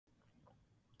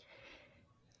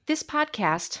This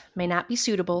podcast may not be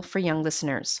suitable for young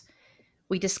listeners.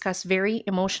 We discuss very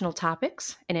emotional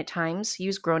topics and at times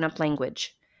use grown up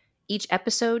language. Each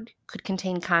episode could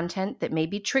contain content that may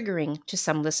be triggering to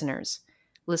some listeners.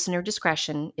 Listener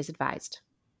discretion is advised.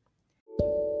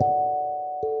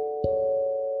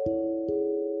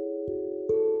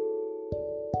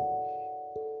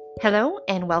 Hello,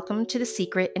 and welcome to The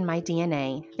Secret in My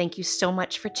DNA. Thank you so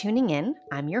much for tuning in.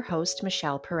 I'm your host,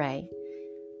 Michelle Perret.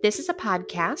 This is a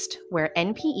podcast where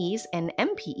NPEs and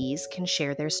MPEs can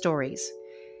share their stories.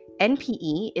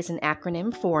 NPE is an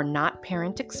acronym for Not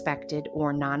Parent Expected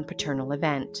or Non-Paternal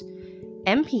Event.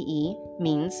 MPE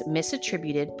means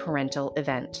Misattributed Parental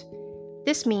Event.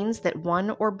 This means that one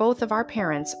or both of our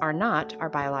parents are not our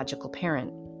biological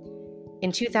parent.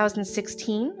 In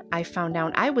 2016, I found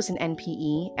out I was an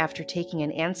NPE after taking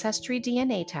an ancestry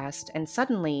DNA test, and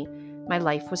suddenly my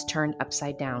life was turned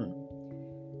upside down.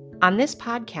 On this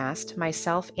podcast,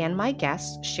 myself and my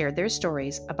guests shared their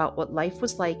stories about what life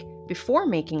was like before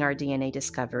making our DNA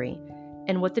discovery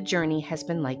and what the journey has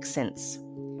been like since.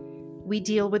 We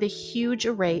deal with a huge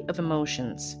array of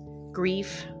emotions: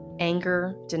 grief,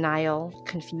 anger, denial,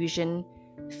 confusion,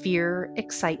 fear,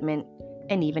 excitement,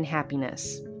 and even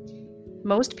happiness.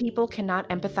 Most people cannot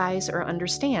empathize or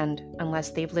understand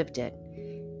unless they've lived it.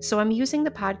 So I'm using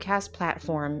the podcast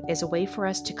platform as a way for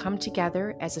us to come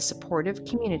together as a supportive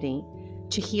community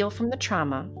to heal from the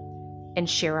trauma and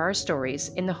share our stories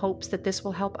in the hopes that this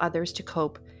will help others to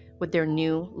cope with their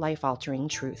new life-altering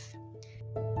truth.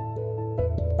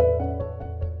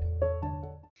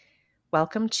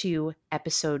 Welcome to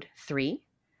episode 3,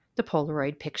 The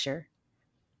Polaroid Picture,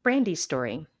 Brandy's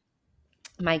story.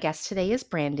 My guest today is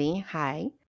Brandy. Hi.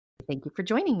 Thank you for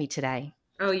joining me today.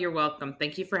 Oh, you're welcome.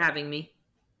 Thank you for having me.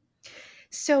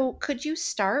 So could you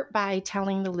start by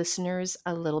telling the listeners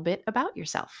a little bit about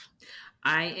yourself?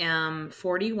 I am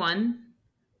 41.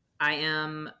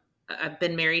 I've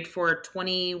been married for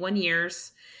 21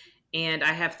 years and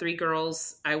I have 3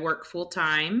 girls. I work full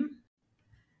time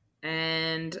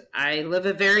and I live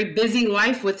a very busy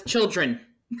life with children.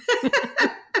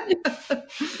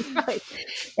 Right.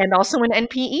 And also an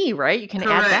NPE, right? You can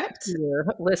Correct. add that to your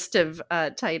list of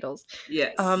titles.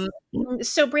 Yes.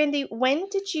 So, Brandy, when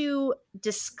did you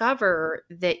discover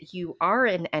that you are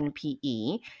an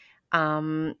NPE?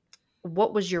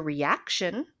 What was your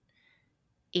reaction,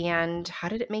 and how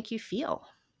did it make you feel?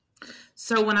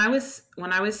 So when I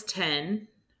was 10,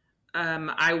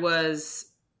 I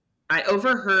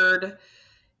overheard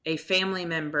a family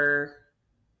member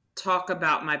talk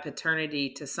about my paternity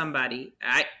to somebody.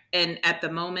 And at the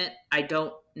moment, I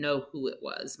don't know who it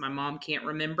was. My mom can't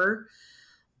remember.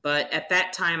 But at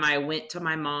that time, I went to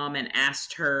my mom and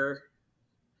asked her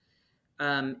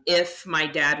if my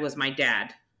dad was my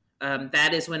dad.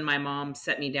 That is when my mom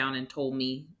set me down and told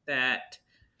me that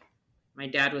my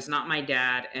dad was not my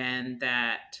dad, and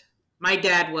that my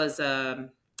dad was a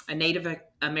Native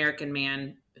American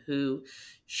man who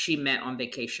she met on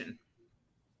vacation.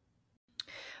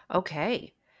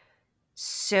 Okay.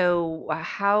 So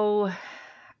how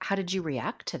did you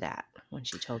react to that when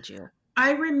she told you?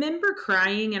 I remember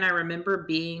crying and I remember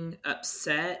being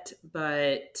upset,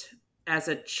 but as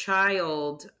a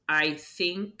child, I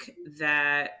think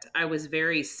that I was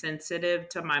very sensitive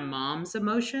to my mom's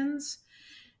emotions.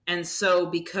 And so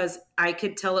because I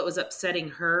could tell it was upsetting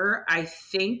her, I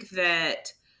think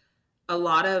that a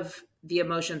lot of the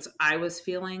emotions I was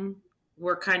feeling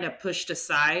were kind of pushed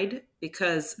aside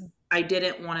because I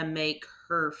didn't want to make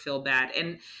her feel bad.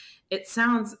 And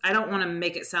I don't want to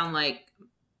make it sound like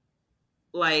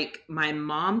my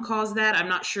mom caused that. I'm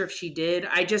not sure if she did.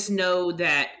 I just know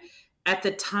that at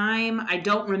the time, I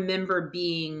don't remember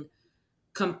being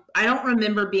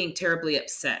terribly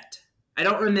upset. I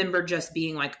don't remember just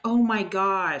being like, oh my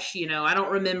gosh, I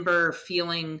don't remember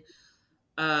feeling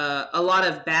a lot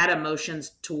of bad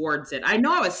emotions towards it. I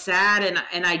know I was sad,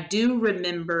 and I do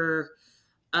remember,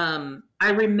 I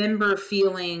remember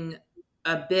feeling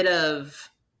a bit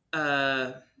of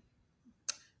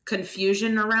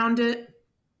confusion around it,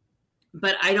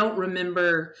 but I don't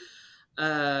remember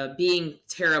being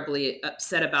terribly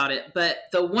upset about it. But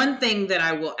the one thing that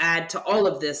I will add to all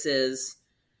of this is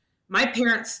my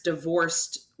parents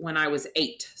divorced when I was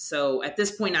 8. So at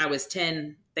this point I was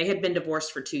 10. They had been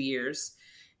divorced for 2 years.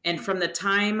 And from the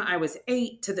time I was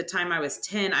 8 to the time I was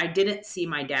 10, I didn't see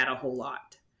my dad a whole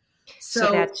lot.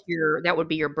 So that would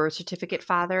be your birth certificate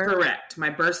father? Correct.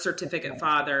 My birth certificate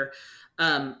father.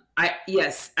 I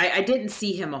didn't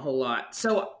see him a whole lot.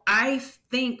 So I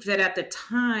think that at the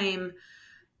time,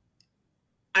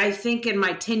 I think in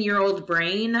my 10-year-old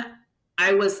brain,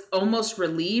 I was almost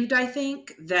relieved, I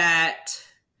think, that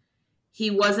he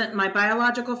wasn't my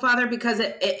biological father, because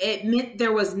it meant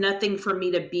there was nothing for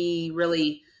me to be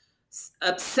really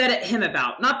upset at him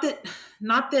about. Not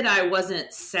that I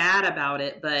wasn't sad about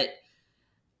it, but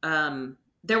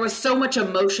there was so much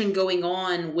emotion going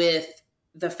on with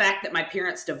the fact that my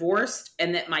parents divorced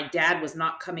and that my dad was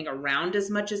not coming around as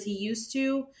much as he used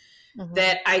to,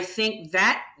 that I think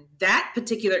that that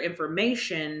particular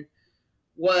information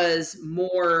was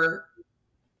more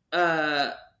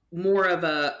of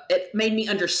a, it made me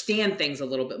understand things a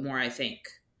little bit more, I think.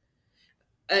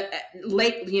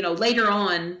 Later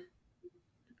on,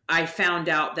 I found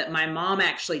out that my mom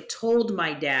actually told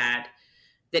my dad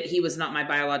that he was not my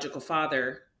biological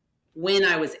father when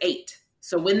I was 8.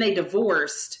 So when they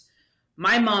divorced,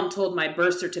 my mom told my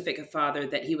birth certificate father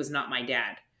that he was not my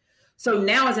dad. So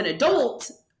now as an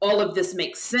adult, all of this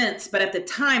makes sense. But at the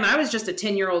time, I was just a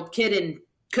 10-year-old kid and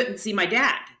couldn't see my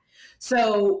dad.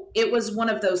 So it was one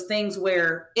of those things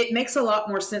where it makes a lot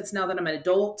more sense now that I'm an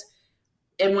adult.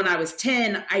 And when I was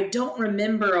 10, I don't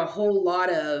remember a whole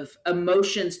lot of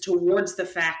emotions towards the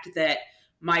fact that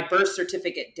my birth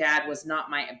certificate dad was not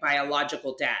my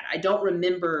biological dad. I don't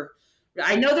remember.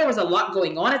 I know there was a lot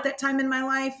going on at that time in my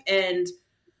life. And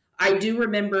I do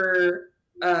remember,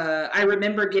 I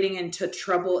remember getting into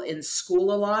trouble in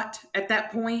school a lot at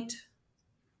that point.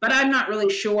 But I'm not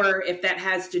really sure if that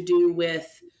has to do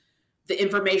with the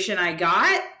information I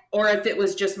got, or if it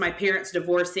was just my parents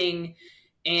divorcing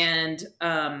and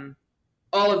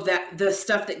all of that, the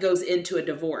stuff that goes into a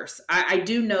divorce. I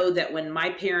do know that when my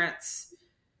parents,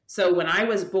 so when I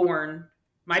was born,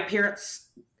 my parents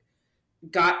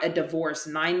got a divorce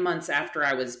 9 months after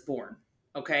I was born.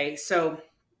 Okay. So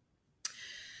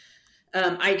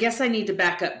I guess I need to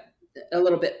back up a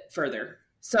little bit further.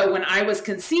 So when I was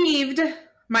conceived,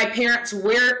 my parents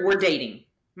were dating.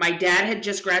 My dad had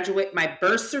just graduated. My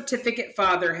birth certificate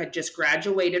father had just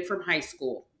graduated from high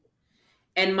school.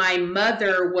 And my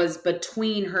mother was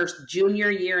between her junior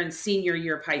year and senior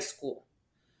year of high school.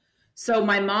 So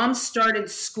my mom started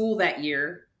school that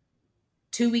year.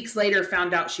 2 weeks later,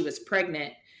 found out she was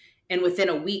pregnant. And within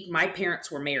a week, my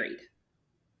parents were married.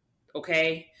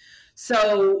 Okay.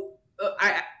 So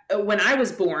when I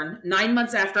was born, 9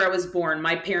 months after I was born,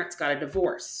 my parents got a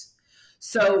divorce.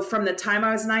 So from the time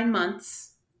I was 9 months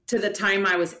to the time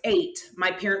I was 8,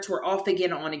 my parents were off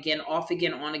again, on again, off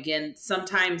again, on again.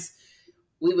 Sometimes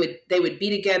they would be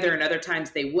together, and other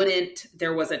times they wouldn't.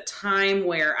 There was a time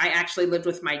where I actually lived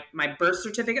with my birth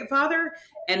certificate father,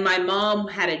 and my mom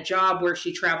had a job where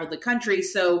she traveled the country.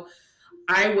 So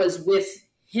I was with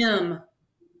him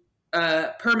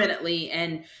permanently,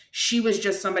 and she was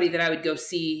just somebody that I would go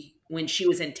see when she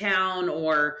was in town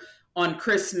or on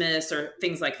Christmas or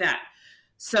things like that.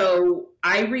 So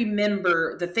I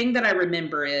remember, the thing that I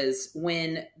remember is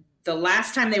when the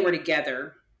last time they were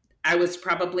together, I was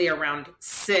probably around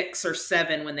 6 or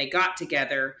 7 when they got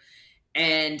together.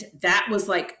 And that was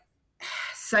like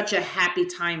such a happy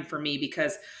time for me,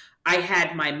 because I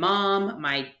had my mom,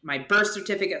 my birth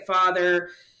certificate father,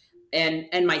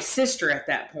 and my sister at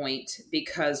that point,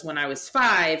 because when I was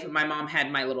 5, my mom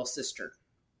had my little sister.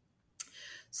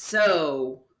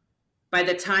 So by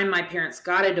the time my parents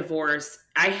got a divorce,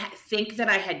 I think that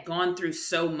I had gone through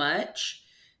so much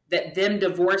that them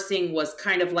divorcing was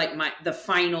kind of like the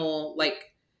final,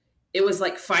 like, it was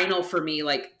like final for me.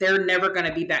 Like, they're never going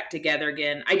to be back together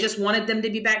again. I just wanted them to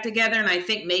be back together. And I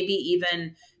think maybe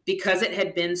even because it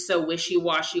had been so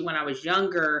wishy-washy when I was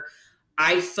younger,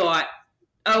 I thought,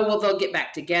 oh, well, they'll get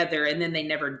back together. And then they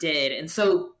never did. And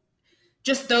so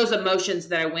just those emotions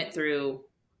that I went through,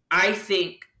 I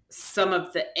think some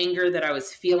of the anger that I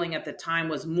was feeling at the time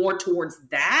was more towards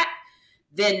that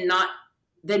than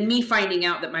me finding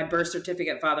out that my birth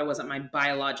certificate father wasn't my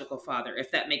biological father,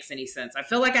 if that makes any sense. I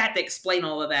feel like I have to explain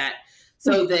all of that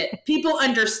so that people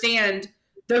understand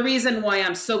the reason why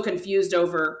I'm so confused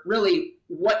over really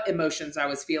what emotions I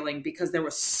was feeling, because there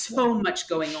was so much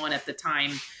going on at the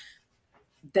time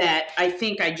that I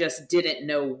think I just didn't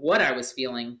know what I was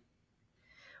feeling.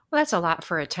 Well, that's a lot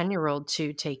for a 10-year-old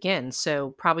to take in.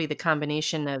 So probably the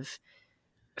combination of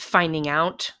finding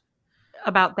out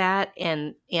about that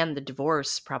and the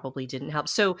divorce probably didn't help.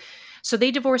 So they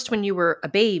divorced when you were a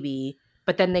baby,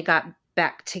 but then they got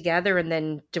back together and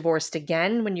then divorced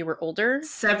again when you were older?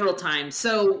 Several times.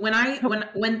 So when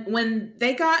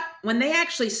they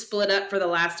actually split up for the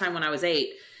last time when I was 8,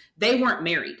 they weren't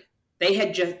married. They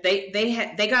had just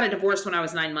they got a divorce when I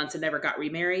was 9 months and never got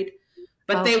remarried,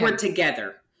 but They were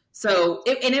together. So,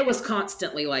 it was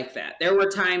constantly like that. There were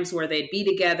times where they'd be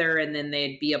together and then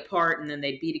they'd be apart, and then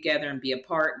they'd be together and be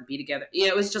apart and be together. Yeah,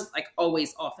 it was just like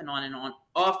always off and on and on,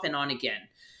 off and on again.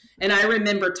 And I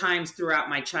remember times throughout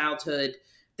my childhood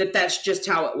that that's just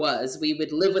how it was. We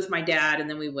would live with my dad, and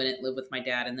then we wouldn't live with my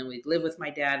dad, and then we'd live with my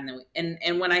dad, and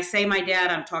and when I say my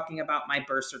dad, I'm talking about my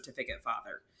birth certificate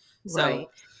father. So Right.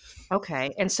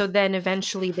 Okay. And so then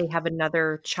eventually they have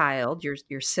another child,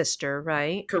 your sister,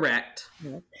 right? correct.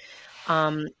 Yeah.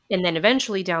 And then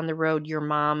eventually down the road, your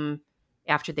mom,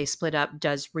 after they split up,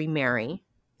 does remarry.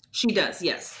 She does,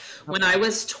 yes. When I Okay.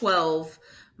 was 12,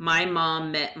 my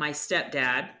mom met my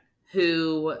stepdad,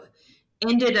 who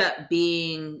ended up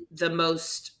being the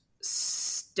most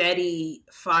steady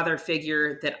father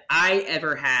figure that I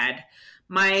ever had.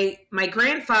 My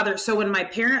grandfather, so when my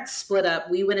parents split up,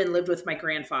 we went and lived with my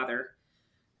grandfather,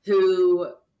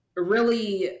 who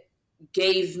really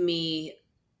gave me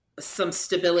some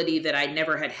stability that I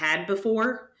never had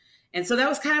before. And so that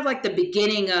was kind of like the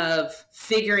beginning of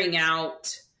figuring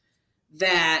out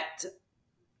that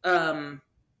um,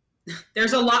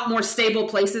 there's a lot more stable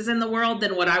places in the world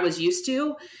than what I was used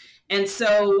to. And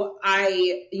so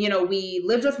we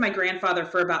lived with my grandfather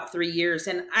for about 3 years.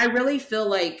 And I really feel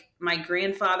like my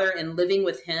grandfather and living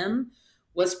with him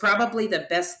was probably the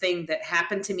best thing that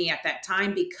happened to me at that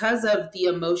time, because of the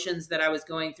emotions that I was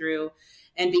going through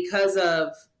and because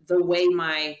of the way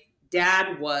my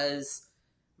dad was.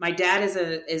 My dad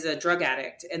is a drug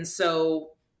addict. And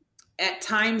so at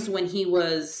times when he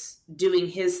was doing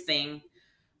his thing,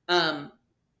 um,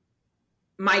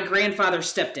 my grandfather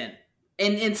stepped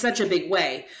in such a big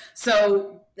way.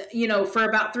 So, for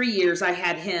about 3 years, I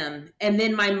had him. And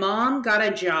then my mom got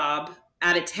a job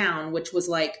out of town, which was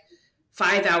like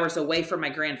 5 hours away from my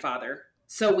grandfather.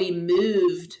 So we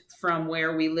moved from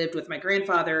where we lived with my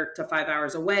grandfather to 5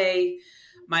 hours away.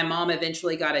 My mom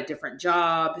eventually got a different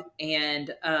job,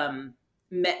 and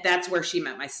that's where she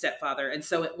met my stepfather. And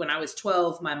so when I was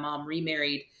 12, my mom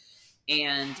remarried,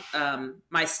 and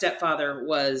my stepfather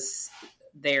was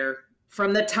there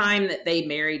from the time that they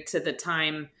married to the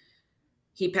time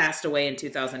he passed away in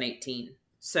 2018.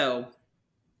 So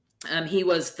he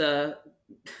was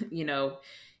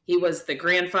he was the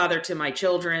grandfather to my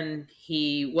children.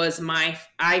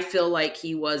 I feel like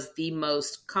he was the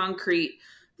most concrete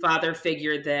father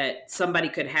figure that somebody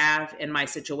could have in my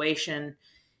situation.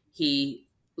 He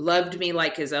loved me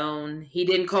like his own. He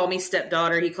didn't call me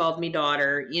stepdaughter. He called me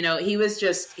daughter. He was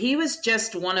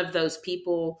just one of those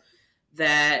people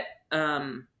that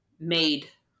made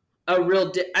a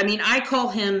real,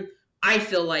 I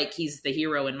feel like he's the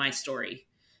hero in my story,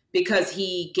 because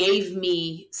he gave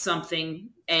me something,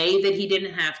 that he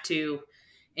didn't have to,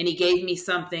 and he gave me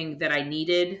something that I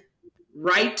needed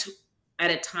right at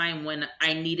a time when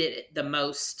I needed it the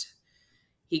most.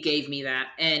 He gave me that,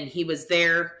 and he was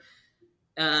there.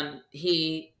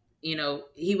 He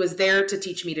was there to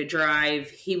teach me to drive.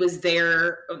 He was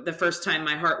there the first time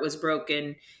my heart was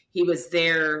broken. He was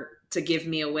there to give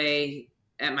me away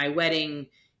at my wedding.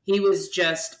 He was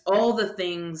just all the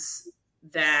things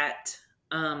that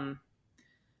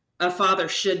a father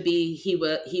should be. He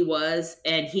was,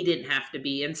 and he didn't have to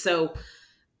be. And so,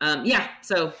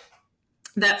 so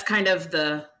that's kind of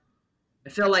I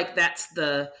feel like that's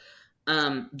the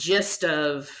gist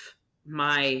of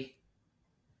my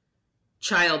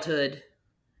childhood.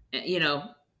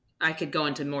 I could go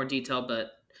into more detail,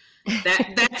 but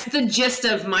that's the gist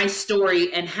of my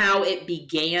story and how it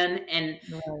began, and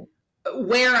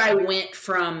where I went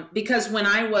from. Because when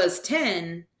I was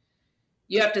 10,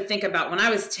 you have to think about, when I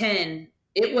was 10,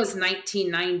 it was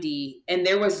 1990, and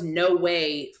there was no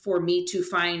way for me to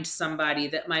find somebody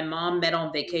that my mom met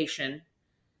on vacation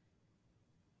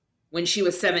when she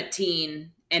was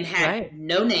 17 and had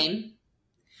no name.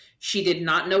 She did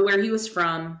not know where he was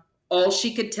from. All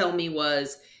she could tell me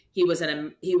was he was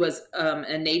a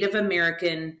Native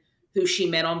American who she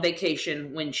met on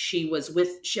vacation when she was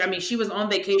she was on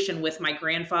vacation with my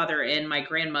grandfather and my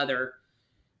grandmother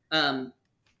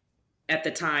at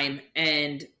the time,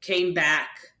 and came back,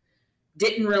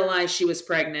 didn't realize she was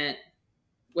pregnant,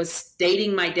 was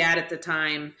dating my dad at the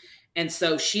time. And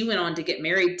so she went on to get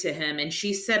married to him. And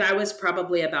she said I was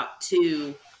probably about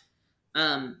 2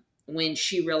 when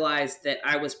she realized that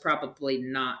I was probably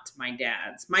not my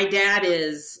dad's. My dad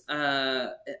is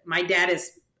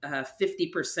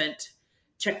 50%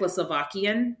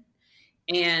 Czechoslovakian.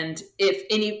 And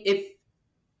if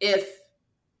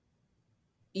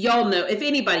y'all know, if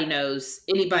anybody knows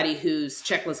anybody who's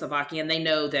Czechoslovakian, they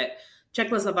know that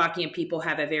Czechoslovakian people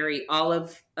have a very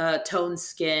olive toned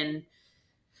skin.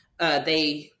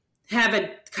 They have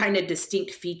a kind of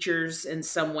distinct features in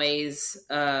some ways.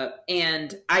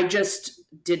 And I just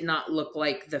did not look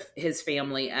like his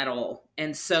family at all.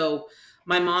 And so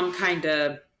my mom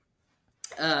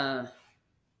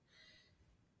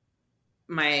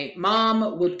my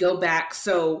mom would go back.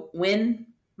 So when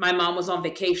my mom was on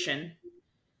vacation,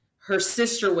 her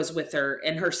sister was with her,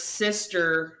 and her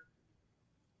sister,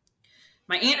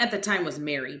 my aunt at the time was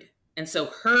married. And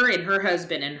so her and her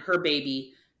husband and her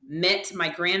baby met my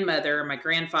grandmother, my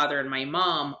grandfather, and my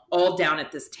mom all down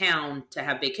at this town to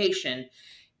have vacation.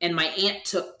 And my aunt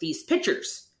took these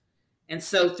pictures. And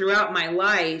so throughout my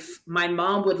life, my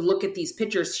mom would look at these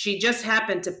pictures. She just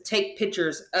happened to take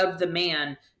pictures of the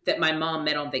man that my mom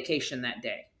met on vacation that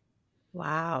day.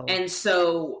 Wow. And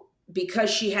so because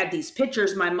she had these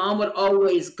pictures, my mom would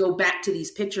always go back to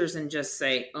these pictures and just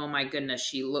say, oh my goodness,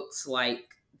 she looks like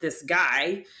this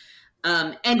guy.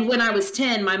 And when I was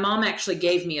 10, my mom actually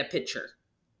gave me a picture.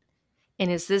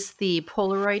 And is this the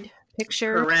Polaroid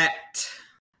picture? Correct.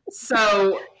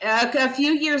 So a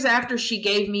few years after she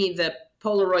gave me the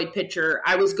Polaroid picture,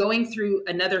 I was going through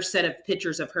another set of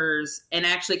pictures of hers and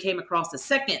actually came across a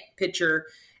second picture.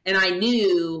 And I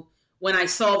knew when I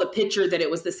saw the picture that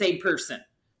it was the same person.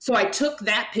 So I took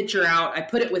that picture out. I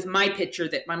put it with my picture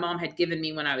that my mom had given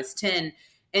me when I was 10.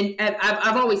 And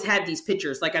I've always had these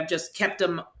pictures. Like I've just kept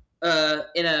them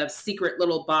in a secret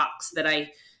little box that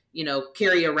I,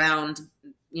 carry around,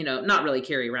 not really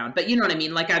carry around, but you know what I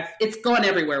mean? Like it's gone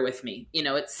everywhere with me.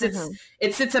 It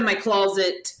sits in my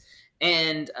closet,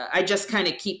 and I just kind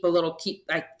of keep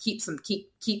some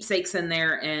keepsakes in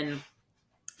there. And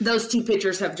those two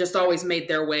pictures have just always made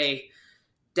their way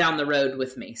down the road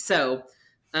with me. So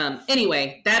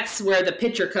anyway, that's where the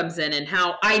picture comes in, and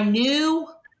how I knew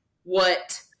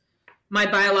what my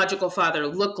biological father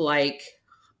looked like.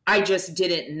 I just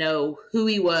didn't know who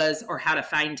he was or how to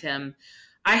find him.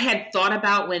 I had thought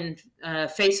about when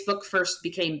Facebook first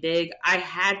became big, I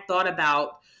had thought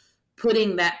about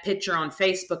putting that picture on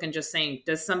Facebook and just saying,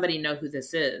 does somebody know who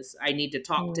this is? I need to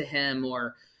talk to him.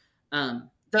 Or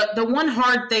the one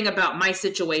hard thing about my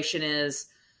situation is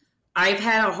I've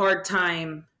had a hard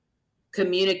time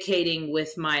communicating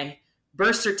with my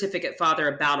birth certificate father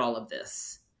about all of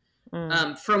this.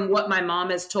 From what my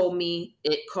mom has told me,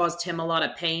 it caused him a lot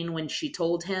of pain when she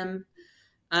told him.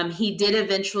 He did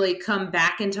eventually come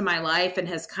back into my life and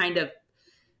has kind of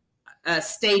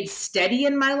stayed steady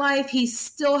in my life. He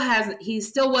still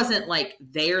wasn't like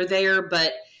there,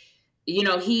 but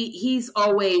he's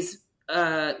always,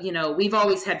 we've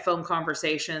always had phone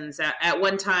conversations. At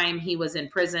one time he was in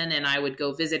prison, and I would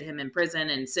go visit him in prison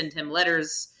and send him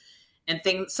letters and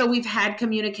things. So we've had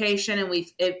communication, and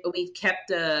we've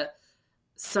kept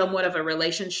somewhat of a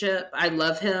relationship. I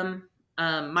love him.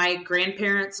 My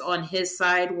grandparents on his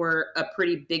side were a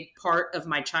pretty big part of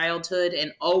my childhood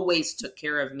and always took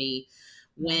care of me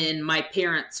when my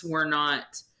parents were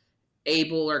not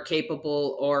able or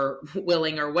capable or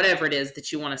willing, or whatever it is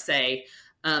that you want to say.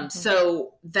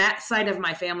 So that side of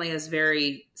my family is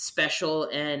very special,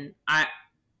 and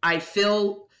I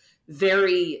feel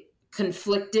very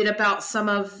conflicted about some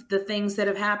of the things that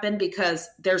have happened, because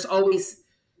they're always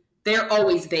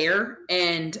there,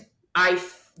 and I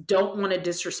don't want to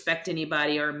disrespect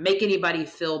anybody or make anybody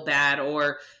feel bad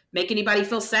or make anybody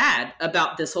feel sad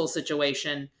about this whole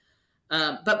situation.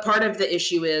 But part of the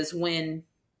issue is when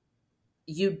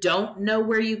you don't know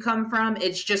where you come from,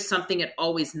 it's just something that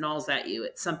always gnaws at you.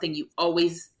 It's something you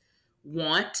always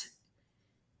want.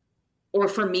 Or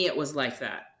for me, it was like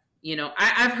that.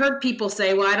 I've heard people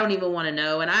say, well, I don't even want to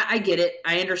know. And I get it.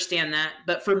 I understand that.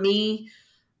 But for me,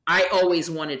 I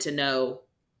always wanted to know,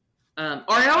 or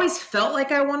I always felt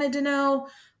like I wanted to know.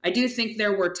 I do think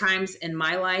there were times in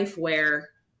my life where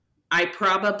I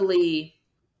probably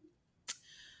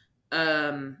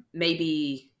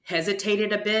maybe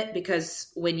hesitated a bit,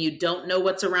 because when you don't know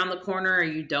what's around the corner, or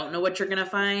you don't know what you're going to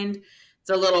find, it's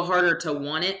a little harder to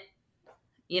want it,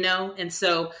 And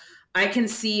so I can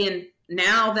see, and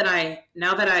now that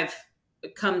I've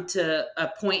come to a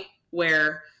point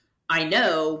where I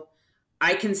know,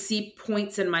 I can see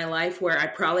points in my life where I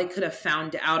probably could have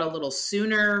found out a little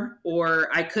sooner, or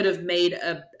I could have made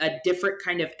a different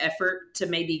kind of effort to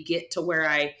maybe get to where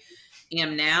I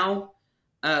am now.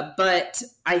 But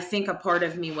I think a part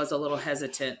of me was a little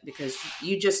hesitant, because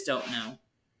you just don't know.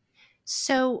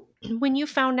 So when you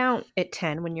found out at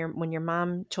 10, when your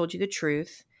mom told you the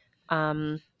truth,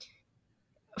 from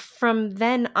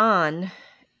then on,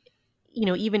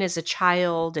 even as a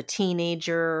child, a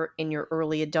teenager, in your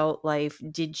early adult life,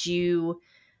 did you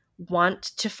want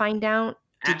to find out?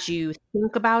 Did you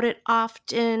think about it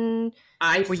often?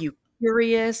 Were you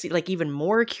curious, like even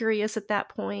more curious at that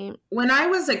point? When I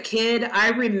was a kid, I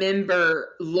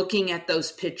remember looking at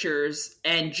those pictures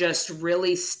and just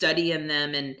really studying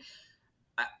them. And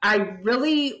I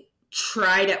really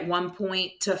tried at one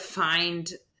point to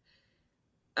find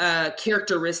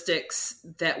characteristics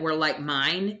that were like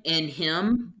mine in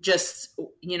him. Just,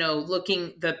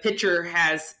 looking, the picture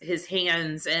has his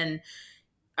hands, and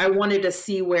I wanted to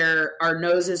see where our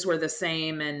noses were the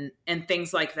same and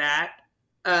things like that.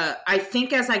 I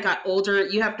think as I got older,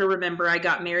 you have to remember I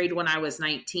got married when I was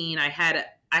 19. I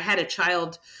had a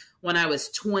child when I was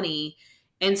 20.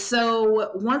 And so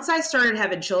once I started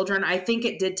having children, I think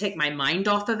it did take my mind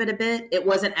off of it a bit. It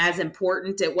wasn't as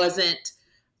important.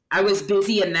 I was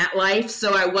busy in that life.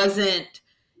 So it wasn't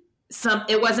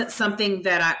something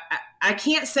that I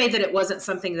can't say that it wasn't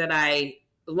something that I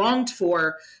longed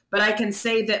for, but I can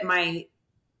say that my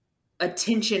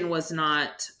attention was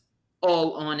not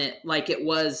all on it like it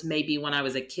was maybe when I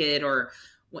was a kid, or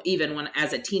even when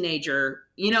as a teenager.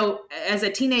 As a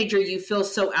teenager, you feel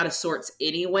so out of sorts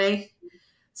anyway.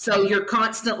 So you're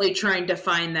constantly trying to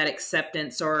find that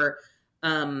acceptance, or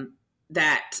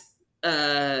that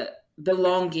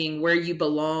belonging, where you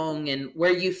belong and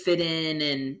where you fit in.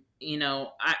 And,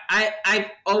 I've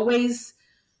always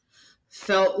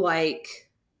felt like,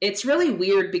 it's really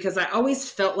weird because I always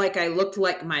felt like I looked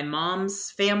like my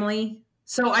mom's family.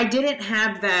 So I didn't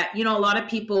have that, a lot of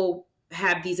people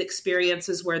have these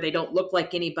experiences where they don't look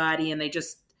like anybody and they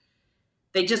just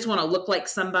want to look like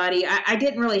somebody. I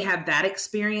didn't really have that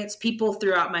experience. People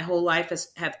throughout my whole life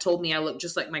have told me I look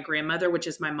just like my grandmother, which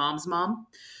is my mom's mom,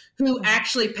 who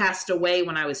actually passed away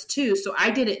when I was 2. So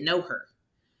I didn't know her.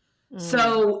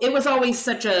 So it was always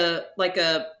such a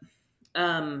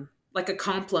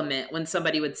compliment when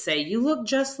somebody would say, you look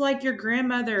just like your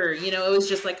grandmother. It was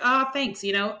just like, oh, thanks.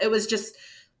 It was just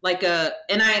like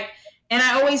and I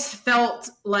always felt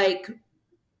like,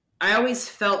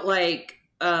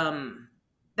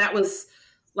 that was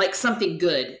like something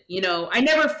good. I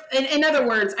never, in other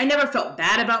words, I never felt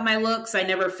bad about my looks. I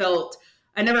never felt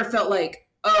like,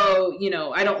 oh,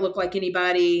 I don't look like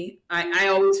anybody. I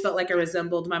always felt like I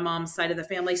resembled my mom's side of the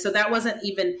family. So that wasn't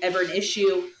even ever an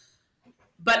issue.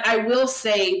 But I will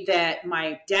say that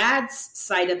my dad's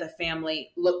side of the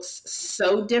family looks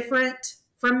so different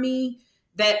from me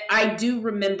that I do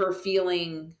remember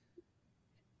feeling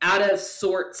out of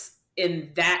sorts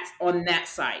on that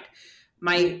side.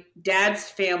 My dad's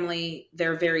family,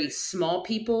 they're very small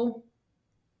people.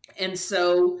 And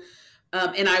so,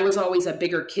 and I was always a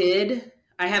bigger kid.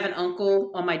 I have an uncle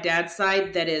on my dad's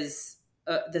side that is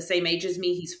the same age as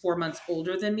me. He's 4 months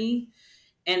older than me.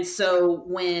 And so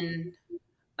when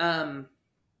I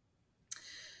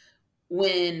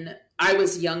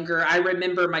was younger, I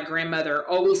remember my grandmother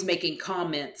always making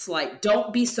comments like,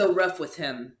 don't be so rough with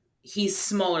him. He's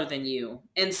smaller than you.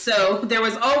 And so there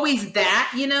was always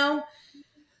that,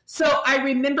 So I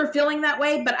remember feeling that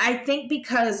way, but I think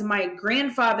because my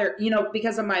grandfather,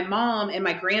 because of my mom and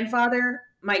my grandfather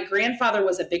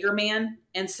was a bigger man.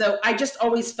 And so I just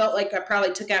always felt like I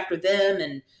probably took after them.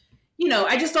 And,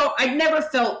 I never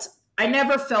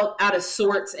felt out of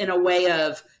sorts in a way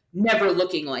of never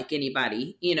looking like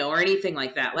anybody, or anything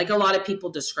like that. Like a lot of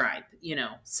people describe,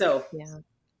 so yeah,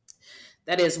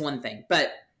 that is one thing.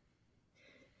 But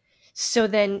so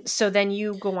then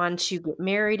you go on to get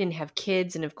married and have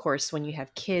kids. And of course, when you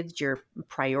have kids, your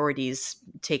priorities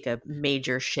take a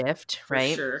major shift,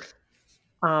 right? For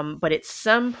sure. But at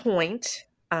some point,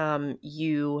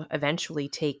 you eventually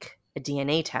take a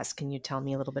DNA test. Can you tell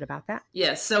me a little bit about that?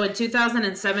 Yes. So in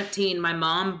 2017, my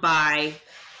mom buy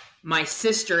my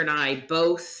sister and I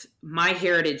both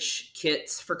MyHeritage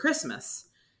kits for Christmas.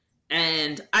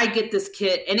 And I get this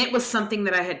kit, and it was something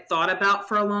that I had thought about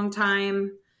for a long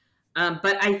time.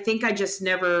 But I think I just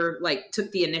never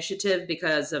took the initiative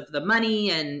because of the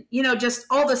money and, just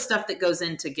all the stuff that goes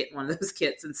into getting one of those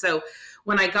kits. And so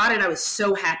when I got it, I was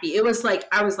so happy. It was like,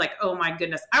 I was like, oh my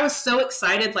goodness. I was so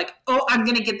excited. Like, oh, I'm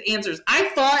going to get the answers. I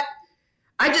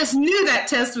just knew that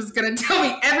test was going to tell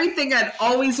me everything I'd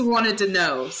always wanted to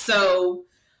know. So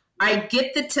I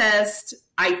get the test,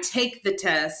 I take the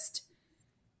test,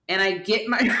 and I get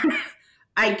my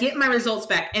results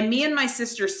back. And me and my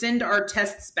sister send our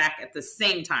tests back at the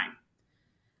same time.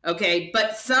 Okay.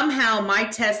 But somehow my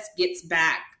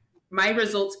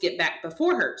results get back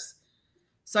before hers.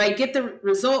 So I get the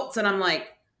results and I'm like,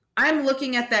 I'm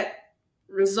looking at that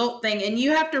result thing. And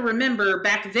you have to remember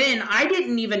back then, I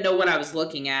didn't even know what I was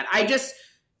looking at. I just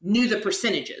knew the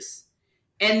percentages.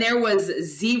 And there was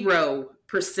 0%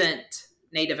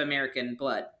 Native American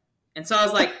blood. And so I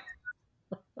was like,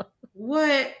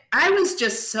 what? I was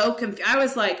just so confused. I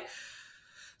was like,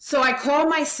 so I call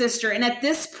my sister, and at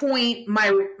this point,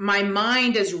 my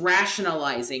mind is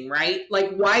rationalizing, right?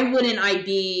 Like, why wouldn't I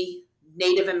be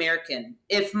Native American?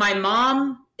 If my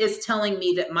mom is telling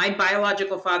me that my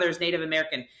biological father is Native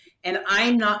American, and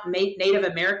I'm not Native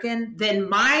American, then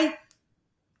my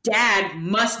dad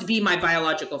must be my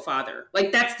biological father.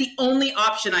 Like, that's the only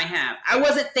option I have. I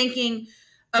wasn't thinking,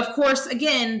 of course,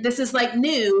 again, this is like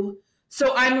new.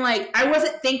 So I'm like, I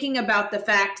wasn't thinking about the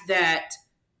fact that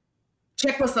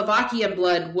Czechoslovakian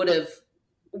blood would have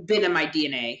been in my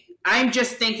DNA. I'm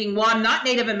just thinking, well, I'm not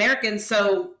Native American,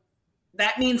 so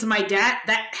that means my dad,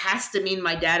 that has to mean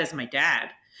my dad is my dad.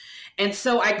 And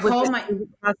so I call my... Was it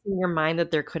crossing your mind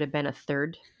that there could have been a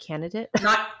third candidate?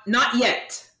 Not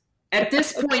yet. At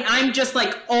this point, I'm just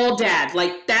like, all dad.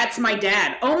 Like, that's my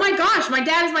dad. Oh my gosh, my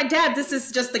dad is my dad. This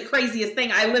is just the craziest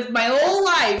thing. I lived my whole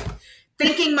life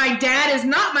thinking my dad is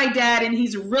not my dad and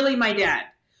he's really my dad.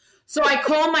 So I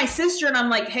call my sister and I'm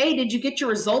like, hey, did you get your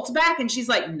results back? And she's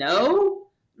like, no.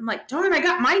 I'm like, darn, I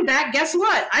got mine back. Guess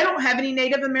what? I don't have any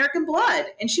Native American blood.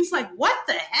 And she's like, what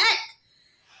the heck?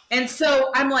 And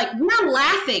so I'm like, we're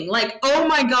laughing. Like, oh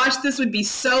my gosh, this would be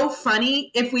so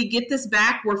funny if we get this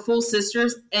back. We're full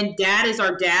sisters and dad is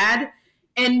our dad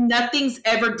and nothing's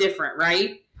ever different,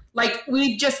 right? Like,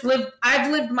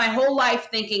 I've lived my whole life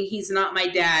thinking he's not my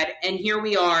dad. And here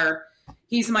we are.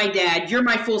 He's my dad. You're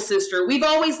my full sister. We've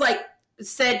always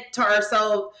said to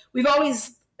ourselves, we've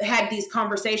always had these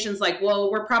conversations like,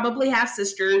 well, we're probably half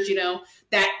sisters,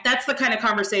 that's the kind of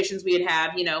conversations we'd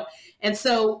have, And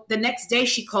so the next day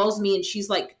she calls me and she's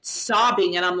like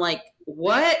sobbing and I'm like,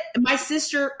 what? My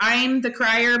sister, I'm the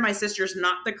crier. My sister's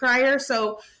not the crier.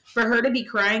 So for her to be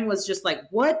crying was just like,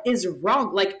 what is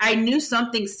wrong? Like, I knew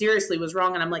something seriously was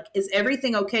wrong. And I'm like, is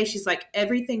everything okay? She's like,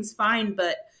 everything's fine,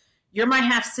 but you're my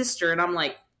half sister. And I'm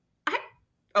like,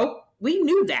 we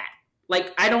knew that.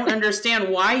 Like, I don't understand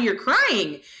why you're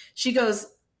crying. She goes,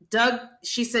 Doug,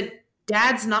 she said,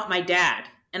 dad's not my dad.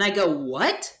 And I go,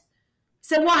 what? I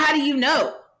said, well, how do you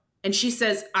know? And she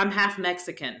says, I'm half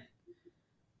Mexican.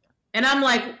 And I'm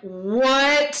like,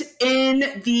 what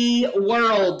in the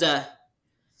world?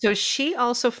 So she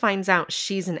also finds out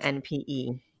she's an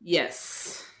NPE.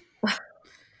 Yes.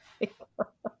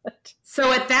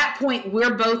 So at that point,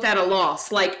 we're both at a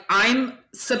loss. Like, I'm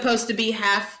supposed to be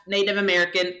half Native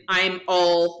American. I'm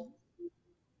all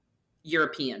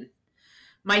European.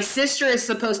 My sister is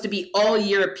supposed to be all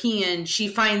European. She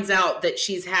finds out that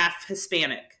she's half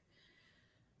Hispanic.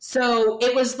 So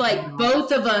it was like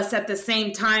both of us at the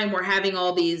same time were having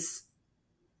all these,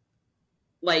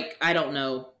 like, I don't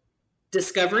know,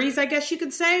 discoveries, I guess you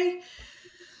could say.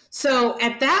 So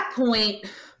at that point,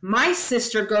 my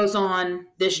sister goes on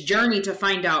this journey to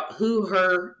find out who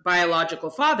her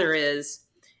biological father is.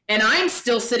 And I'm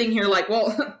still sitting here like,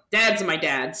 well, dad's my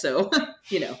dad. So,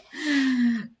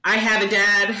 I have a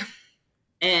dad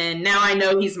and now I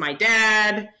know he's my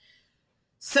dad.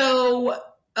 So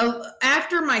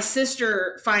after my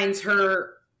sister finds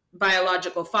her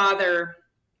biological father,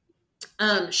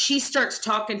 she starts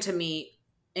talking to me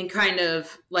and kind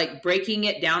of like breaking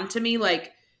it down to me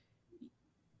like,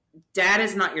 dad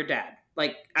is not your dad.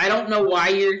 Like, I don't know why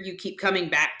you keep coming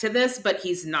back to this, but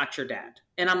he's not your dad.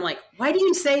 And I'm like, why do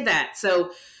you say that?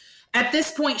 So at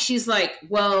this point, she's like,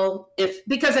 well,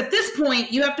 because at this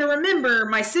point, you have to remember,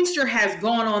 my sister has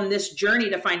gone on this journey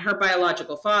to find her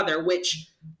biological father, which,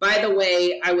 by the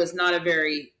way, I was not a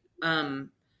very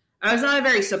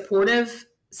supportive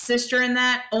sister in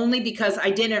that, only because I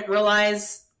didn't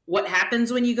realize what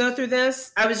happens when you go through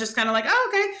this. I was just kind of like, oh,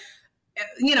 okay.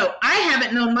 I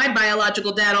haven't known my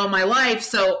biological dad all my life,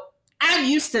 so I'm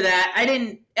used to that. I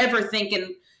didn't ever think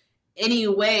in any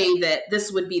way that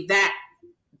this would be that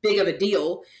big of a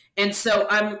deal. And so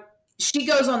she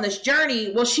goes on this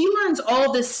journey. Well, she learns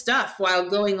all this stuff while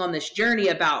going on this journey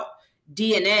about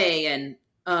DNA and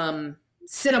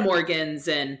centimorgans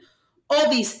and all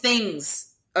these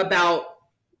things about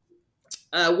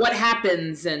what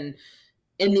happens and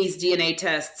in these DNA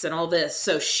tests and all this.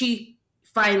 So she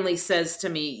finally says to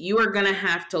me, you are going to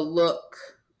have to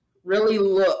really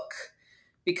look,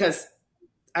 because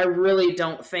I really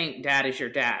don't think dad is your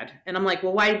dad. And I'm like,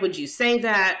 well, why would you say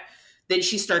that? Then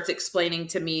she starts explaining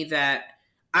to me that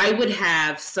I would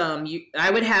have some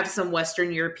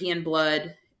Western European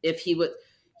blood if he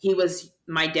was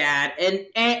my dad. And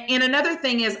another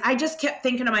thing is, I just kept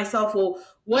thinking to myself, well,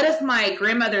 what if my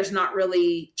grandmother's not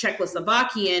really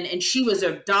Czechoslovakian and she was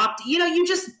adopted? You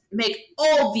just make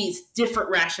all these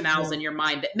different rationales in your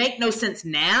mind that make no sense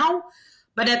now.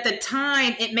 But at the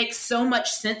time, it makes so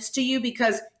much sense to you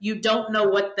because you don't know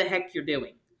what the heck you're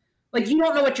doing. Like, you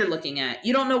don't know what you're looking at.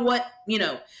 You don't know what,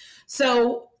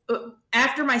 So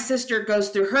after my sister goes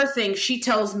through her thing, she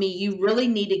tells me you really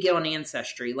need to get on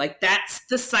Ancestry. Like, that's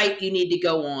the site you need to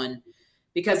go on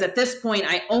because at this point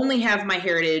I only have my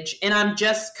heritage and I'm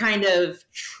just kind of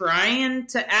trying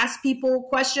to ask people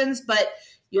questions. But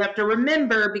you have to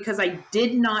remember, because I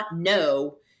did not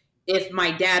know if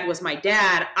my dad was my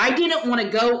dad, I didn't want to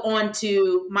go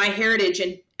onto my heritage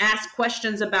and ask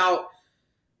questions about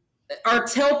or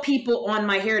tell people on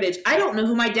my heritage, I don't know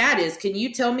who my dad is. Can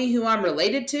you tell me who I'm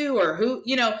related to, or who,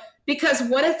 because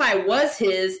what if I was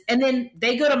his, and then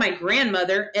they go to my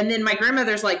grandmother, and then my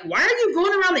grandmother's like, why are you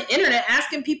going around the internet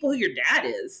asking people who your dad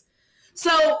is?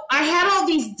 So I had all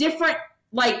these different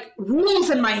like rules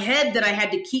in my head that I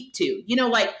had to keep to,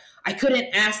 like I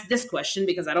couldn't ask this question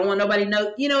because I don't want nobody to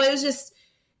know, it was just,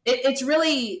 it's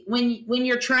really when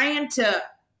you're trying to,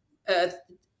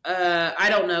 I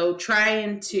don't know,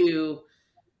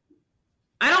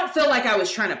 I don't feel like I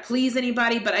was trying to please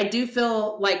anybody, but I do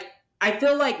feel like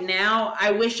now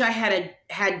I wish I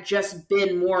had just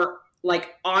been more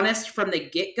like honest from the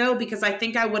get-go, because I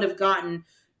think I would have gotten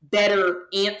better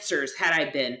answers had I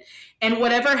been. And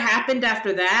whatever happened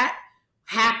after that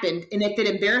happened. And if it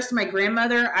embarrassed my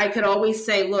grandmother, I could always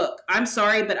say, look, I'm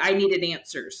sorry, but I needed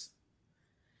answers.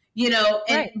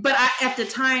 Right. But at the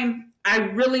time, I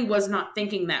really was not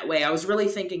thinking that way. I was really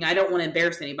thinking, I don't want to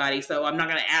embarrass anybody, so I'm not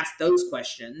going to ask those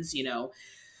questions,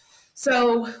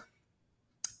 So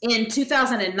in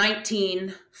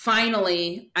 2019,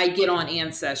 finally, I get on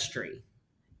Ancestry.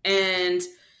 And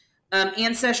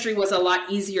Ancestry was a lot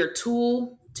easier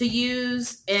tool to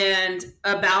use. And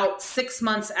about 6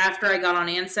 months after I got on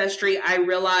Ancestry, I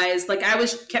realized, like, I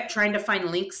kept trying to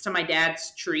find links to my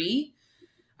dad's tree.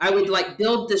 I would like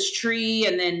build this tree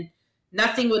and then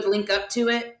nothing would link up to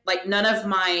it. Like none of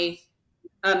my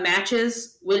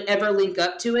matches would ever link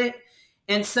up to it.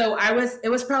 And so it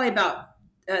was probably about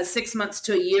 6 months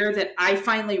to a year that I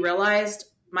finally realized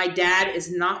my dad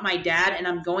is not my dad, and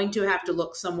I'm going to have to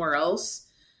look somewhere else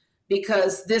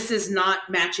because this is not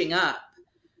matching up.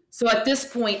 So at this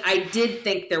point, I did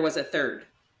think there was a third.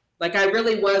 Like I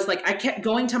really was, like I kept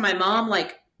going to my mom,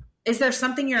 like, is there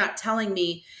something you're not telling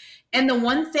me? And the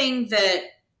one thing that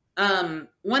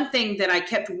I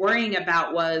kept worrying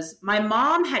about was my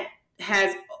mom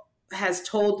has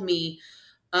told me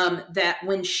that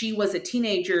when she was a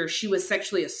teenager, she was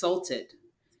sexually assaulted.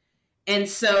 And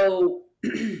so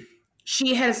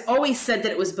she has always said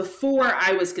that it was before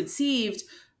I was conceived.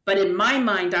 But in my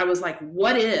mind, I was like,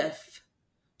 what if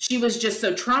she was just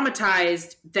so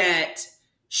traumatized that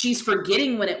she's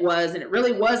forgetting when it was, and it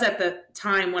really was at the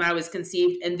time when I was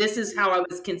conceived, and this is how I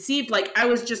was conceived. Like I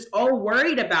was just all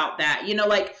worried about that,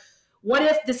 like what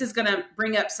if this is going to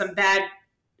bring up some bad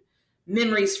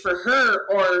memories for her,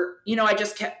 or I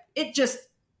just kept it, just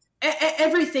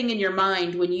everything in your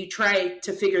mind when you try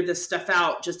to figure this stuff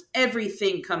out, just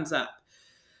everything comes up.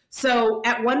 So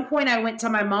at one point I went to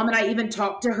my mom and I even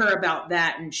talked to her about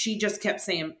that, and she just kept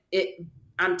saying,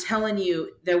 I'm telling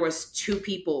you, there was two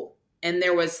people. And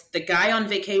there was the guy on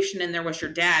vacation, and there was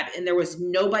your dad, and there was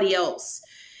nobody else.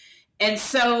 And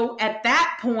so at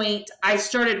that point, I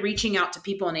started reaching out to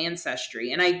people in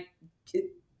Ancestry, and I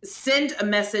send a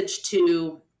message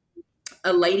to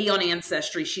a lady on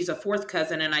Ancestry. She's a fourth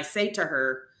cousin. And I say to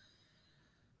her,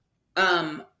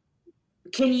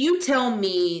 can you tell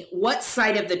me what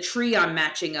side of the tree I'm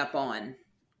matching up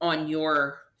on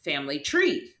your family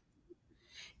tree?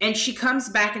 And she comes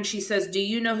back and she says, do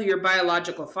you know who your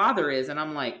biological father is? And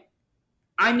I'm like,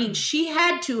 I mean, she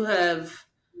had to have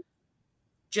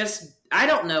just, I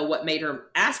don't know what made her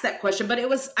ask that question, but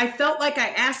I felt like I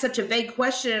asked such a vague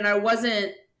question, and I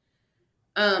wasn't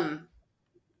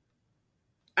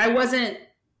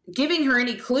giving her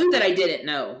any clue that I didn't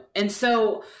know. And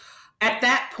so at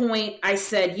that point I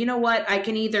said, you know what? I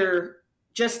can either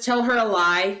just tell her a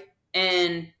lie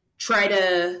and try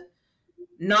to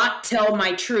not tell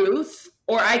my truth,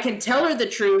 or I can tell her the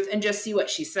truth and just see what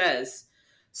she says.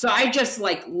 So I just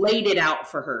like laid it out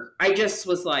for her. I just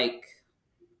was like,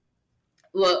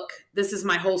 look, this is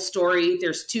my whole story.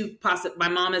 There's my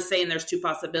mom is saying there's two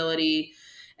possibility.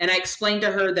 And I explained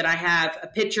to her that I have a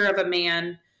picture of a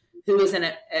man who was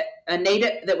a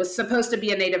native, that was supposed to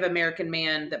be a Native American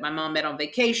man that my mom met on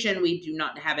vacation. We do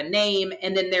not have a name.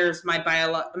 And then there's my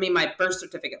birth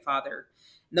certificate father.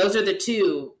 Those are the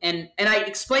two. And I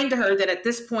explained to her that at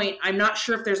this point, I'm not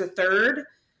sure if there's a third.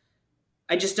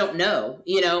 I just don't know,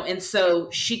 And so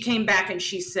she came back and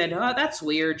she said, oh, that's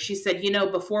weird. She said,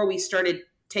 before we started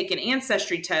taking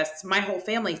ancestry tests, my whole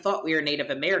family thought we were Native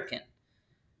American,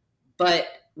 but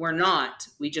we're not.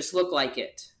 We just look like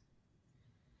it.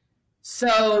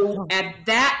 So at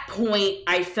that point,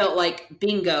 I felt like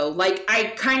bingo. Like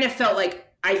I kind of felt like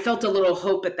I felt a little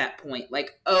hope at that point.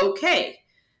 Like, okay,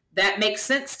 that makes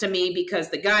sense to me because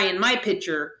the guy in my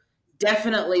picture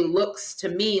definitely looks to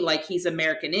me like he's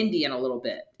American Indian a little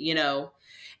bit, you know.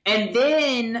 And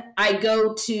then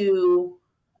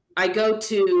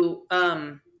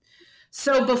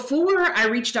so before I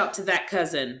reached out to that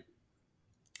cousin,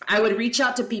 I would reach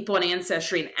out to people in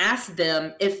Ancestry and ask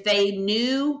them if they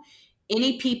knew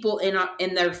any people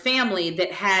in their family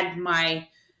that had my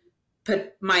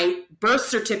birth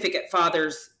certificate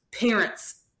father's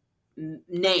parents'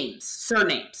 names,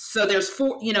 surnames. So there's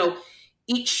 4, you know,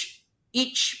 each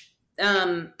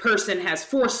person has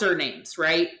 4 surnames,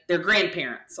 right? Their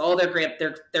grandparents, all their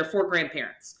 4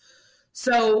 grandparents.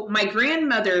 So my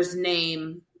grandmother's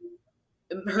name,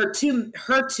 her two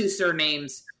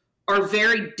surnames are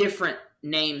very different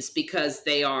names because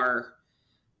they are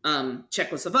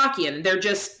Czechoslovakian. They're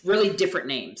just really different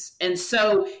names. And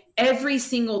so every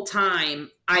single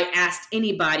time I asked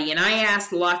anybody, and I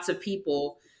asked lots of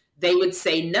people, they would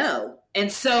say no.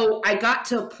 And so I got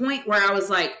to a point where I was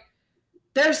like,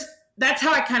 that's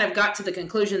how I kind of got to the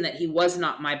conclusion that he was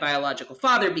not my biological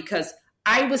father, because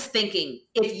I was thinking,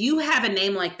 if you have a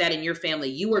name like that in your family,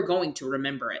 you are going to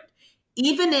remember it.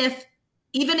 Even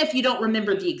if you don't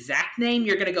remember the exact name,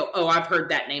 you're going to go, oh, I've heard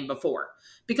that name before,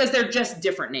 because they're just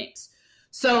different names.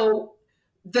 So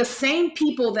the same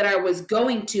people that I was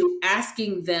going to,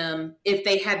 asking them if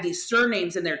they had these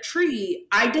surnames in their tree,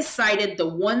 I decided the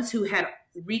ones who had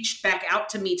reached back out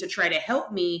to me to try to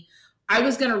help me, I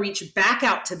was going to reach back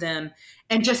out to them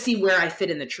and just see where I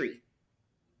fit in the tree.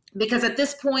 Because at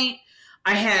this point,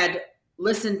 I had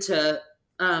listened to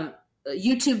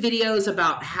YouTube videos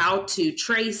about how to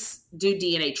do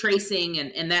DNA tracing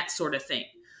and that sort of thing.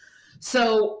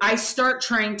 So I start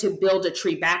trying to build a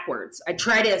tree backwards. I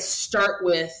try to start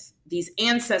with these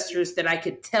ancestors that I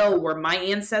could tell were my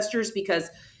ancestors,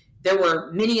 because there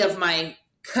were many of my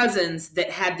cousins that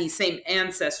had these same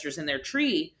ancestors in their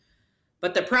tree.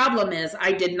 But the problem is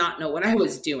I did not know what I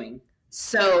was doing.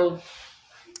 So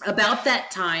about that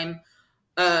time,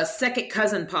 a second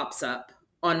cousin pops up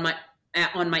on my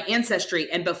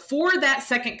ancestry. And before that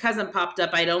second cousin popped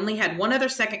up, I'd only had one other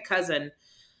second cousin,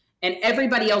 and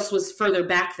everybody else was further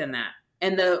back than that.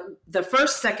 And the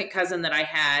first second cousin that I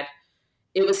had,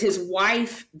 it was his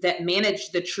wife that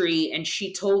managed the tree. And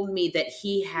she told me that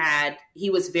he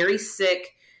was very sick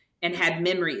and had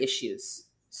memory issues.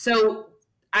 So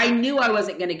I knew I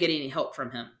wasn't going to get any help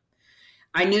from him.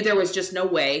 I knew there was just no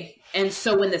way. And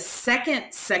so when the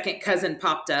second cousin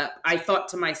popped up, I thought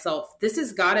to myself, this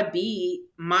has got to be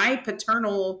my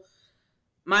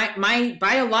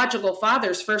biological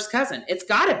father's first cousin. It's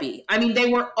got to be. I mean, they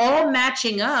were all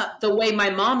matching up the way my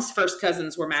mom's first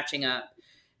cousins were matching up.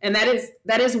 And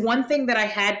that is one thing that I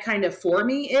had kind of for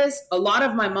me, is a lot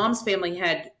of my mom's family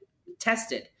had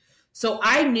tested. So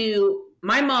I knew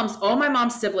all my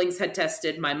mom's siblings had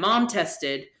tested. My mom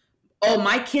tested. Oh,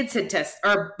 my kids had tested,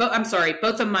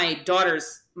 both of my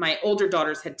older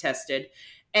daughters had tested.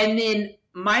 And then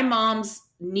my mom's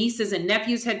nieces and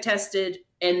nephews had tested.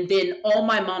 And then all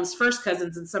my mom's first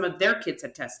cousins and some of their kids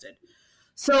had tested.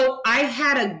 So I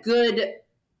had a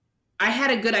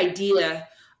good idea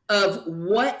of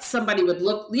what somebody would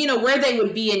look, where they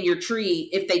would be in your tree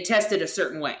if they tested a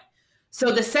certain way.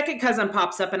 So the second cousin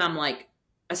pops up and I'm like,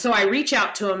 so I reach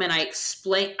out to him and I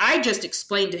just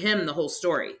explained to him the whole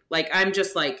story. Like, I'm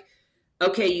just like,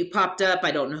 okay, you popped up.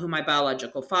 I don't know who my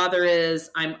biological father is.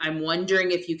 I'm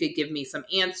wondering if you could give me some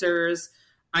answers.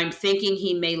 I'm thinking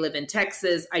he may live in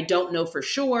Texas. I don't know for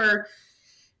sure.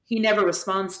 He never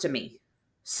responds to me.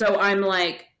 So I'm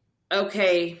like,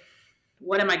 okay,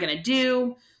 what am I going to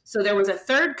do? So there was a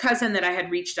third cousin that I had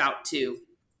reached out to.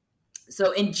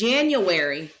 So in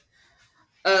January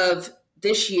of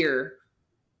this year,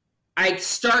 I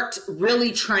start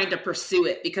really trying to pursue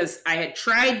it, because I had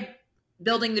tried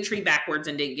building the tree backwards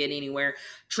and didn't get anywhere.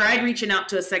 Tried reaching out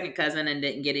to a second cousin and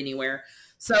didn't get anywhere.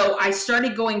 So I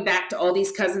started going back to all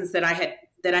these cousins that I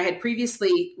had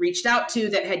previously reached out to,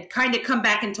 that had kind of come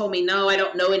back and told me, no, I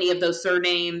don't know any of those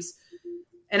surnames.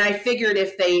 And I figured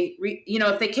if they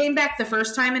came back the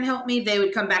first time and helped me, they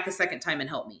would come back a second time and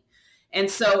help me. And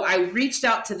so I reached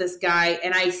out to this guy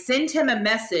and I sent him a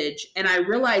message, and I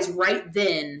realized right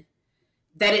then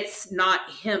that it's not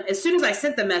him. As soon as I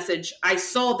sent the message, I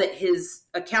saw that his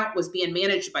account was being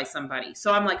managed by somebody.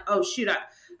 So I'm like, oh shoot,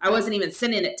 I wasn't even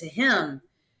sending it to him.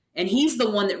 And he's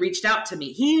the one that reached out to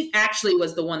me. He actually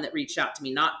was the one that reached out to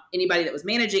me, not anybody that was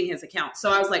managing his account.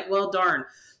 So I was like, well, darn.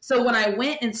 So when I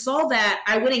went and saw that,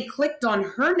 I went and clicked on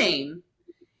her name,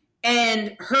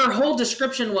 and her whole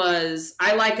description was,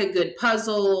 I like a good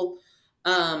puzzle.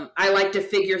 I like to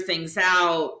figure things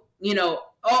out,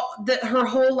 her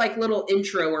whole like little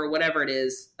intro or whatever it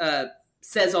is,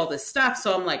 says all this stuff.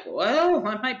 So I'm like, well,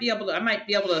 I might be able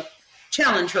to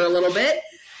challenge her a little bit.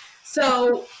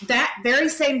 So that very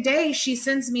same day, she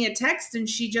sends me a text and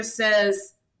she just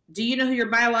says, do you know who your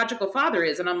biological father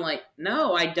is? And I'm like,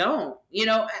 no, I don't,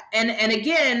 and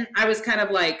again, I was kind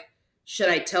of like, should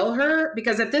I tell her?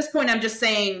 Because at this point I'm just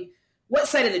saying, what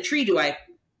side of the tree do I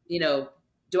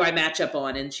match up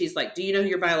on? And she's like, do you know who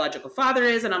your biological father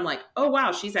is? And I'm like, oh,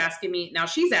 wow, she's asking me. Now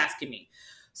she's asking me.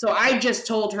 So I just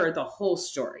told her the whole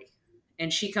story.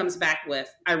 And she comes back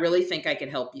with, I really think I can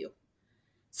help you.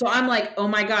 So I'm like, oh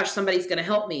my gosh, somebody's going to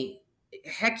help me.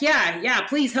 Heck yeah,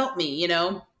 please help me,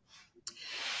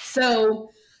 So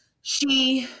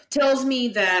she tells me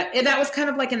that was kind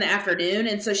of like in the afternoon.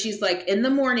 And so she's like, in the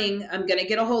morning, I'm going to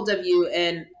get a hold of you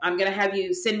and I'm going to have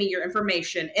you send me your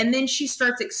information. And then she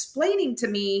starts explaining to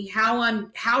me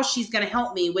how she's going to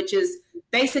help me, which is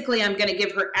basically I'm going to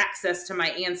give her access to my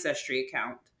Ancestry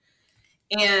account.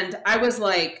 And I was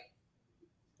like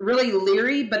really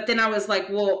leery, but then I was like,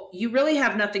 well, you really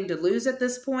have nothing to lose at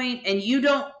this point. And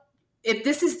if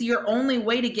this is your only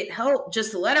way to get help,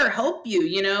 just let her help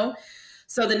you,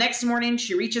 So the next morning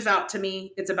she reaches out to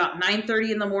me. It's about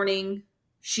 9:30 in the morning.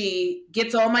 She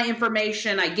gets all my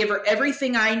information. I give her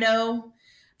everything I know.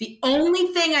 The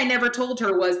only thing I never told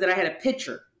her was that I had a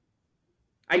picture.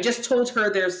 I just told her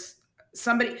there's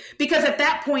somebody, because at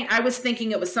that point I was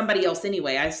thinking it was somebody else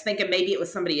anyway. I was thinking maybe it was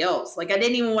somebody else. Like I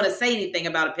didn't even want to say anything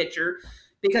about a picture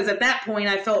because at that point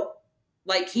I felt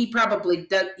like he probably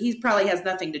has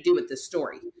nothing to do with this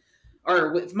story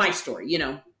or with my story,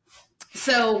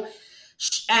 So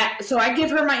I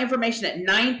give her my information at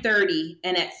 9:30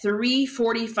 and at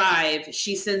 3:45,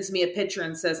 she sends me a picture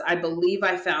and says, I believe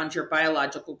I found your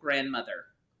biological grandmother.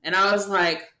 And I was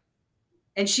like,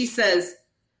 and she says,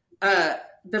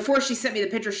 before she sent me the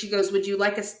picture, she goes, would you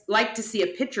like to see a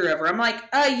picture of her? I'm like,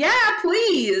 yeah,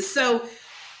 please. So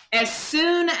as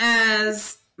soon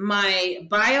as my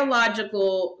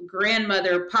biological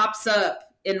grandmother pops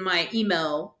up in my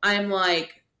email, I'm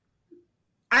like,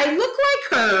 I look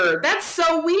like her. That's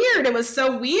so weird. It was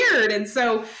so weird. And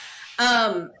so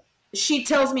she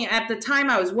tells me at the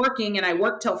time I was working and I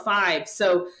worked till 5.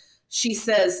 So she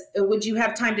says, would you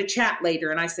have time to chat later?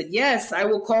 And I said, yes, I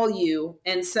will call you.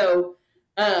 And so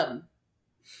I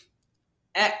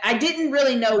didn't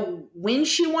really know when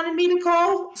she wanted me to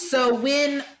call. So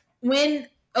when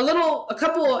a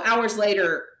couple of hours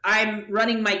later, I'm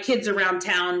running my kids around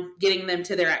town, getting them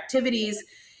to their activities.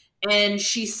 And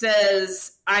she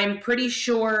says, I'm pretty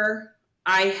sure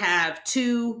I have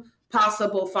 2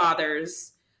 possible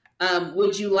fathers.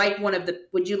 Would you like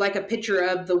a picture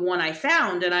of the one I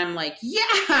found? And I'm like,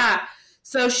 yeah.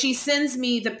 So she sends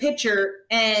me the picture.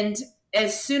 And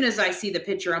as soon as I see the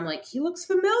picture, I'm like, he looks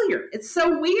familiar. It's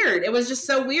so weird. It was just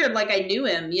so weird. Like I knew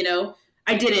him,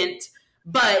 I didn't,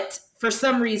 but for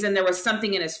some reason there was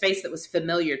something in his face that was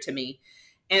familiar to me.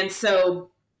 And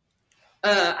so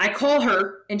I call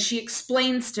her and she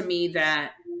explains to me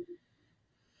that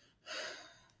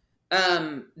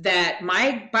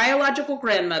my biological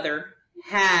grandmother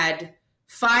had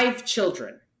 5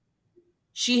 children.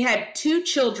 She had 2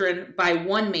 children by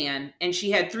one man and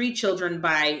she had 3 children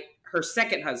by her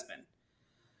second husband.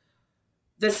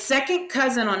 The second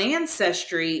cousin on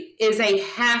Ancestry is a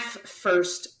half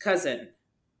first cousin.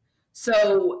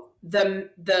 So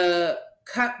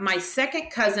my second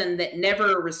cousin that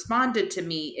never responded to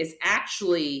me is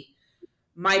actually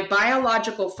my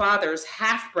biological father's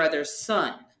half brother's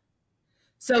son.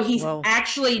 So he's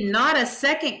actually not a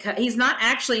second. He's not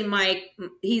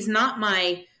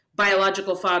my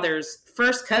biological father's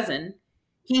first cousin.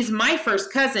 He's my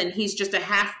first cousin. He's just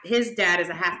his dad is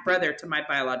a half brother to my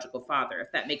biological father,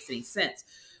 if that makes any sense,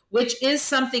 which is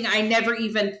something I never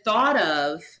even thought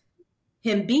of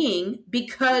him being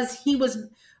because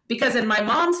in my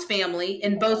mom's family,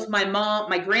 in both my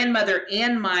grandmother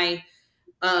and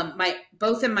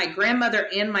both in my grandmother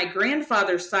and my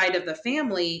grandfather's side of the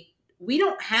family, we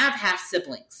don't have half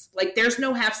siblings. Like there's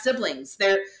no half siblings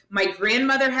there. My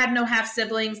grandmother had no half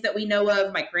siblings that we know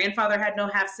of. My grandfather had no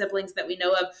half siblings that we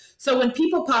know of. So when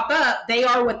people pop up, they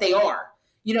are what they are.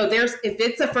 If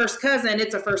it's a first cousin,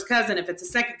 it's a first cousin. If it's a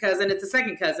second cousin, it's a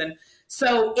second cousin.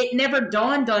 So it never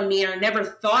dawned on me or never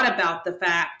thought about the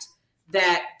fact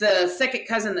that the second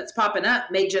cousin that's popping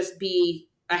up may just be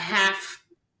a half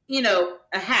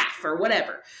or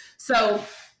whatever. So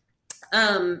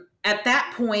at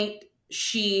that point,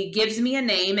 she gives me a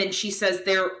name and she says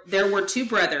there were 2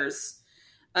 brothers.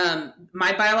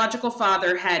 My biological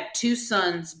father had 2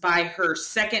 sons by her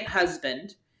second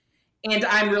husband, and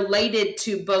I'm related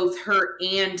to both her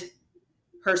and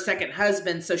her second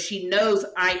husband. So she knows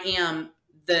I am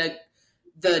the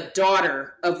the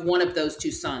daughter of one of those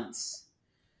two sons.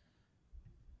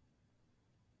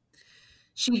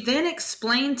 She then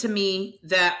explained to me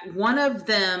that one of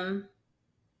them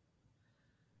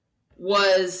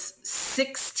was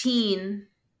 16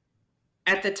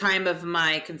 at the time of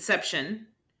my conception,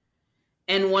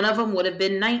 and one of them would have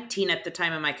been 19 at the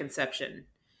time of my conception.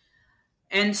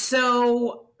 And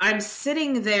so I'm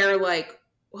sitting there like,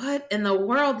 what in the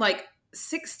world? Like,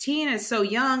 16 is so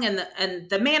young, and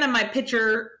the man in my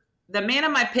picture,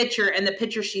 and the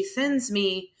picture she sends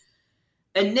me,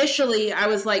 initially I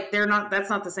was like, that's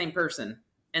not the same person.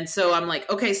 And so I'm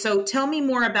like, okay, so tell me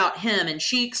more about him. And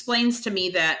she explains to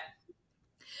me that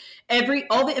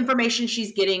all the information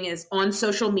she's getting is on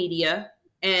social media,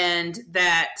 and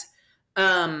that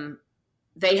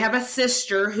they have a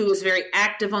sister who is very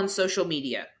active on social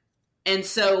media. And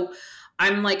so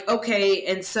I'm like, okay.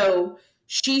 And so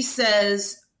she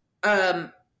says,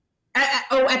 at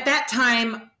that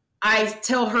time, I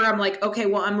tell her, I'm like, okay,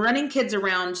 well, I'm running kids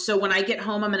around. So when I get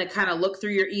home, I'm going to kind of look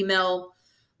through your email,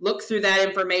 look through that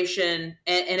information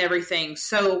and everything.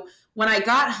 So when I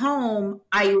got home,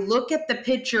 I look at the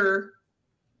picture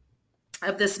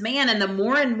of this man, and the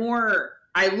more and more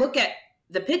I look at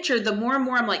the picture, the more and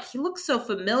more I'm like, he looks so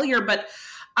familiar, but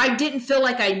I didn't feel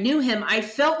like I knew him. I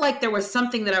felt like there was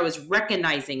something that I was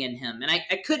recognizing in him, and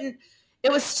I couldn't.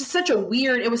 It was just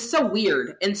it was so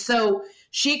weird. And so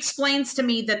she explains to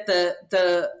me that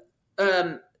the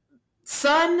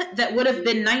son that would have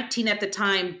been 19 at the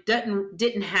time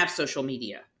didn't have social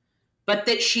media, but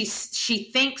that she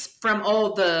thinks from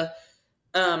all the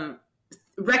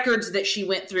records that she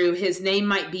went through, his name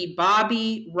might be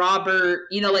Bobby, Robert,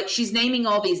 like she's naming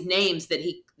all these names that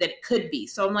it could be.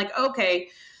 So I'm like, okay.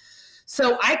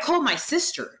 So I call my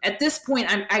sister. At this point,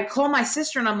 I call my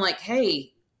sister, and I'm like,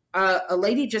 hey, a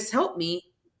lady just helped me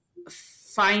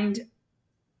find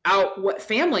out what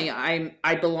family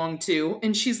I belong to.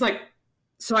 And she's like,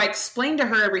 so I explained to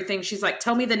her everything. She's like,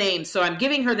 tell me the names. So I'm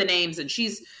giving her the names, and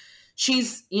she's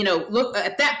look,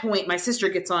 at that point, my sister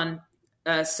gets on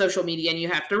social media, and you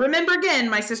have to remember, again,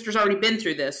 my sister's already been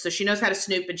through this, so she knows how to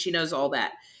snoop, and she knows all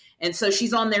that. And so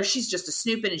she's on there, she's just a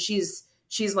snooping, and she's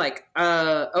like,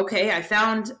 okay, I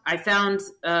found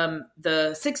the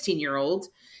 16-year-old.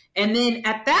 And then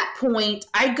at that point,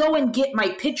 I go and get my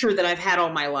picture that I've had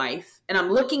all my life, and I'm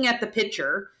looking at the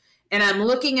picture, and I'm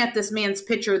looking at this man's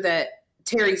picture that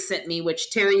Terry sent me,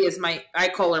 which Terry is I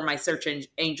call her my search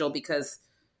angel, because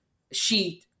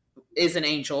she is an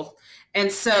angel.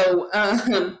 And so,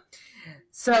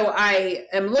 so I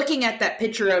am looking at that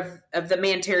picture of the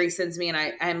man Terry sends me,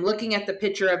 and I'm looking at the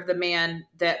picture of the man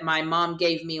that my mom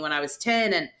gave me when I was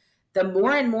 10. And the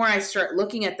more and more I start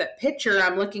looking at that picture,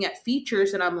 I'm looking at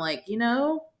features, and I'm like,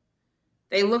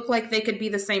 they look like they could be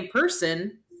the same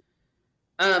person.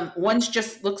 One's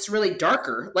just looks really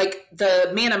darker. Like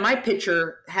the man in my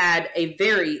picture had a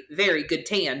very, very good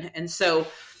tan. And so,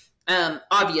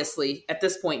 obviously at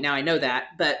this point now I know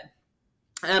that, but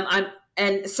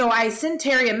so I sent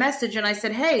Terry a message, and I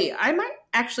said, hey, I might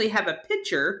actually have a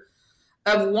picture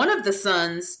of one of the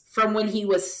sons from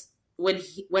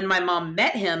when my mom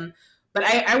met him, but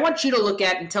I want you to look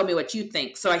at it and tell me what you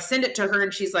think. So I send it to her,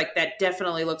 and she's like, that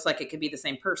definitely looks like it could be the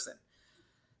same person.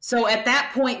 So at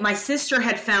that point, my sister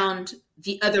had found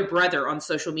the other brother on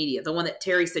social media, the one that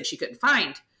Terry said she couldn't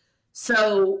find.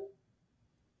 So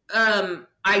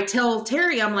I tell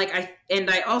Terry, I'm like,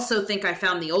 I also think I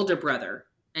found the older brother.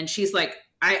 And she's like,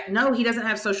 no, he doesn't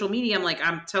have social media. I'm like,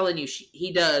 I'm telling you,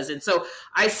 he does. And so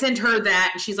I send her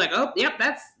that, and she's like, oh, yep,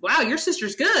 wow, your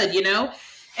sister's good,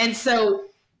 And so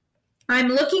I'm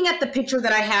looking at the picture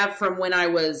that I have from when I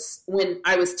was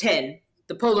 10,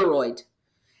 the Polaroid.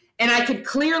 And I could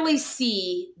clearly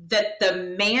see that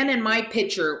the man in my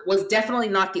picture was definitely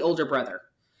not the older brother.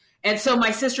 And so my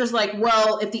sister's like,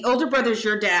 well, if the older brother's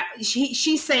your dad,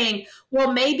 she's saying,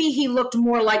 well, maybe he looked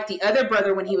more like the other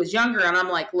brother when he was younger. And I'm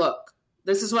like, look,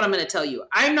 this is what I'm going to tell you.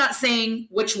 I'm not saying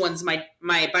which one's my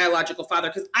biological father,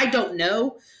 because I don't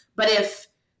know. But if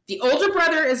the older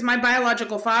brother is my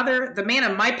biological father, the man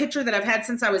in my picture that I've had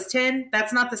since I was 10,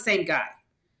 that's not the same guy.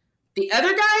 The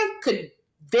other guy could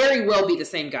very well be the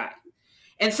same guy.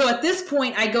 And so at this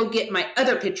point, I go get my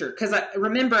other picture, because I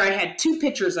remember I had two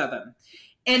pictures of him.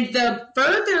 And the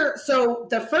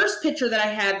first picture that I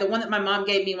had, the one that my mom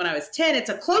gave me when I was 10, it's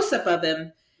a close-up of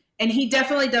him, and he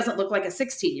definitely doesn't look like a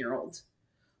 16-year-old.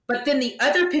 But then the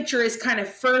other picture is kind of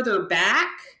further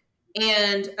back,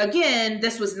 and again,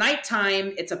 this was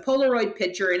nighttime. It's a Polaroid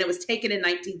picture, and it was taken in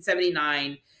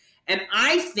 1979. And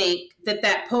I think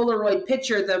that Polaroid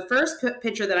picture, the first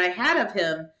picture that I had of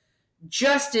him,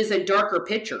 just is a darker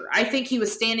picture. I think he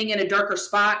was standing in a darker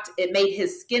spot. It made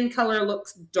his skin color look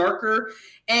darker.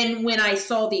 And when I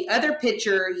saw the other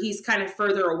picture, he's kind of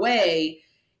further away.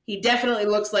 He definitely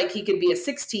looks like he could be a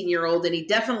 16-year-old, and he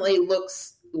definitely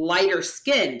looks lighter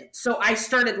skinned. So I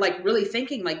started like really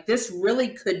thinking like this really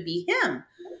could be him.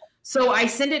 So I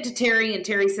send it to Terry, and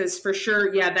Terry says, for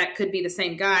sure, yeah, that could be the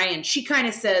same guy. And she kind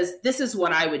of says, this is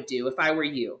what I would do if I were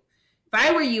you. If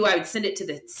I were you, I would send it to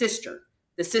the sister.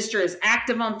 The sister is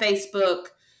active on Facebook.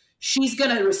 She's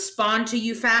going to respond to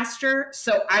you faster.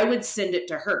 So I would send it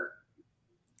to her.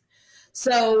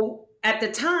 So at the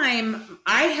time,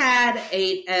 I had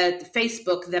a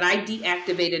Facebook that I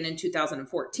deactivated in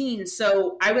 2014.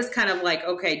 So I was kind of like,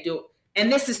 okay,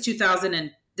 and this is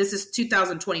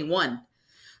 2021.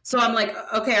 So I'm like,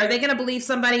 okay, are they going to believe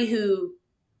somebody who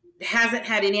hasn't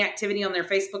had any activity on their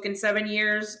Facebook in 7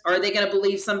 years? Or are they going to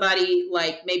believe somebody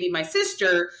like maybe my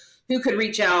sister who could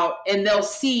reach out and they'll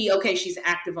see, okay, she's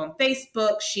active on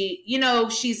Facebook. She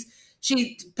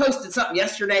posted something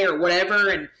yesterday or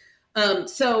whatever. And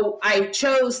so I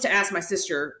chose to ask my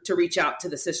sister to reach out to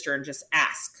the sister and just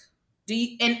ask.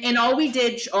 And all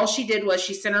she did was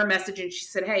she sent her a message and she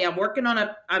said, hey, I'm working on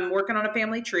a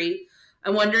family tree.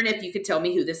 I'm wondering if you could tell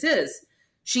me who this is.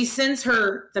 She sends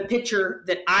her the picture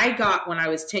that I got when I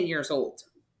was 10 years old.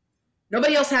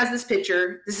 Nobody else has this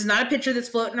picture. This is not a picture that's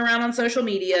floating around on social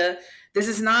media. This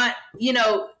is not,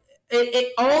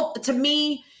 it all, to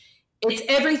me, it's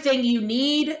everything you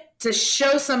need to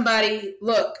show somebody,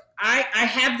 look, I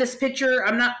have this picture.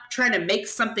 I'm not trying to make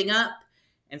something up.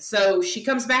 And so she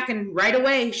comes back and right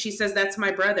away she says, that's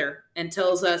my brother, and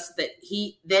tells us that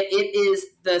it is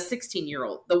the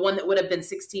 16-year-old, the one that would have been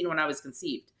 16 when I was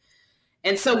conceived.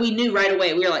 And so we knew right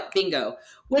away. We were like, bingo,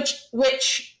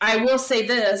 which I will say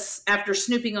this, after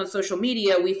snooping on social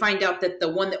media, we find out that the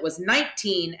one that was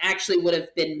 19 actually would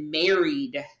have been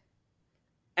married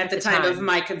at the time of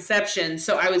my conception.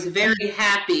 So I was very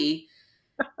happy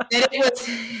that it was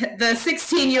the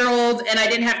 16-year-old and I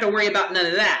didn't have to worry about none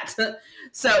of that.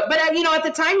 So, but at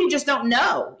the time you just don't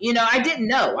know, I didn't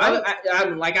know.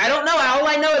 I'm like, I don't know. All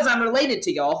I know is I'm related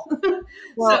to y'all.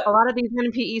 Well, so, a lot of these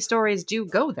NPE stories do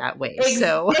go that way.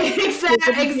 So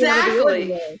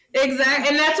exactly. And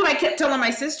that's what I kept telling my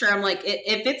sister. I'm like,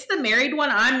 if it's the married one,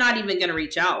 I'm not even going to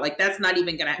reach out. Like, that's not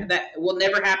even going to, that will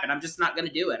never happen. I'm just not going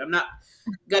to do it. I'm not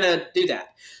going to do that.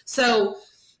 So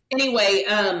anyway,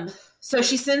 so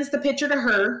she sends the picture to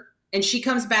her and she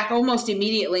comes back almost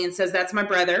immediately and says, that's my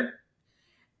brother.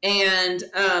 And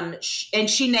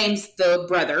she names the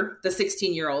brother, the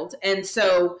 16-year-old. And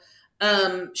so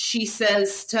she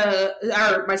says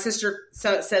my sister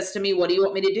says to me, what do you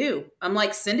want me to do? I'm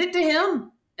like, send it to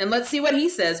him and let's see what he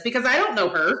says, because I don't know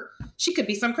her. She could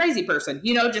be some crazy person,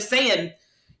 just saying,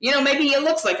 maybe it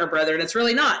looks like her brother and it's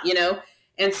really not,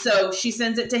 And so she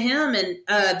sends it to him, and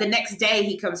the next day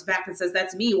he comes back and says,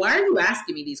 that's me. Why are you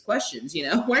asking me these questions?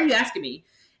 Why are you asking me?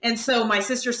 And so my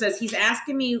sister says, he's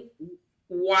asking me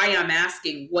why I'm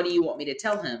asking, what do you want me to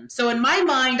tell him? So in my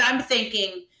mind, I'm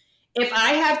thinking, if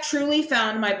I have truly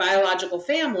found my biological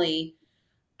family,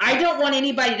 I don't want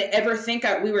anybody to ever think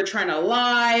we were trying to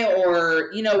lie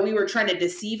or, we were trying to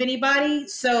deceive anybody.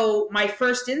 So my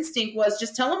first instinct was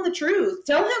just tell him the truth.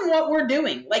 Tell him what we're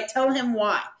doing. Like, tell him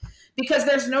why. Because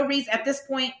there's no reason at this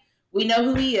point. We know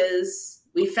who he is.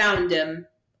 We found him.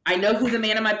 I know who the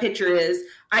man in my picture is.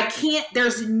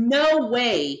 There's no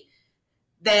way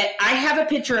that I have a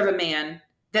picture of a man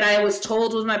that I was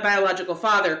told was my biological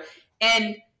father.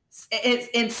 And it's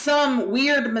in some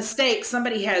weird mistake,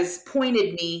 somebody has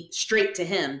pointed me straight to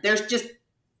him. There's just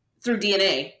through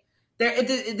DNA.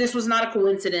 This was not a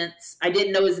coincidence. I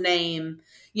didn't know his name,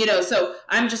 so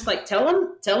I'm just like, tell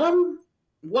him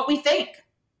what we think.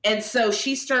 And so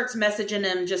she starts messaging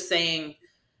him just saying,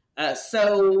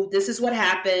 so this is what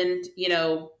happened.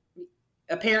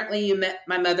 Apparently you met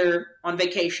my mother on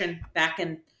vacation back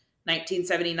in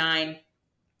 1979.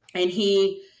 And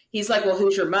he's like, well,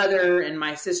 who's your mother? And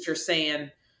my sister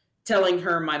telling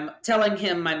him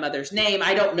my mother's name.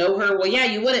 I don't know her. Well, yeah,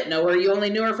 you wouldn't know her. You only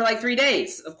knew her for like 3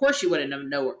 days. Of course you wouldn't have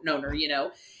known her,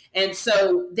 And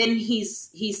so then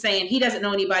he's saying he doesn't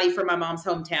know anybody from my mom's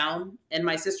hometown. And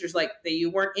my sister's like, that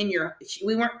you weren't he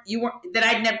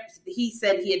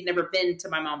said he had never been to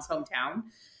my mom's hometown.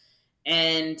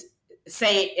 And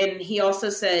he also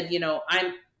said,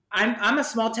 I'm a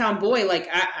small town boy. Like,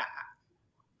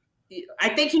 I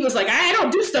think he was like, I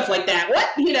don't do stuff like that. What?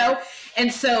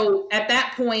 And so at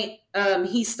that point,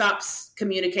 he stops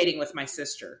communicating with my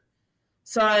sister.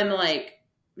 So I'm like,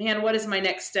 man, what is my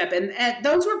next step? And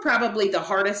those were probably the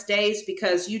hardest days,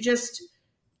 because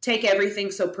take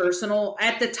everything so personal.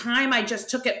 At the time, I just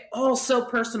took it all so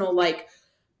personal. Like,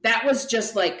 that was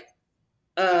just like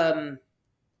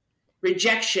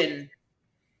rejection.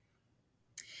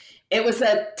 It was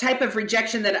a type of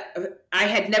rejection that I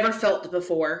had never felt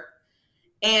before.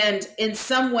 And in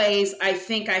some ways, I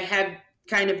think I had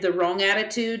kind of the wrong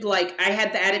attitude. Like, I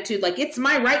had the attitude, like, it's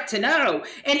my right to know.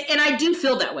 And I do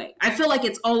feel that way. I feel like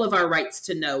it's all of our rights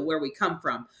to know where we come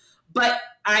from. But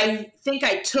I think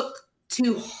I took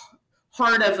too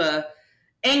hard of a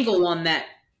angle on that,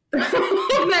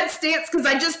 that stance, because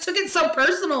I just took it so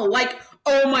personal. Like,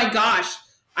 oh my gosh,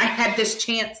 I had this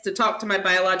chance to talk to my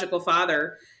biological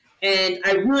father, and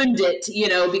I ruined it,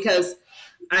 because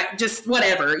I just,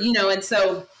 whatever, and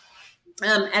so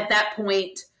at that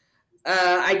point,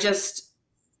 I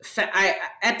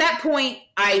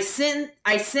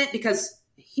sent because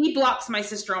he blocks my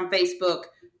sister on Facebook.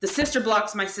 The sister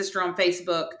blocks my sister on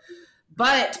Facebook.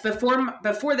 But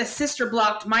before the sister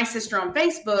blocked my sister on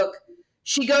Facebook,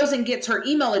 she goes and gets her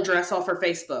email address off her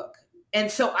Facebook. And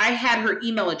so I had her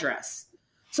email address.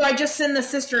 So I just send the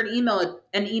sister an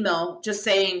email just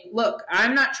saying, look,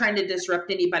 I'm not trying to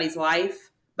disrupt anybody's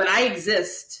life, but I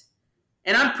exist.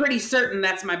 And I'm pretty certain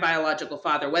that's my biological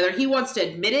father. Whether he wants to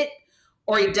admit it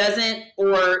or he doesn't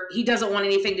want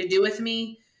anything to do with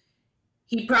me,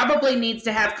 he probably needs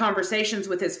to have conversations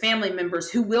with his family members,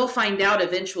 who will find out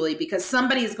eventually, because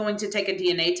somebody is going to take a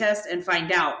DNA test and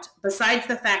find out, besides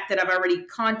the fact that I've already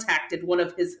contacted one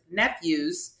of his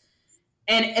nephews.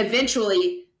 And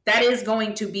eventually that is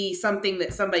going to be something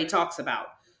that somebody talks about.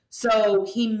 So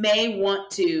he may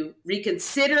want to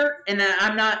reconsider, and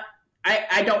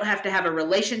I don't have to have a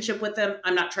relationship with him.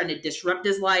 I'm not trying to disrupt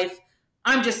his life.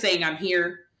 I'm just saying I'm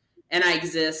here and I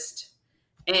exist.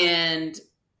 And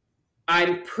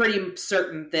I'm pretty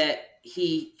certain that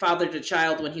he fathered a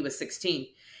child when he was 16.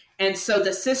 And so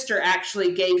the sister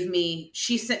actually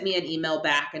she sent me an email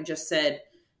back and just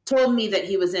told me that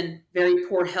he was in very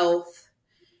poor health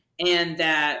and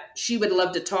that she would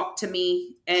love to talk to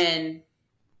me. And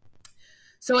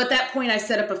so at that point, I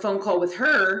set up a phone call with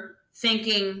her,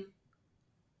 thinking,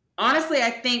 honestly,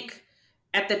 I think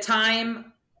at the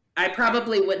time, I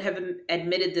probably wouldn't have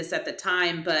admitted this at the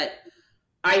time, but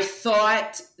I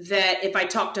thought that if I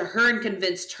talked to her and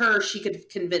convinced her, she could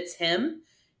convince him,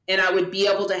 and I would be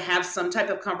able to have some type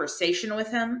of conversation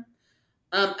with him.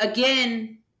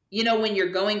 Again, when you're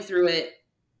going through it,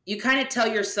 you kind of tell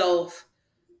yourself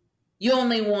you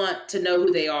only want to know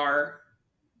who they are.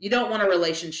 You don't want a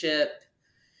relationship.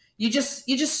 You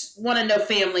just want to know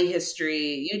family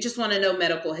history. You just want to know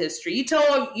medical history. You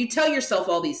tell yourself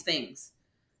all these things,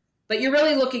 but you're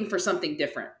really looking for something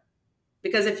different.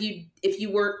 Because if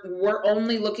you were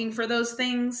only looking for those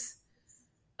things,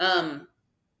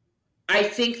 I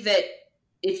think that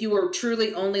if you were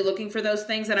truly only looking for those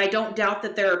things, and I don't doubt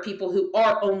that there are people who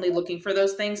are only looking for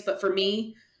those things, but for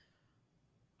me,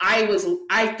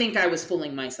 I think I was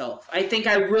fooling myself. I think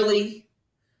I really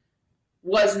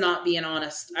was not being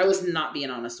honest. I was not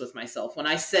being honest with myself when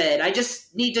I said, I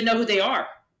just need to know who they are.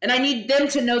 And I need them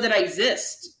to know that I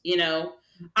exist.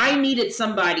 I needed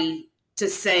somebody to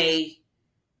say,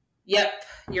 yep,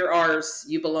 you're ours.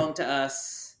 You belong to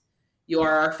us. You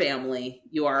are our family.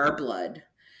 You are our blood.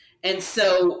 And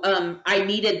so I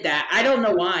needed that. I don't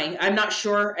know why. I'm not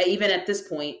sure. Even at this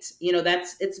point,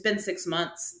 it's been 6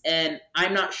 months, and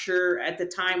I'm not sure at the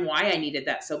time why I needed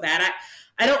that so bad.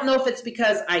 I don't know if it's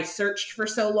because I searched for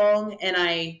so long and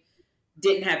I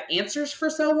didn't have answers for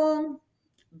so long.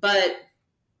 But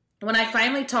when I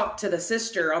finally talked to the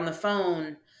sister on the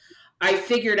phone, I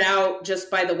figured out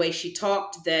just by the way she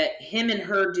talked that him and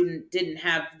her didn't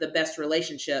have the best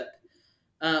relationship.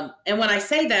 And when I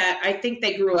say that, I think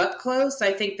they grew up close.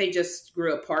 I think they just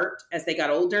grew apart as they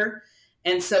got older.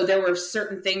 And so there were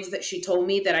certain things that she told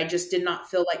me that I just did not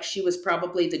feel like she was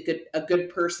probably a good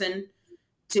person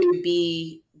to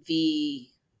be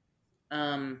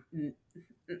I'm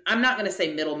not going to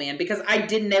say middleman, because I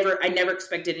never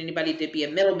expected anybody to be a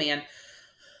middleman.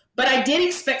 But I did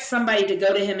expect somebody to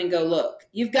go to him and go, look,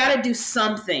 you've got to do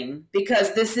something,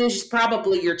 because this is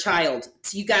probably your child.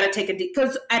 So you got to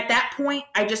because at that point,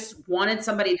 I just wanted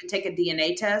somebody to take a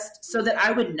DNA test so that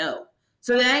I would know.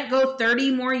 So that I didn't go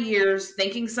 30 more years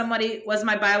thinking somebody was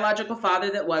my biological father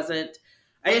that wasn't.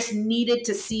 I just needed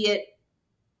to see it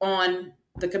on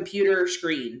the computer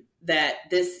screen that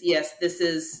this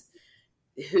is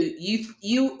who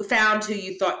you found, who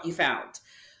you thought you found.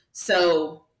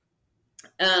 So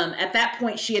at that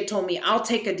point, she had told me, I'll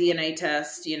take a DNA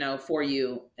test, for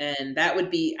you. And that would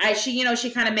be, she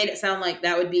kind of made it sound like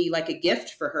that would be like a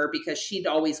gift for her, because she'd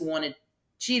always wanted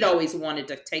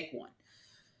to take one.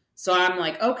 So I'm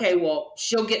like, okay, well,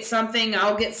 she'll get something,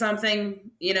 I'll get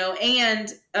something, And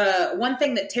one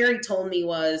thing that Terry told me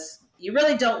was, you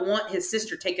really don't want his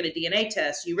sister taking a DNA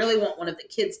test. You really want one of the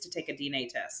kids to take a DNA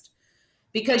test.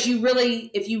 Because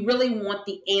if you really want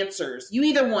the answers, you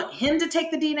either want him to take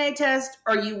the DNA test,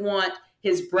 or you want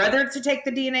his brother to take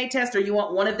the DNA test, or you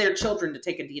want one of their children to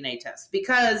take a DNA test.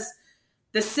 Because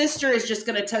the sister is just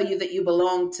going to tell you that you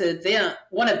belong to them,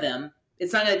 one of them.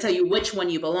 It's not going to tell you which one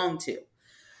you belong to.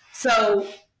 So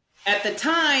at the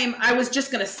time, I was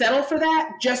just going to settle for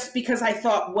that, just because I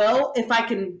thought, well, if I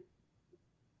can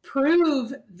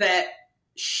prove that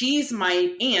she's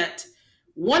my aunt,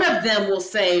 one of them will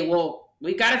say, well,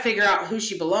 we got to figure out who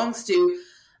she belongs to.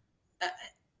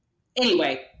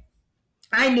 Anyway,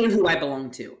 I knew who I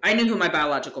belonged to. I knew who my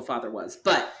biological father was,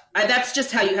 but that's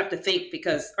just how you have to think,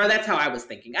 or that's how I was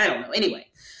thinking. I don't know.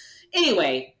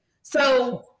 Anyway,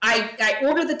 so I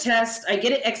order the test. I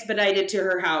get it expedited to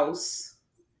her house,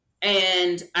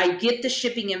 and I get the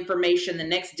shipping information the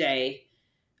next day.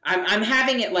 I'm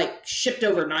having it like shipped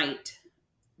overnight,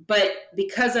 but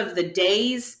because of the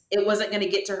days, it wasn't going to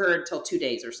get to her until 2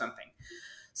 days or something.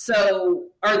 So,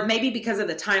 or maybe because of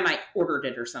the time I ordered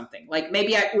it or something. Like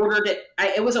maybe I ordered it,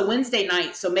 it was a Wednesday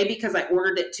night, so maybe because I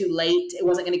ordered it too late, it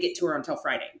wasn't going to get to her until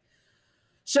Friday.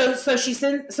 So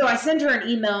I send her an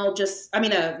email,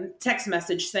 a text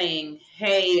message saying,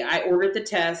 hey, I ordered the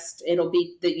test. It'll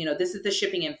be this is the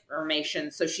shipping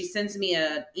information. So she sends me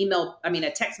a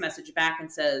text message back and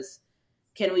says,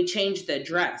 can we change the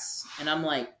address? And I'm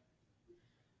like,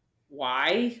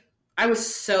 why? I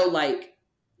was so like,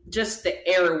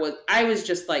 I was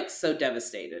just like so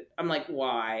devastated. I'm like,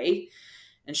 why?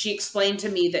 And she explained to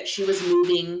me that she was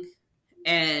moving,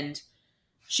 and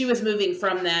she was moving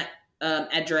from that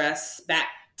address back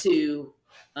to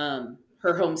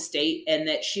her home state, and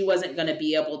that she wasn't going to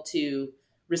be able to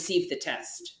receive the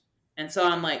test. And so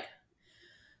I'm like,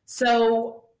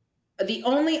 so the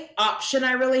only option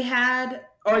I really had,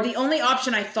 or the only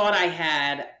option I thought I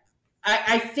had,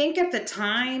 I think at the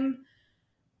time,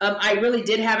 I really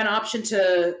did have an option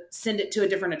to send it to a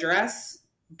different address,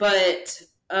 but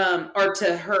or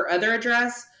to her other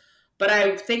address. But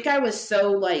I think I was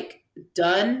so like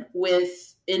done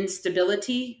with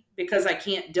instability, because I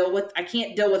can't deal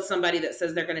with somebody that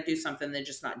says they're going to do something and then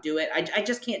just not do it. I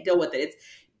just can't deal with it.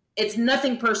 It's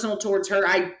nothing personal towards her.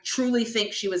 I truly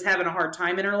think she was having a hard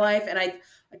time in her life, and I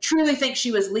truly think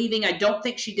she was leaving. I don't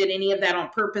think she did any of that on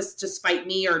purpose to spite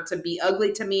me or to be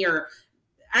ugly to me, or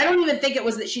I don't even think it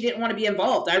was that she didn't want to be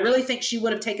involved. I really think she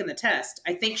would have taken the test.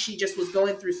 I think she just was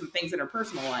going through some things in her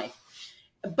personal life.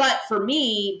 But for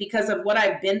me, because of what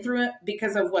I've been through,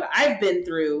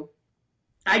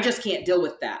 I just can't deal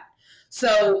with that.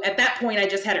 So at that point, I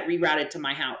just had it rerouted to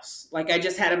my house. Like I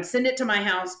just had them send it to my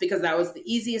house, because that was the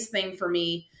easiest thing for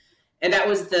me. And that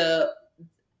was the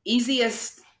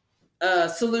easiest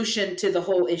solution to the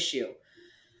whole issue.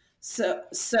 So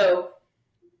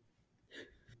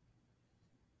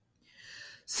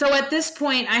at this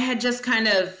point, I had just kind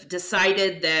of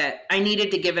decided that I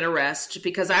needed to give it a rest,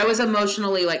 because I was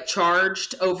emotionally like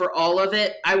charged over all of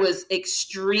it. I was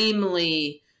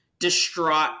extremely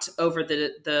distraught over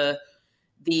the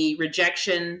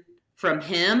rejection from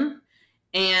him.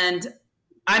 And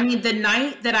I mean, the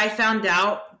night that I found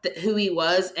out who he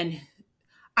was, and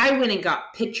I went and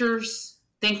got pictures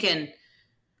thinking,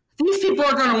 these people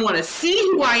are going to want to see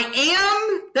who I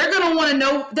am. They're going to want to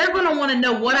know. They're going to want to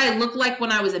know what I looked like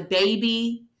when I was a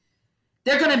baby.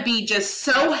 They're going to be just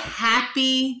so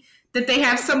happy that they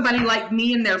have somebody like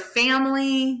me in their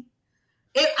family.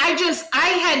 I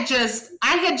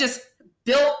had just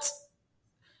built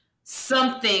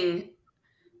something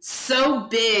so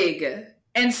big.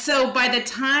 And so by the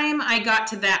time I got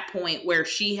to that point where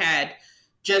she had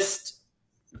just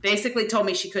basically told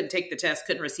me she couldn't take the test,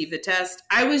 couldn't receive the test,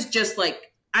 I was just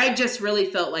like, I just really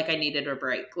felt like I needed a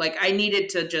break. Like I needed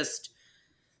to just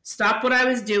stop what I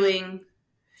was doing,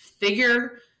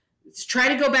 try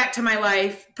to go back to my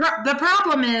life. The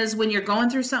problem is when you're going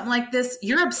through something like this,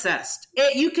 you're obsessed.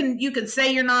 You can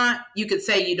say you're not, you could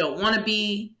say you don't want to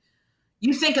be.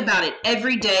 You think about it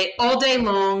every day, all day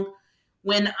long.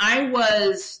 When I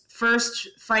was first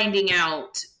finding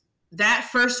out, that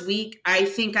first week, I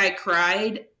think I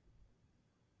cried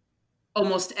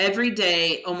almost every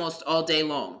day, almost all day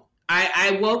long.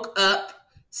 I woke up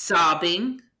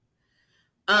sobbing.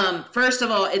 First of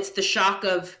all, it's the shock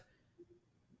of,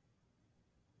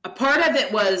 a part of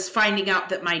it was finding out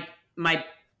that my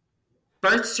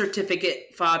birth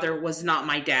certificate father was not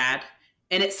my dad.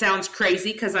 And it sounds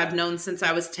crazy because I've known since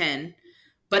I was 10,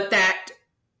 but that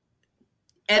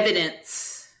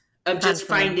evidence of just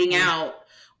finding out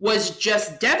was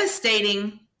just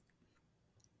devastating.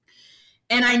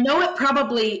 And I know it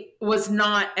probably was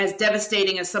not as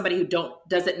devastating as somebody who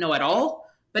doesn't know at all,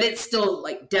 but it's still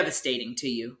like devastating to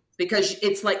you because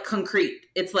it's like concrete.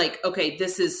 It's like, okay,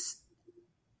 this is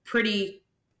pretty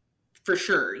for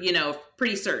sure,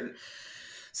 pretty certain.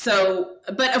 So,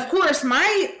 but of course,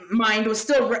 my mind was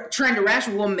still trying to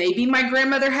rational. Well, maybe my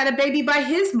grandmother had a baby by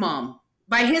his mom,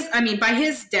 by his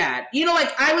dad.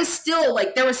 Like I was still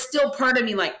like, there was still part of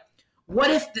me like, what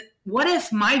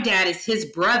if my dad is his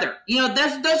brother?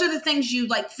 Those are the things you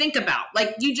like think about.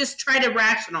 Like you just try to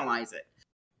rationalize it.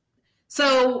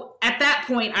 So at that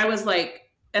point, I was like,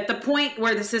 at the point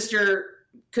where the sister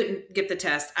couldn't get the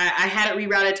test, I had it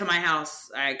rerouted to my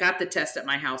house. I got the test at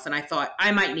my house, and I thought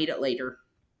I might need it later.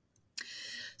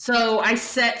 So I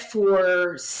set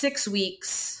for 6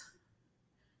 weeks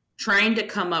trying to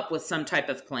come up with some type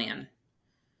of plan.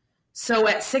 So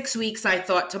at 6 weeks, I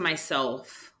thought to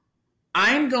myself,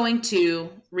 I'm going to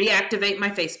reactivate my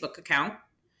Facebook account,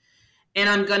 and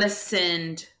I'm going to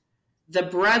send the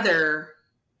brother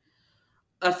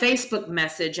a Facebook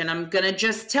message, and I'm going to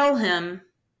just tell him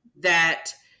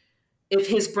that if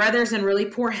his brother's in really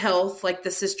poor health, like the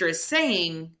sister is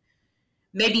saying,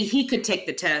 maybe he could take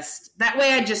the test. That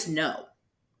way I just know.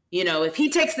 If he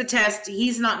takes the test,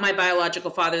 he's not my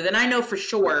biological father, then I know for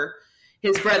sure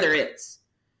his brother is.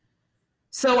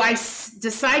 So I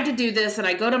decide to do this, and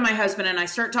I go to my husband, and I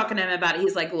start talking to him about it.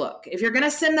 He's like, look, if you're going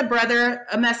to send the brother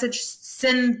a message,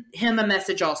 send him a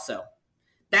message also.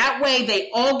 That way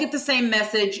they all get the same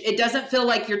message. It doesn't feel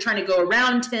like you're trying to go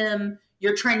around him.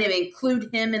 You're trying to include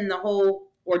him in the whole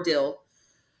ordeal.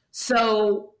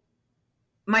 So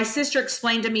my sister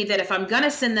explained to me that if I'm going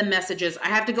to send them messages, I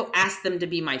have to go ask them to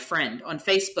be my friend on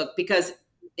Facebook, because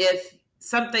if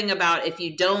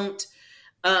you don't,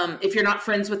 if you're not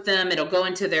friends with them, it'll go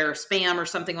into their spam or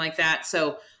something like that.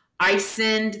 So I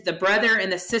send the brother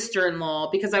and the sister-in-law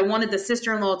because I wanted the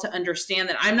sister-in-law to understand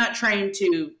that I'm not trying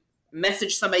to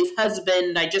message somebody's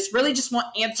husband. I really just want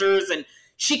answers, and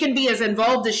she can be as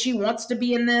involved as she wants to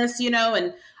be in this,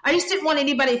 and I just didn't want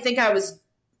anybody to think I was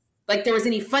like there was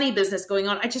any funny business going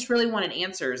on. I just really wanted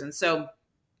answers. And so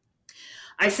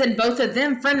I sent both of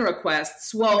them friend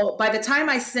requests. Well, by the time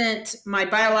I sent my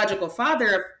biological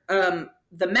father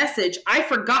the message, I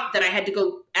forgot that I had to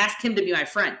go ask him to be my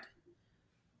friend.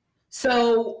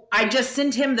 So I just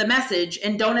sent him the message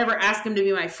and don't ever ask him to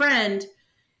be my friend.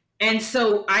 And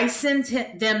so I sent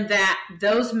them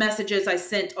those messages I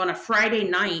sent on a Friday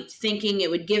night, thinking it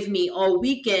would give me all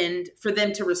weekend for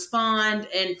them to respond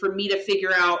and for me to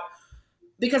figure out,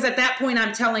 because at that point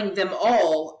I'm telling them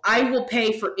all, I will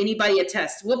pay for anybody a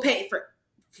test. We'll pay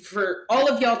for all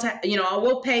of y'all to, I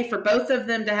will pay for both of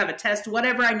them to have a test,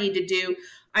 whatever I need to do.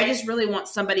 I just really want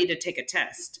somebody to take a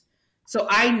test, so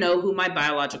I know who my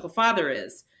biological father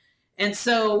is. And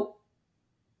so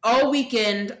all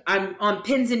weekend, I'm on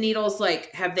pins and needles,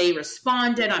 like, have they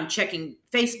responded? I'm checking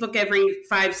Facebook every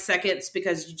 5 seconds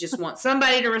because you just want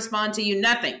somebody to respond to you.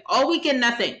 Nothing. All weekend,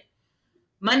 nothing.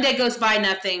 Monday goes by,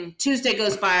 nothing. Tuesday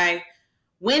goes by.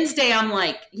 Wednesday, I'm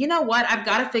like, you know what? I've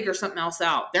got to figure something else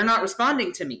out. They're not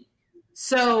responding to me.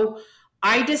 So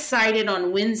I decided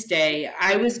on Wednesday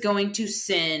I was going to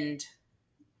send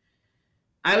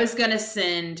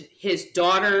his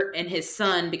daughter and his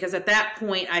son, because at that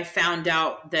point I found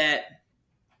out that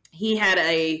he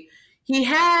has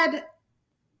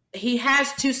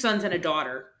 2 sons and a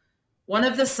daughter. One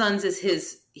of the sons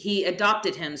is he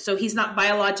adopted him, so he's not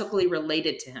biologically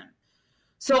related to him.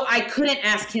 So I couldn't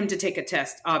ask him to take a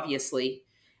test, obviously.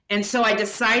 And so I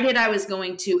decided I was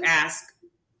going to ask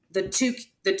the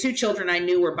two children I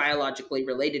knew were biologically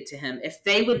related to him if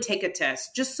they would take a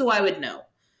test, just so I would know.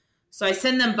 So I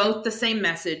send them both the same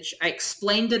message. I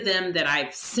explained to them that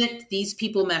I've sent these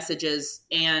people messages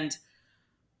and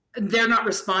they're not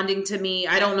responding to me.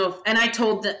 I don't know if, and I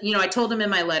told them in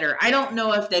my letter, I don't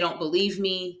know if they don't believe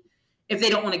me, if they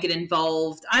don't want to get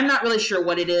involved. I'm not really sure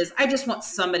what it is. I just want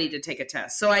somebody to take a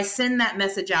test. So I send that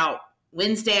message out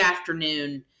Wednesday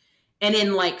afternoon, and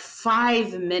in like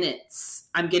 5 minutes,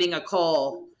 I'm getting a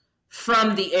call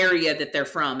from the area that they're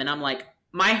from. And I'm like,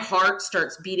 my heart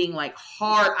starts beating like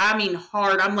hard. I mean,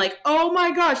 hard. I'm like, oh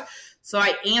my gosh. So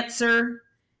I answer,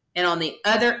 and on the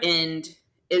other end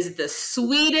is the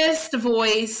sweetest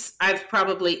voice I've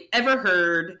probably ever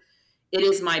heard. It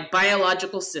is my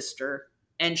biological sister,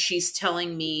 and she's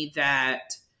telling me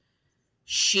that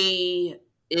she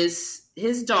is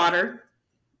his daughter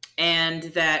and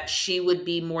that she would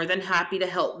be more than happy to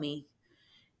help me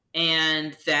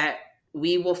and that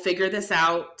we will figure this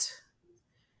out,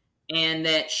 and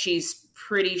that she's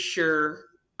pretty sure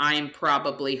I'm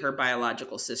probably her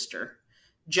biological sister.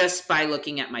 just by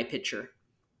looking at my picture.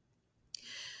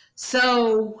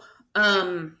 So,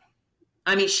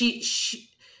 I mean,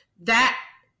 that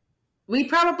we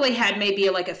probably had maybe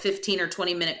like a 15 or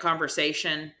 20-minute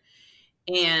conversation.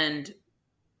 And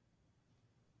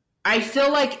I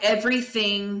feel like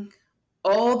everything,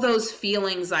 all those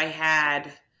feelings I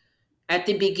had at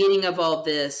the beginning of all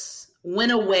this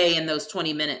went away in those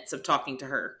 20 minutes of talking to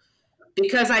her,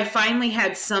 because I finally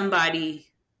had somebody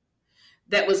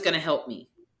that was going to help me.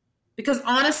 Because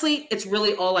honestly, it's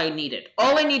really all I needed.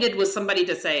 All I needed was somebody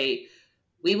to say,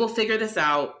 we will figure this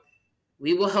out.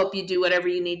 We will help you do whatever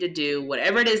you need to do.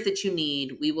 Whatever it is that you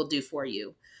need, we will do for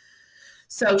you.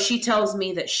 So she tells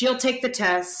me that she'll take the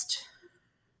test,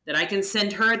 that I can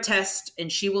send her a test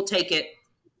and she will take it.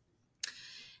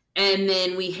 And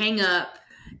then we hang up,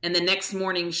 and the next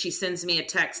morning she sends me a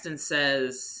text and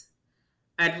says,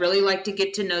 I'd really like to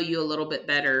get to know you a little bit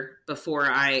better before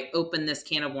I open this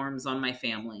can of worms on my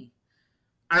family.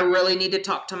 I really need to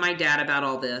talk to my dad about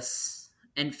all this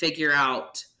and figure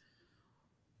out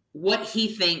what he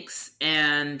thinks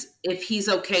and if he's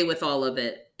okay with all of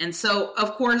it. And so,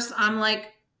 of course, I'm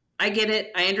like, I get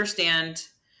it. I understand.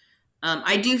 At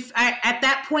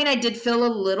that point, I did feel a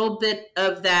little bit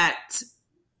of that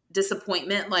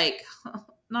disappointment, like, oh,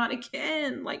 not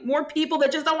again, like more people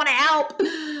that just don't want to help.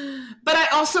 But I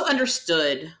also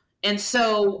understood. And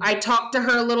so I talked to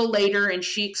her a little later, and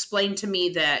she explained to me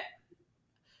that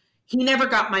he never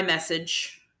got my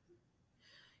message.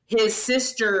 His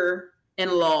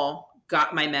sister-in-law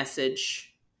got my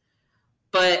message,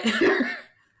 but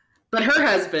but her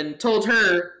husband told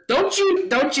her, don't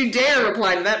you dare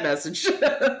reply to that message.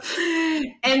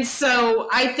 And so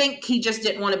I think he just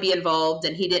didn't want to be involved,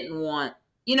 and he didn't want,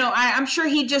 I'm sure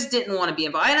he just didn't want to be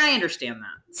involved. And I understand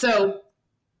that. So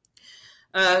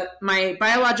my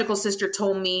biological sister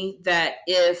told me that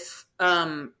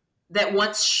that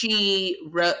once she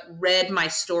read my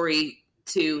story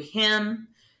to him,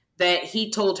 that he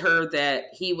told her that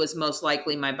he was most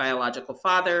likely my biological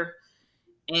father.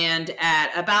 And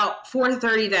at about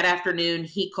 4:30 that afternoon,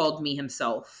 he called me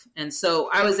himself. And so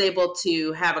I was able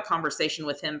to have a conversation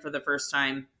with him for the first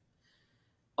time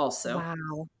also.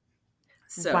 Wow.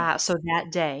 So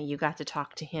that day you got to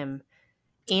talk to him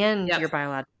and your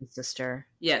biological sister.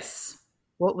 Yes.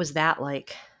 What was that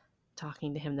like,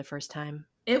 talking to him the first time?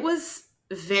 It was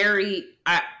very,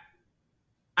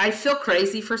 I feel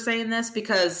crazy for saying this,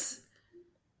 because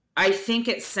I think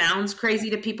it sounds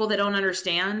crazy to people that don't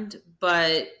understand,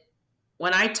 but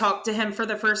when I talked to him for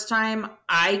the first time,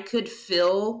 I could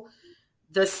feel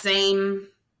the same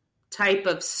type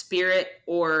of spirit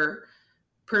or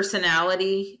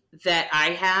personality that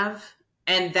I have.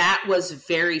 And that was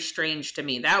very strange to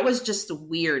me. That was just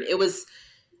weird. It was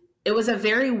a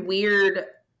very weird,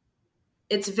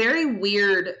 it's very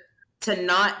weird to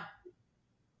not,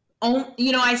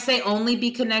 I say only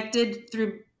be connected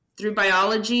through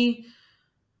biology,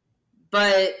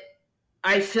 but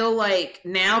I feel like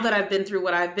now that I've been through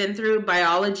what I've been through,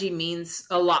 biology means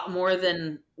a lot more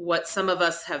than what some of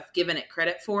us have given it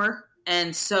credit for.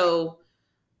 And so,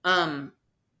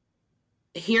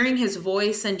 hearing his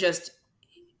voice and just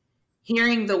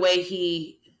hearing the way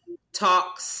he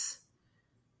talks,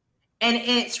 and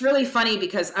it's really funny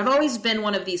because I've always been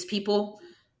one of these people.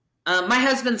 My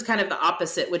husband's kind of the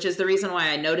opposite, which is the reason why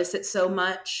I notice it so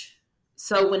much.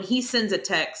 So when he sends a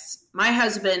text, my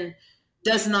husband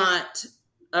does not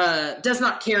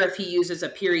care if he uses a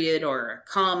period or a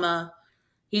comma.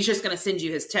 He's just going to send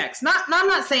you his text. I'm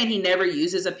not saying he never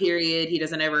uses a period. He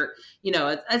doesn't ever,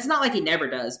 it's not like he never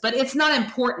does, but it's not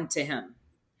important to him.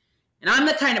 And I'm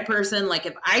the kind of person, like,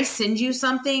 if I send you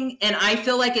something and I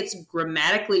feel like it's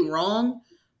grammatically wrong,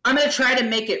 I'm going to try to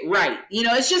make it right.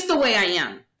 It's just the way I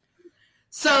am.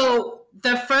 So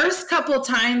the first couple of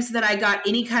times that I got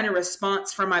any kind of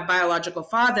response from my biological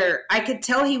father, I could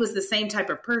tell he was the same type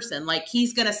of person. Like,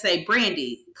 he's going to say,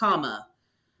 Brandy, comma,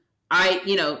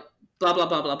 blah, blah,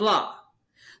 blah, blah, blah.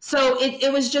 So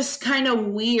it was just kind of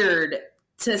weird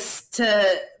to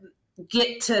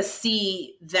get to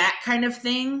see that kind of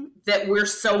thing, that we're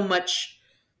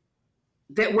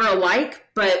alike,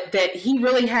 but that he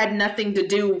really had nothing to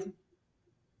do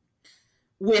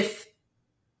with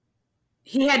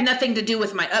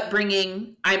my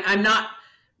upbringing. I'm not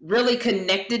really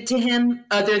connected to him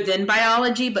other than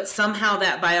biology, but somehow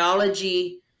that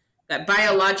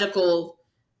biological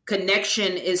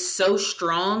connection is so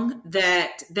strong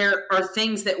that there are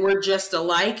things that we're just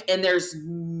alike, and there's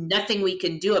nothing we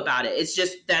can do about it. It's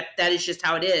just that is just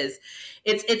how it is.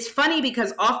 It's funny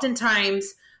because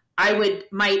oftentimes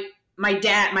my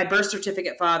dad, my birth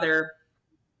certificate father,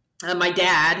 my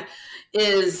dad,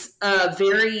 is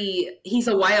he's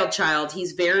a wild child.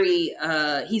 He's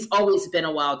he's always been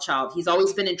a wild child. He's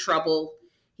always been in trouble.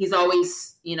 He's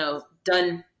always,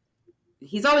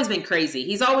 he's always been crazy.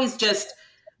 He's always just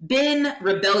been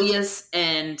rebellious,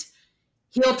 and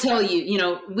he'll tell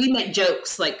you, we make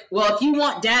jokes like, well, if you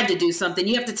want dad to do something,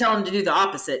 you have to tell him to do the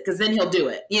opposite, because then he'll do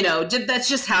it. That's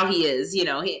just how he is.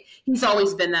 He's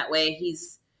always been that way.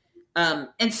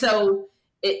 And so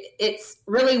it's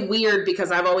really weird,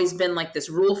 because I've always been like this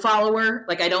rule follower.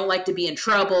 Like, I don't like to be in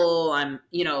trouble. And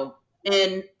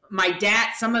my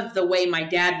dad, some of the way my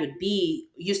dad would be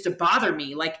used to bother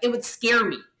me. Like, it would scare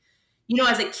me.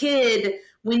 As a kid,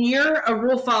 when you're a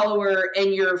rule follower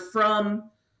and you're from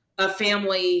a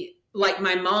family like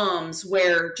my mom's,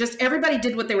 where just everybody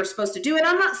did what they were supposed to do. And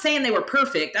I'm not saying they were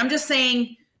perfect. I'm just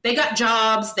saying they got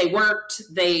jobs, they worked,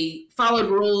 they followed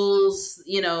rules.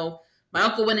 My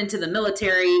uncle went into the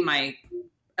military. My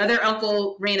other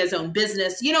uncle ran his own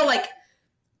business. Like,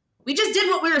 we just did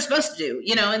what we were supposed to do,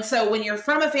 And so when you're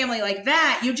from a family like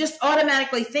that, you just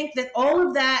automatically think that all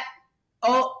of that,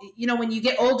 when you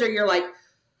get older, you're like,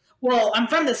 well, I'm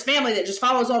from this family that just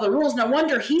follows all the rules. No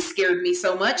wonder he scared me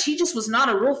so much. He just was not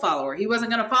a rule follower. He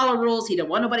wasn't going to follow rules. He didn't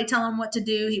want nobody telling him what to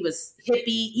do. He was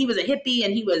hippie. He was a hippie,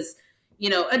 and he was,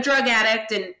 a drug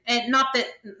addict. And not that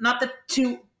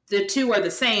the two are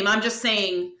the same. I'm just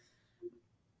saying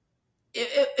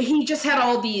he just had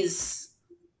all these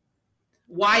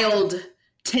wild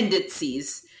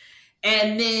tendencies.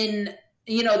 And then,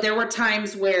 there were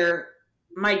times where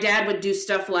my dad would do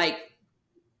stuff like,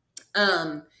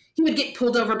 he would get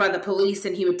pulled over by the police,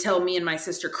 and he would tell me and my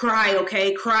sister, cry,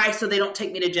 okay, cry so they don't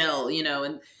take me to jail,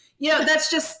 and that's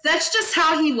just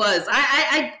how he was.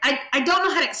 I don't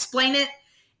know how to explain it,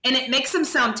 and it makes him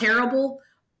sound terrible.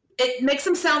 It makes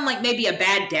him sound like maybe a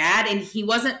bad dad, and he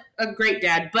wasn't a great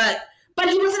dad, but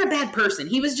he wasn't a bad person.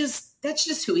 He was that's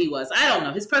just who he was. I don't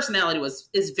know. His personality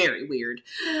is very weird.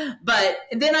 But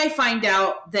then I find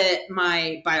out that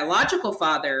my biological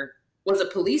father was a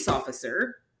police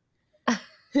officer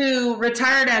who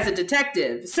retired as a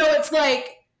detective. So it's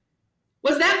like,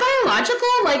 was that biological?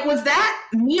 Like, was that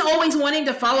me always wanting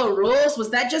to follow rules?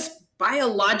 Was that just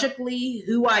biologically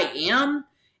who I am?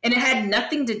 And it had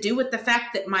nothing to do with the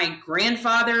fact that my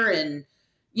grandfather and,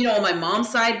 on my mom's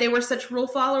side, they were such rule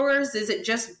followers. Is it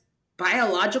just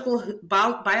biologically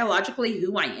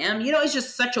who I am? It's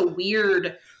just such a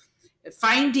weird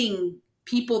finding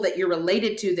people that you're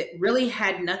related to that really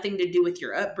had nothing to do with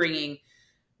your upbringing,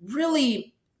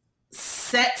 really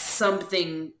set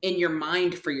something in your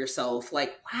mind for yourself.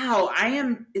 Like, wow,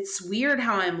 it's weird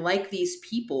how I'm like these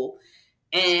people.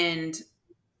 And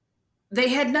they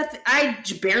had nothing, I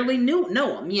barely know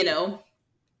them,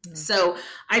 Mm-hmm. So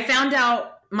I found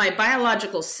out my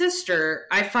biological sister,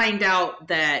 I find out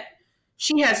that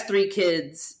she has 3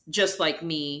 kids just like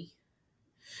me.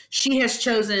 She has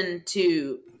chosen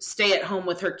to stay at home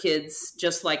with her kids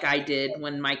just like I did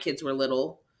when my kids were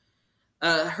little.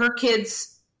 Her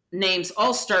kids' names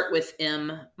all start with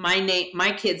M.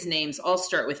 My kids' names all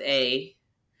start with A.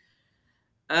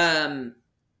 Our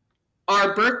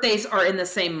birthdays are in the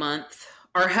same month.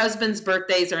 Our husband's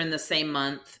birthdays are in the same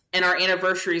month, and our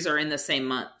anniversaries are in the same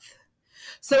month.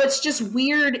 So it's just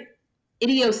weird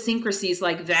idiosyncrasies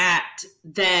like that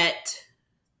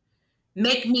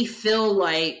make me feel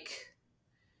like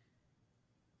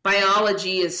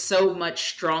biology is so much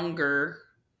stronger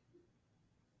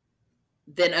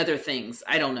than other things.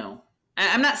 I don't know.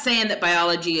 I'm not saying that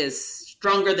biology is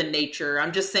stronger than nature.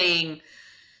 I'm just saying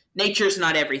nature's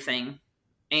not everything.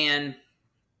 And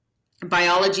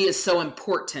biology is so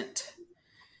important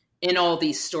in all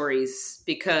these stories,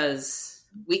 because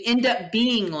we end up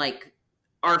being like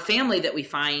our family that we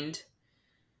find,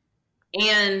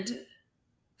 and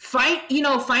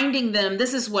finding them.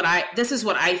 This is what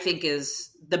I think is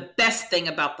the best thing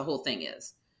about the whole thing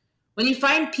is when you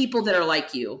find people that are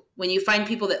like you, when you find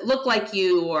people that look like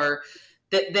you, or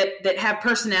that have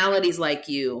personalities like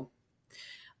you,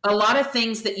 a lot of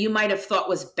things that you might have thought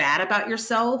was bad about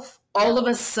yourself, all of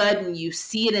a sudden you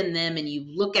see it in them and you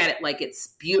look at it like it's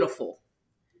beautiful.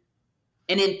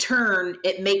 And in turn,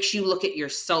 it makes you look at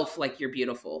yourself like you're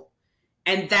beautiful.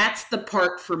 And that's the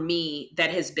part for me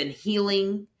that has been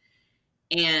healing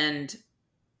and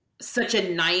such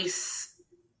a nice,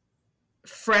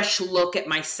 fresh look at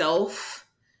myself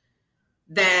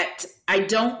that I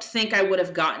don't think I would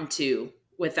have gotten to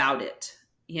without it,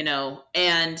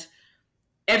 and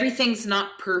everything's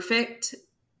not perfect.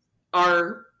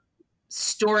 Our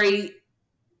story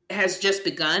has just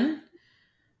begun.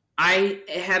 I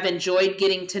have enjoyed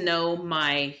getting to know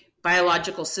my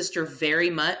biological sister very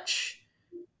much.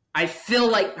 I feel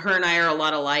like her and I are a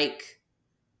lot alike.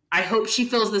 I hope she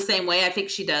feels the same way. I think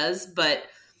she does. But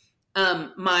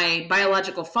my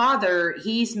biological father,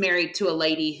 he's married to a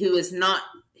lady who is not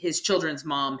his children's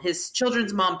mom. His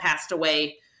children's mom passed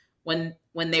away when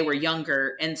they were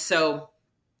younger. And so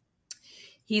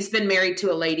he's been married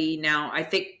to a lady now, I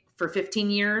think, for 15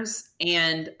 years.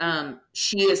 And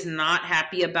she is not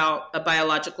happy about a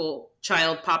biological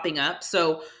child popping up.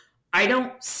 So I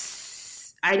don't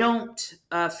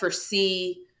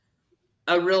foresee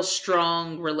a real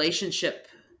strong relationship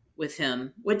with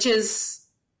him, which is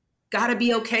got to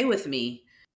be okay with me.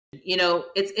 You know,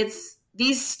 it's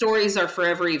these stories are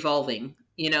forever evolving.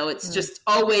 You know, it's just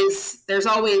always, there's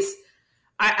always,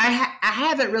 I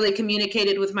haven't really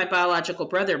communicated with my biological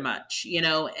brother much, you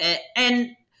know,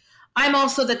 and I'm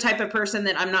also the type of person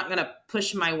that I'm not going to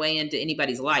push my way into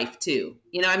anybody's life too.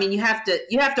 You know, I mean, you have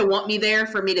to want me there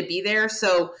for me to be there.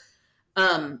 So,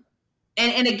 and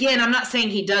again, I'm not saying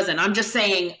he doesn't. I'm just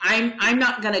saying I'm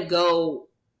not going to go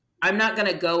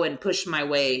and push my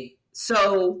way.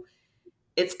 So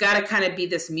it's got to kind of be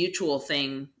this mutual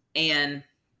thing, and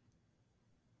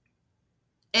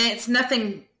it's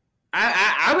nothing.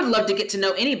 I would love to get to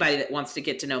know anybody that wants to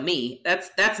get to know me.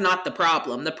 That's not the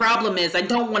problem. The problem is I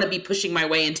don't want to be pushing my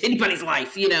way into anybody's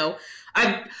life. You know,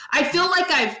 I feel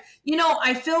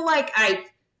like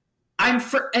I'm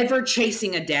forever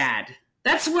chasing a dad.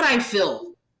 That's what I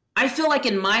feel. I feel like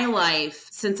in my life,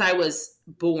 since I was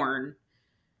born,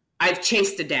 I've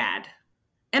chased a dad.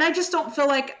 And I just don't feel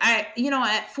like at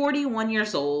 41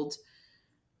 years old,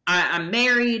 I'm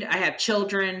married, I have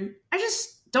children. I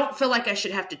just don't feel like I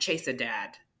should have to chase a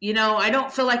dad. You know, I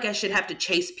don't feel like I should have to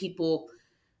chase people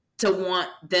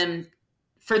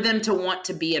for them to want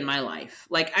to be in my life.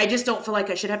 Like, I just don't feel like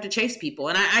I should have to chase people.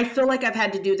 And I feel like I've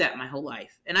had to do that my whole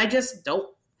life. And I just don't.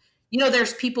 You know,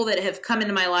 there's people that have come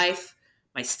into my life,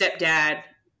 my stepdad,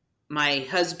 my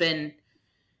husband,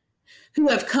 who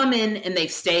have come in and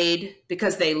they've stayed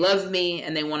because they love me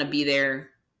and they want to be there.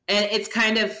 And it's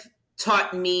kind of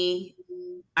taught me,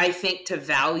 I think, to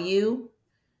value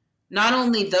not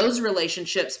only those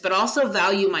relationships, but also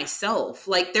value myself.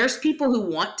 Like, there's people who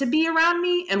want to be around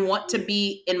me and want to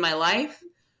be in my life.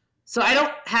 So I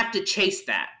don't have to chase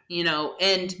that, you know,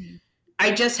 and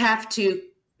I just have to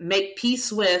make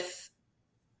peace with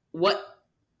what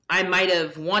I might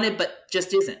have wanted, but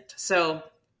just isn't. So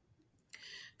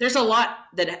there's a lot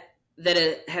that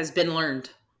it has been learned,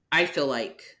 I feel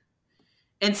like.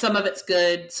 And some of it's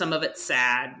good, some of it's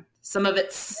sad, some of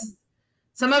it's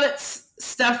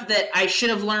stuff that I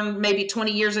should have learned maybe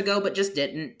 20 years ago, but just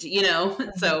didn't, you know?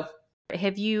 So.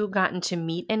 Have you gotten to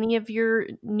meet any of your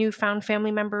newfound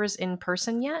family members in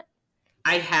person yet?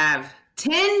 I have.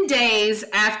 10 days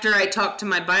after I talked to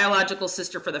my biological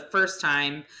sister for the first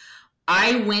time,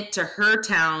 I went to her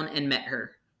town and met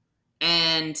her.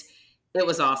 And it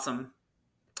was awesome.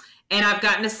 And I've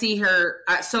gotten to see her.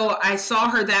 So I saw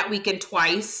her that weekend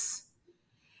twice.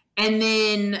 And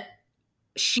then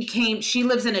she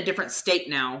lives in a different state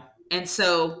now. And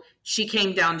so she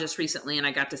came down just recently and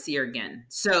I got to see her again.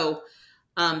 So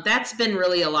that's been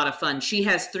really a lot of fun. She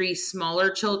has three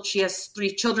children. She has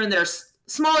three children that are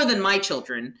smaller than my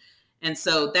children. And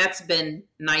so that's been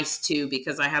nice too,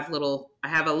 because I have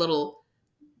a little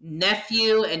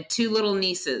nephew and two little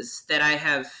nieces that I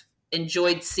have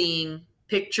enjoyed seeing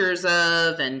pictures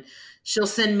of, and she'll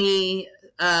send me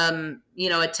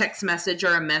a text message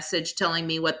or a message telling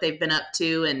me what they've been up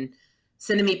to and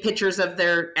sending me pictures of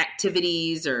their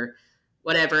activities or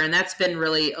whatever. And that's been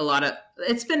really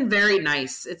it's been very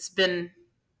nice.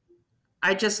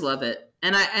 I just love it.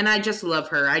 And I just love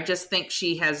her. I just think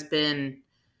she has been,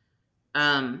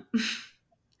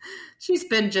 she's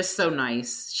been just so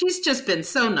nice. She's just been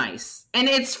so nice. And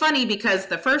it's funny because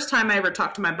the first time I ever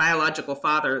talked to my biological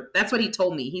father, that's what he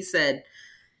told me. He said,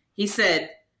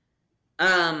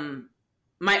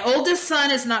 my oldest son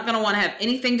is not going to want to have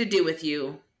anything to do with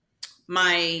you.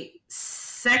 My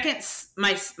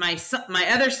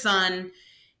other son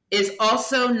is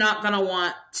also not going to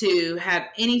want to have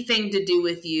anything to do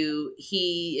with you.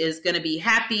 He is going to be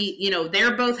happy. You know,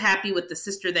 they're both happy with the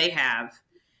sister they have.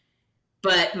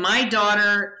 But my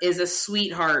daughter is a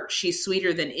sweetheart. She's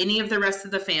sweeter than any of the rest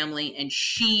of the family. And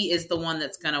she's the one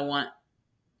that's going to want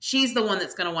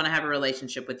to have a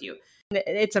relationship with you.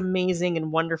 It's amazing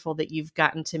and wonderful that you've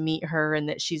gotten to meet her and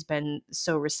that she's been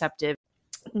so receptive.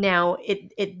 Now,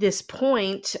 at this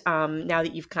point, now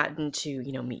that you've gotten to,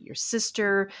 meet your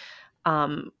sister,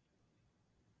 and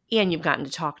you've gotten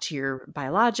to talk to your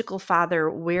biological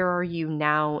father, where are you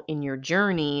now in your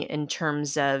journey in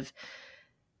terms of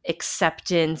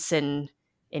acceptance and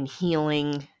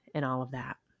healing and all of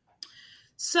that?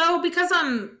 So because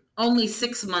I'm only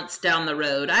 6 months down the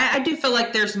road. I do feel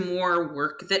like there's more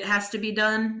work that has to be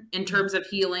done in terms of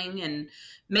healing and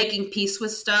making peace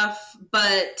with stuff.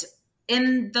 But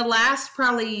in the last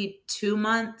probably 2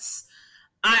 months,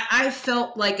 I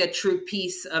felt like a true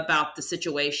peace about the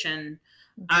situation.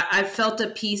 I felt a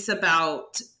peace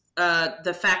about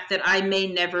the fact that I may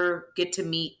never get to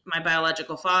meet my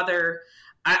biological father.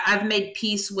 I've made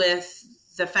peace with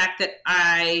the fact that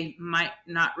I might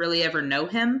not really ever know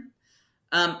him.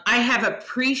 I have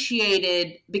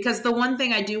appreciated, because the one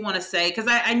thing I do want to say, because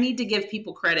I need to give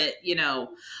people credit,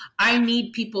 I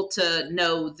need people to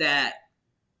know that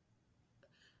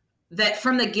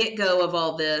from the get-go of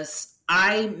all this,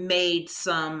 I made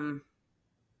some,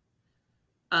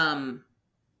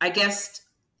 I guess,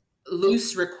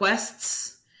 loose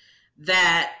requests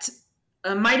that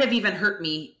might have even hurt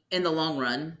me in the long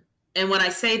run. And when I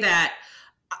say that,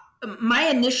 my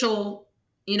initial,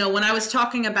 when I was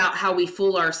talking about how we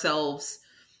fool ourselves,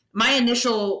 when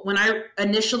I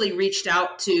initially reached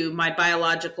out to my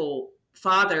biological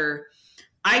father,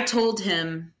 I told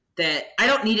him that I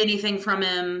don't need anything from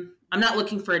him. I'm not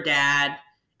looking for a dad.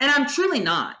 And I'm truly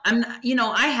not.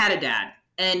 I had a dad,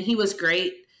 and he was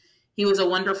great. He was a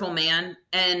wonderful man,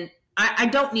 and I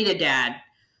don't need a dad.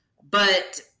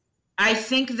 But I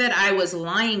think that I was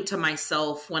lying to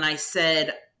myself when I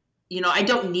said, I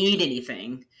don't need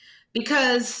anything,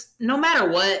 because no matter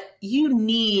what, you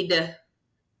need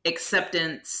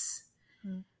acceptance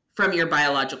from your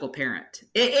biological parent.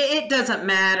 It doesn't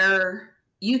matter.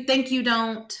 You think you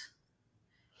don't.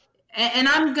 And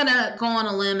I'm going to go on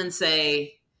a limb and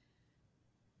say,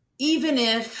 even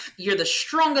if you're the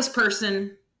strongest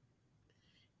person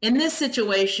in this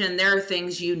situation, there are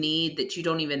things you need that you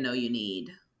don't even know you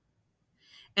need.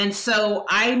 And so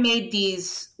I made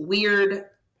these weird,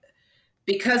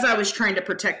 because I was trying to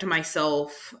protect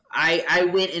myself,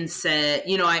 I went and said,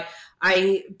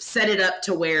 I set it up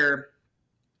to where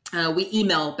we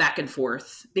email back and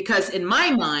forth, because in my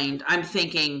mind, I'm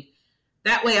thinking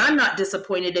that way I'm not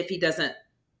disappointed if he doesn't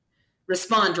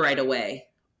respond right away,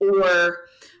 or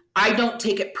I don't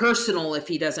take it personal if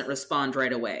he doesn't respond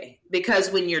right away.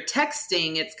 Because when you're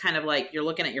texting, it's kind of like you're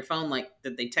looking at your phone like,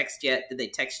 did they text yet? Did they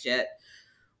text yet?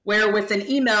 Where with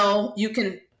an email,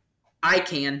 I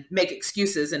can make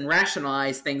excuses and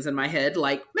rationalize things in my head,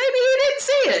 like maybe he didn't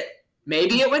see it.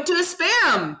 Maybe it went to a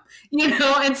spam,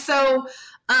 And so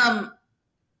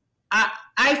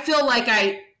I feel like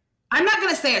I'm not going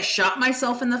to say I shot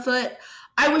myself in the foot.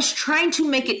 I was trying to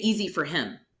make it easy for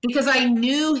him, because I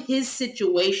knew his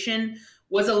situation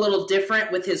was a little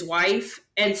different with his wife.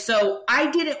 And so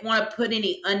I didn't want to put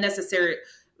any unnecessary.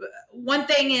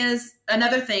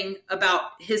 Another thing about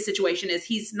his situation is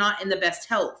he's not in the best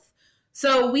health.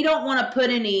 So we don't want to put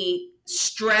any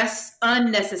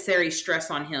unnecessary stress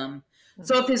on him.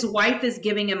 So if his wife is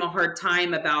giving him a hard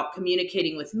time about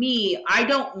communicating with me, I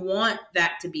don't want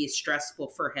that to be stressful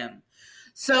for him.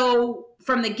 So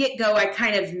from the get-go, I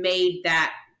kind of made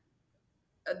that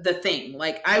the thing.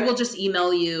 Like, I will just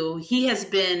email you. He has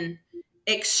been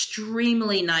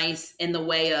extremely nice in the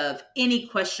way of any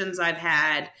questions I've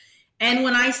had. And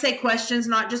when I say questions,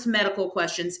 not just medical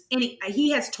questions,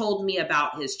 he has told me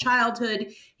about his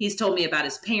childhood. He's told me about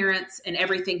his parents and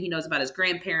everything he knows about his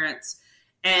grandparents.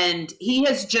 And he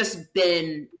has just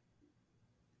been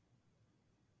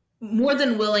more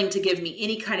than willing to give me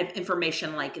any kind of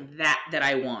information like that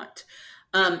I want.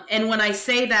 And when I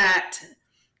say that,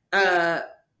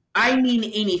 I mean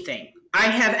anything. I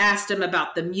have asked him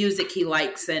about the music he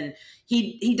likes, and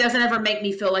he doesn't ever make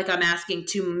me feel like I'm asking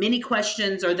too many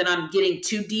questions or that I'm getting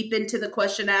too deep into the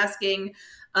question asking.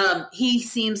 He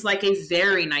seems like a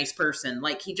very nice person.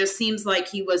 Like, he just seems like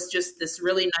he was just this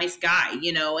really nice guy,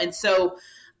 And so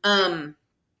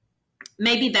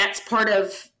maybe that's part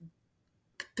of,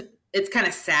 it's kind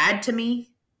of sad to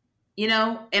me,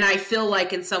 and I feel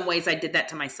like in some ways I did that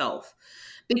to myself.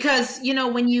 Because,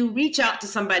 when you reach out to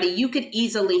somebody,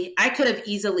 I could have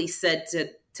easily said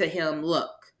to him,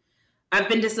 look, I've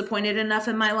been disappointed enough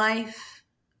in my life.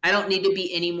 I don't need to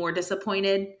be any more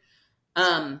disappointed.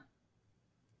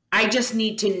 I just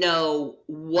need to know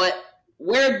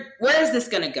where is this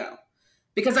going to go?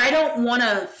 Because I don't want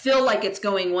to feel like it's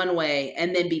going one way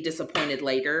and then be disappointed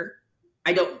later.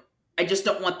 I just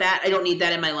don't want that. I don't need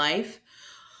that in my life.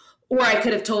 Or I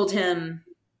could have told him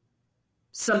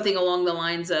something along the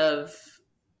lines of,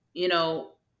 I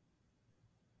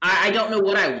don't know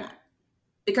what I want.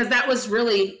 Because that was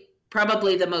really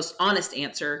probably the most honest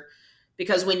answer.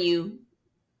 Because when you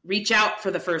reach out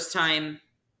for the first time,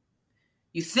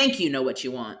 you think you know what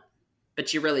you want,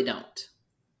 but you really don't.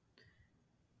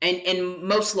 And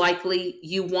most likely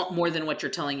you want more than what you're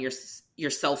telling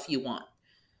yourself you want.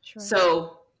 Sure.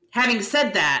 So having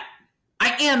said that,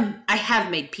 I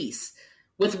have made peace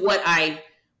with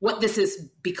what this has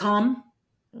become.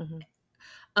 Mm-hmm.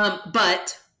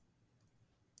 But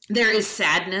there is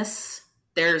sadness.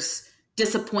 There's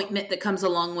disappointment that comes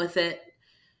along with it.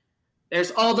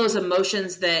 There's all those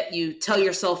emotions that you tell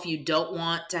yourself you don't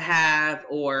want to have,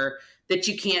 or that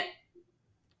you can't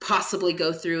possibly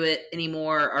go through it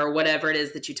anymore, or whatever it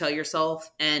is that you tell yourself.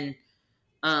 And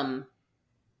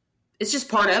it's just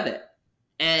part of it.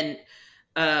 And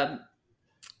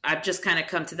I've just kind of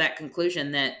come to that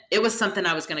conclusion that it was something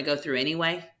I was going to go through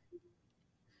anyway,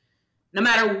 no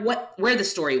matter where the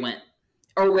story went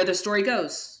or where the story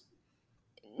goes.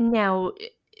 Now,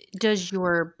 does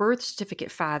your birth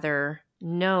certificate father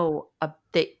know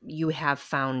that you have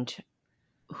found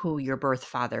who your birth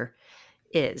father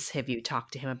is? Have you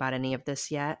talked to him about any of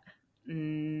this yet?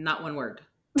 Not one word.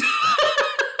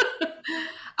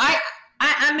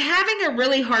 I'm having a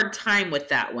really hard time with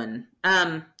that one.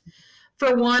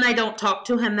 For one, I don't talk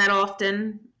to him that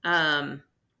often. And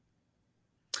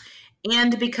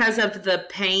because of the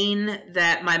pain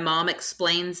that my mom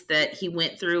explains that he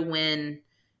went through when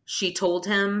she told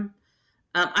him,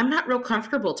 I'm not real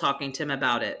comfortable talking to him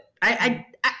about it.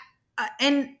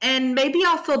 And maybe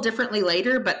I'll feel differently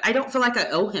later, but I don't feel like I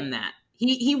owe him that.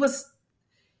 He was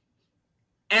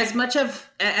as much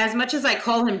as I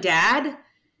call him dad,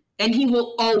 and he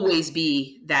will always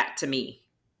be that to me.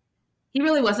 He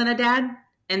really wasn't a dad.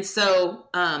 And so,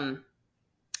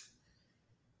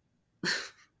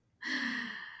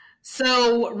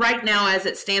 so right now as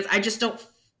it stands, I just don't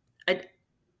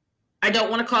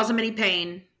want to cause him any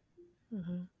pain.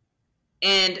 Mm-hmm.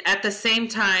 And at the same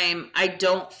time, I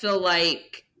don't feel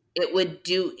like it would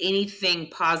do anything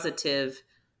positive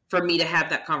for me to have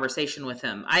that conversation with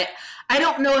him. I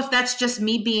don't know if that's just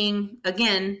me being,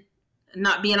 again,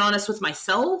 not being honest with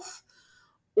myself,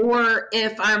 or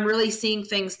if I'm really seeing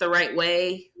things the right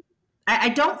way. I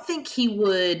don't think he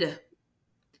would.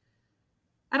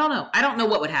 I don't know. I don't know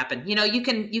what would happen. You know, you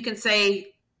can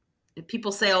say,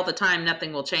 people say all the time,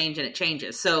 nothing will change, and it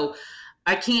changes. So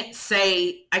I can't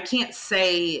say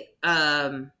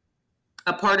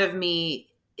a part of me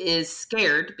is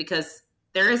scared, because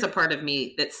there is a part of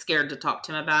me that's scared to talk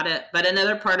to him about it. But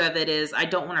another part of it is I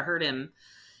don't want to hurt him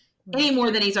any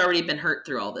more than he's already been hurt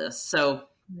through all this. So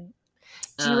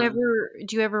do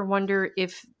you ever wonder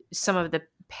if some of the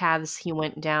paths he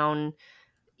went down,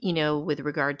 you know, with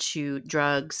regard to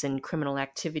drugs and criminal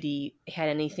activity, had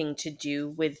anything to do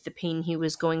with the pain he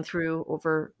was going through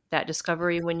over that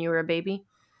discovery when you were a baby?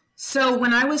 So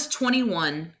when I was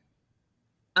 21,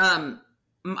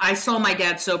 I saw my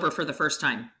dad sober for the first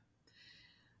time.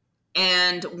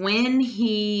 And when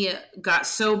he got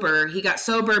sober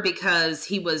because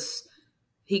he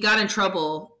got in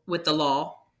trouble with the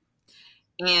law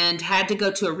and had to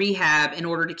go to a rehab in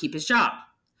order to keep his job.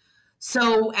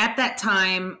 So at that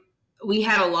time, we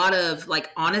had a lot of like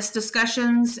honest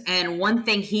discussions. And one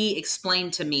thing he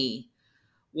explained to me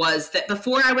was that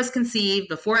before I was conceived,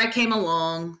 before I came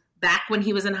along, back when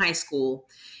he was in high school,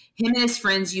 him and his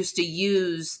friends used to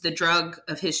use the drug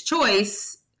of his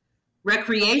choice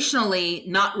recreationally,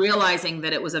 not realizing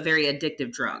that it was a very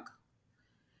addictive drug.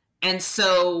 And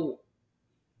so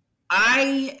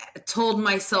I told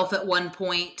myself at one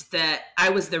point that I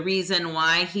was the reason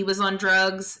why he was on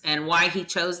drugs and why he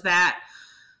chose that.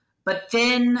 But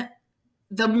then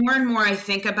the more and more I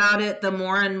think about it, the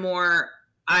more and more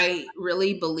I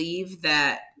really believe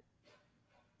that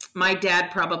my dad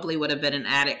probably would have been an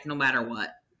addict no matter what.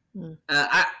 Mm.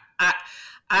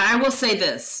 I will say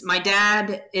this. My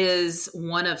dad is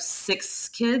one of 6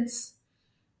 kids.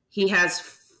 He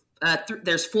has,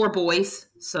 there's 4 boys.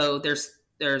 So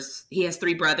he has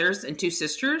 3 brothers and 2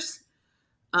 sisters.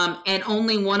 And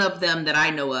only one of them that I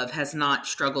know of has not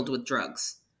struggled with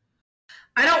drugs.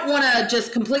 I don't want to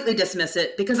just completely dismiss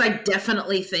it, because I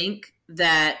definitely think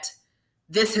that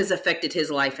this has affected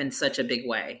his life in such a big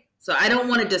way. So I don't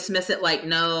want to dismiss it like,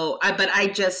 no, but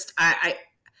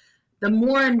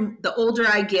the older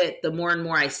I get, the more and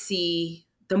more I see,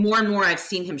 the more and more I've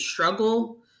seen him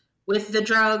struggle with the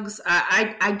drugs.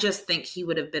 I just think he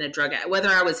would have been a drug addict. Whether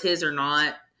I was his or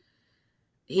not,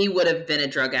 he would have been a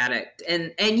drug addict.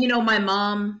 And you know, my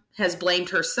mom has blamed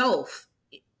herself.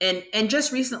 And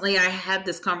just recently I had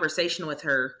this conversation with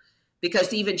her,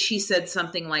 because even she said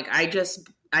something like, I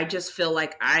just feel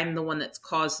like I'm the one that's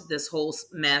caused this whole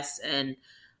mess, and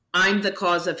I'm the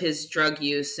cause of his drug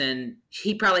use, and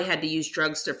he probably had to use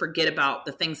drugs to forget about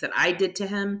the things that I did to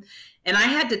him. And I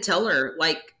had to tell her,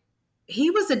 like, he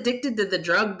was addicted to the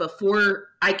drug before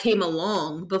I came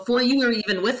along, before you were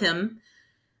even with him.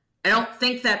 I don't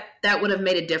think that that would have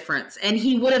made a difference. And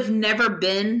he would have never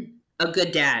been a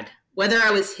good dad. Whether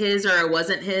I was his or I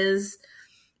wasn't his,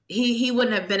 he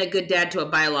wouldn't have been a good dad to a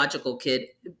biological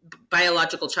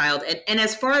child. And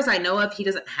as far as I know of, he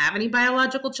doesn't have any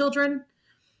biological children.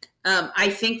 I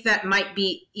think that might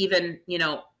be even,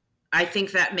 I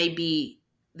think that may be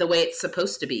the way it's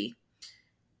supposed to be.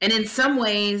 And in some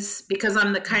ways, because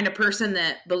I'm the kind of person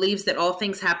that believes that all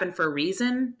things happen for a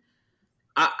reason,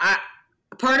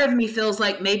 part of me feels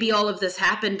like maybe all of this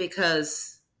happened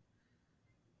because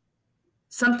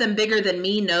something bigger than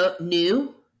me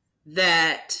knew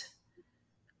that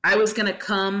I was going to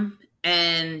come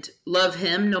and love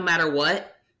him no matter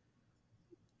what.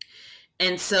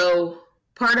 And so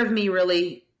part of me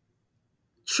really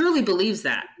truly believes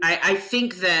that. I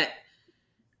think that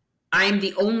I am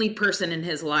the only person in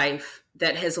his life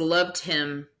that has loved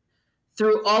him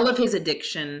through all of his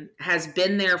addiction, has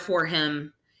been there for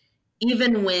him,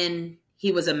 even when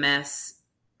he was a mess,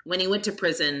 when he went to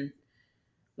prison,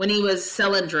 when he was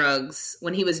selling drugs,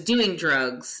 when he was doing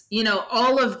drugs,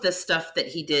 all of the stuff that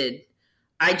he did.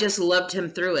 I just loved him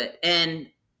through it. And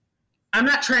I'm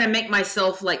not trying to make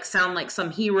myself sound like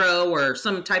some hero or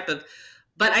some type of,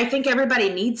 but I think everybody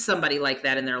needs somebody like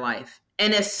that in their life.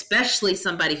 And especially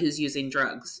somebody who's using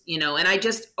drugs, and I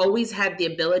just always had the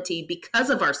ability,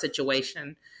 because of our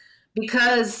situation,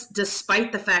 because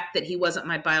despite the fact that he wasn't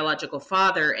my biological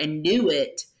father and knew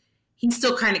it, he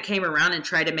still kind of came around and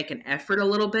tried to make an effort a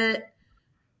little bit.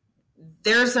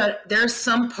 There's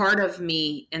some part of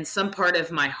me and some part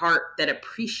of my heart that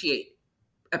appreciated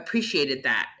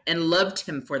that and loved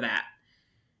him for that.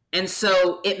 And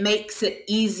so it makes it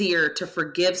easier to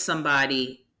forgive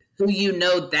somebody who you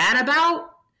know that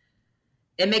about.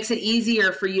 It makes it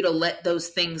easier for you to let those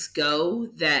things go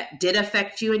that did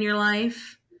affect you in your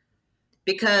life,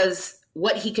 because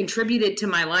what he contributed to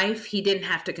my life, he didn't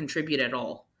have to contribute at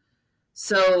all.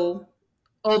 So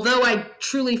although I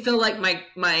truly feel like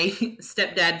my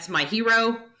stepdad's my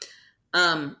hero,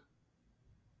 I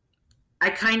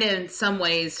kind of in some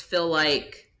ways feel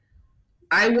like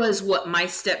I was what my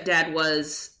stepdad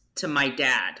was to my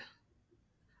dad.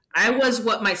 I was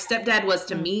what my stepdad was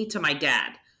to me, to my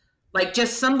dad. Like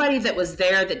just somebody that was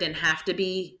there that didn't have to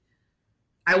be.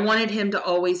 I wanted him to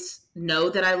always know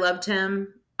that I loved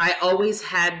him. I always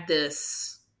had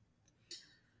this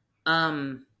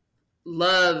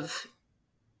love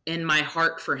in my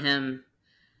heart for him.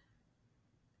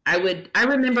 I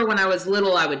remember when I was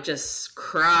little, I would just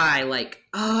cry like,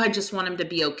 oh, I just want him to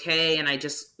be okay. And I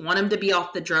just want him to be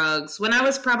off the drugs. When I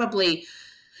was probably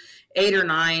 8 or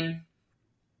 9,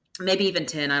 maybe even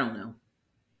 10, I don't know.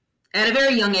 At a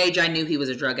very young age, I knew he was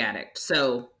a drug addict.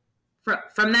 So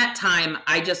from that time,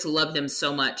 I just loved him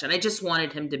so much. And I just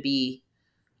wanted him to be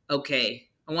okay.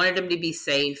 I wanted him to be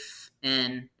safe.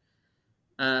 And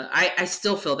I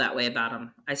still feel that way about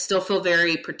him. I still feel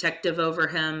very protective over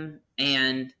him.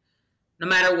 And no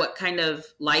matter what kind of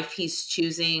life he's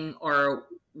choosing or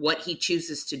what he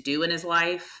chooses to do in his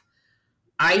life,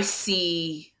 I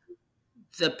see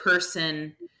the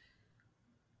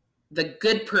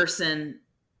good person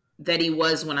that he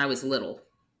was when I was little,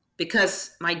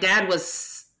 because my dad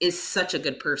is such a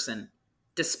good person,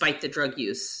 despite the drug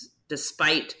use,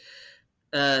 despite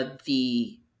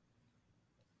the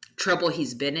trouble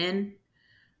he's been in.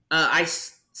 I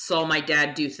saw my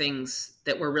dad do things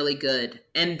that were really good,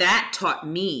 and that taught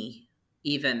me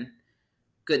even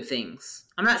good things.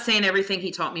 I'm not saying everything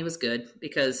he taught me was good,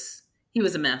 because he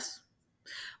was a mess,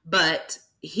 but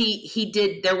he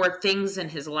did, there were things in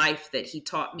his life that he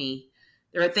taught me.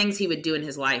 There are things he would do in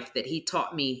his life that he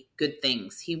taught me good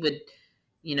things. He would,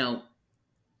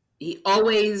 he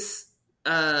always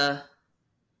was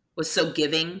so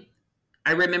giving.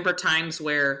 I remember times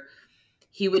where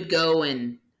he would go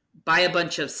and buy a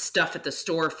bunch of stuff at the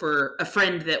store for a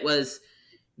friend that was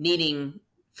needing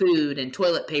food and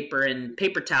toilet paper and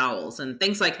paper towels and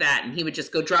things like that. And he would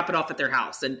just go drop it off at their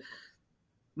house. And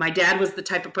my dad was the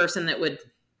type of person that would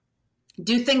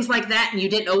do things like that, and you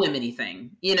didn't owe him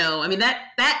anything. I mean,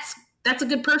 that's a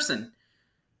good person.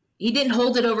 He didn't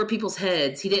hold it over people's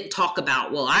heads. He didn't talk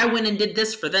about, well, I went and did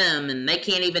this for them and they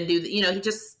can't even do that. He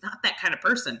just not that kind of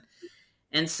person.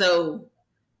 And so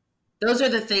those are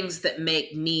the things that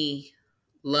make me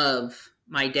love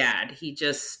my dad. He's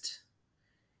just,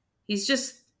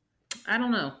 I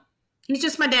don't know. He's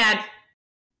just my dad.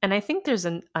 And I think there's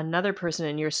another person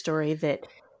in your story that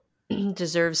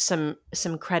deserves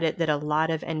some credit that a lot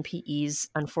of NPEs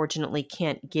unfortunately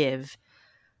can't give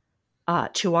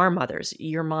to our mothers.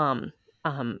 Your mom,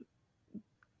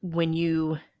 when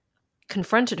you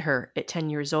confronted her at 10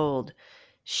 years old,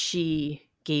 she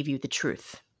gave you the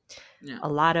truth. Yeah. A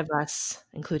lot of us,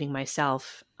 including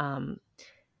myself,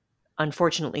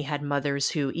 unfortunately had mothers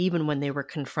who, even when they were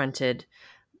confronted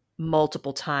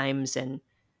multiple times and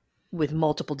with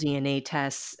multiple DNA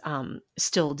tests,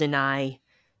 still deny,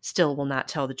 still will not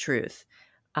tell the truth.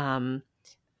 Um,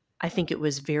 I think it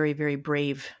was very, very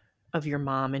brave of your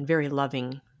mom and very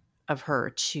loving of her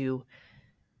to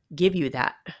give you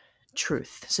that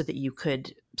truth so that you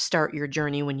could start your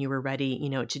journey when you were ready,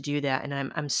 to do that.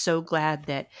 And I'm so glad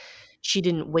that she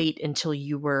didn't wait until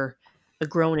you were a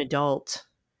grown adult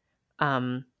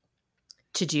um,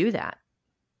 to do that.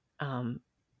 Um,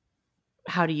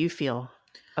 how do you feel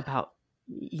about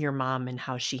your mom and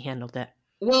how she handled it?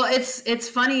 Well, it's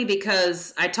funny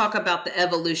because I talk about the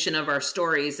evolution of our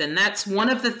stories, and that's one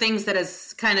of the things that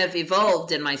has kind of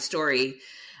evolved in my story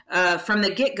from the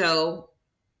get go,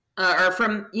 or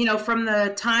from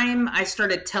the time I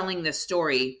started telling this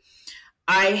story.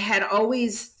 I had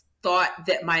always thought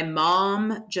that my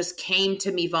mom just came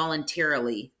to me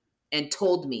voluntarily and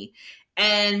told me.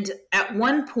 And at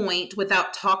one point,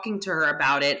 without talking to her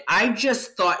about it, I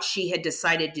just thought she had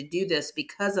decided to do this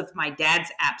because of my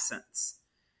dad's absence,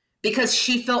 because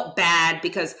she felt bad,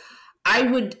 because I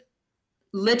would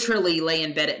literally lay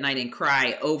in bed at night and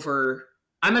cry over.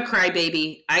 I'm a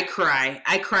crybaby. I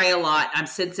cry a lot. I'm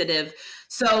sensitive.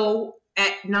 So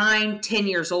at 9, 10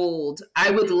 years old,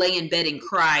 I would lay in bed and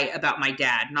cry about my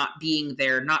dad not being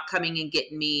there, not coming and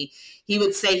getting me. He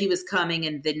would say he was coming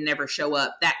and then never show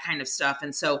up, that kind of stuff.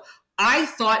 And so I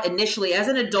thought initially, as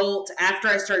an adult, after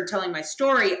I started telling my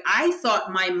story, I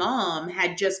thought my mom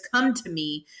had just come to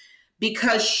me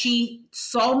because she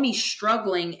saw me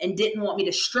struggling and didn't want me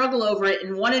to struggle over it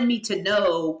and wanted me to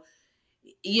know,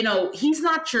 he's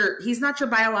not your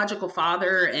biological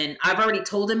father, and I've already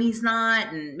told him he's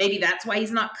not, and maybe that's why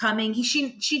he's not coming.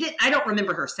 She didn't. I don't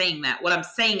remember her saying that. What I'm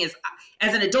saying is,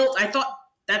 as an adult, I thought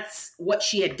that's what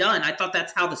she had done. I thought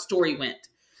that's how the story went.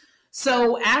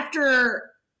 So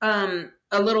after a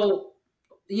little,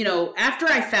 after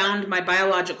I found my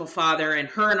biological father and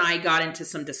her and I got into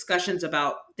some discussions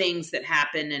about things that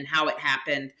happened and how it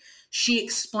happened, she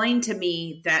explained to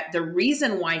me that the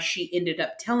reason why she ended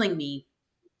up telling me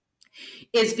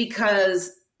is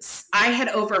because I had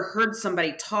overheard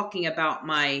somebody talking about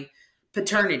my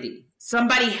paternity.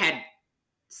 Somebody had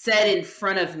said in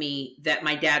front of me that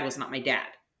my dad was not my dad.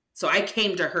 So I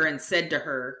came to her and said to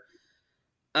her,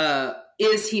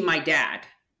 is he my dad?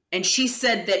 And she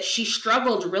said that she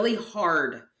struggled really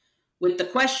hard with the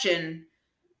question.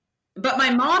 But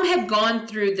my mom had gone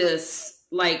through this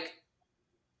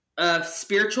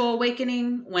spiritual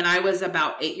awakening when I was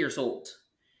about 8 years old.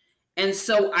 And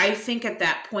so I think at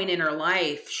that point in her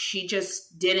life, she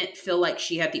just didn't feel like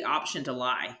she had the option to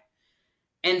lie.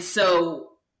 And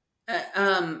so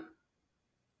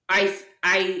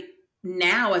I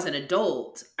now, as an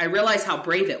adult, I realize how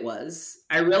brave it was.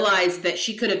 I realized that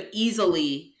she could have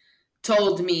easily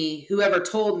told me, whoever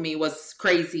told me was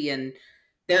crazy and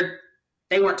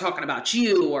they weren't talking about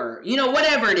you, or,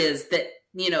 whatever it is that,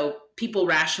 people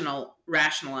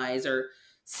rationalize or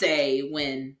say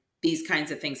when these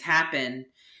kinds of things happen.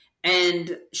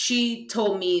 And she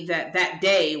told me that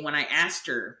day when I asked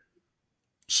her,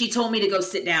 she told me to go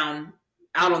sit down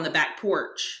out on the back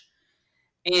porch.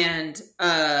 And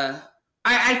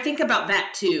I think about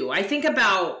that too. I think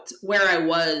about where I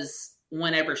was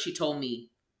whenever she told me,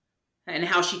 and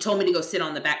how she told me to go sit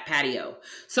on the back patio.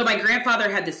 So my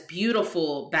grandfather had this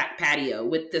beautiful back patio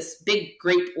with this big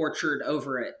grape orchard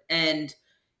over it. And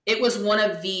it was one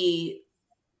of the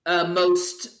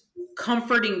most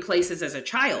comforting places as a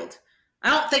child. I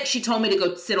don't think she told me to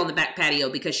go sit on the back patio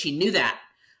because she knew that.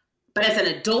 But as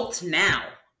an adult now,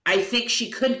 I think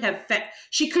she could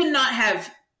not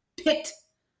have picked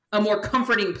a more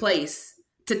comforting place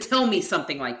to tell me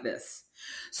something like this.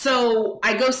 So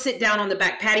I go sit down on the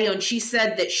back patio, and she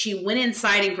said that she went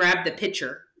inside and grabbed the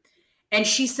pitcher. And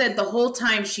she said the whole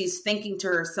time she's thinking to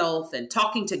herself and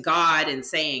talking to God and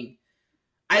saying,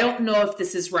 I don't know if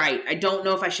this is right. I don't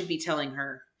know if I should be telling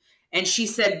her. And she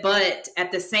said, but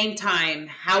at the same time,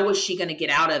 how was she going to get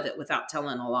out of it without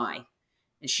telling a lie?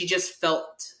 And she just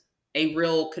felt a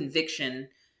real conviction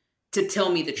to tell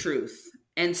me the truth.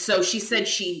 And so she said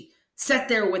she sat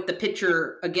there with the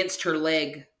pitcher against her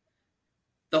leg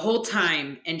the whole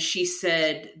time. And she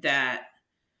said that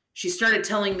she started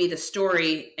telling me the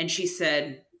story. And she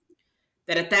said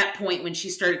that at that point, when she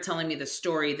started telling me the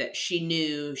story, that she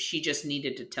knew she just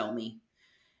needed to tell me.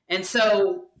 And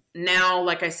so now,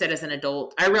 like I said, as an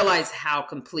adult, I realize how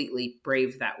completely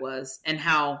brave that was, and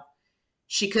how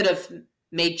she could have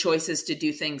made choices to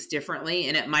do things differently,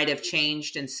 and it might have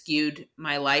changed and skewed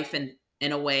my life in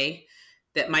a way.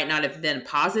 that might not have been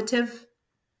positive.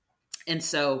 And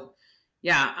so,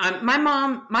 yeah, my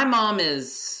mom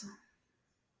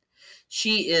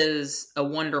she is a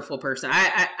wonderful person.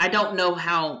 I don't know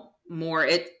how more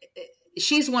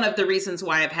she's one of the reasons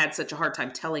why I've had such a hard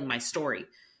time telling my story,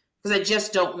 because I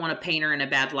just don't want to paint her in a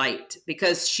bad light,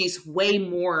 because she's way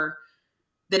more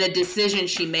than a decision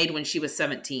she made when she was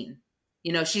 17.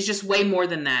 You know, she's just way more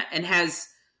than that, and has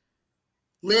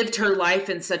lived her life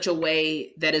in such a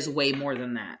way that is way more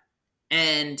than that.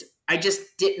 And I just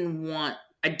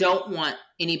I don't want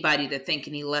anybody to think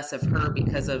any less of her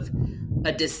because of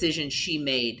a decision she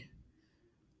made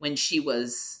when she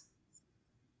was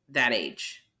that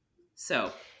age.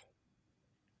 So.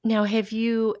 Now, have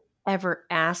you ever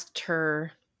asked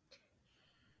her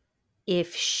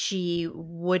if she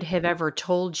would have ever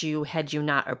told you had you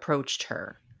not approached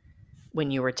her when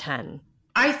you were 10?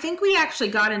 I think we actually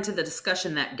got into the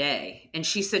discussion that day, and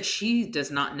she said she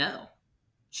does not know.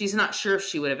 She's not sure if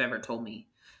she would have ever told me.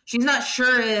 She's not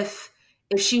sure if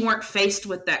she weren't faced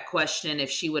with that question, if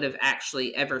she would have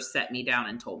actually ever set me down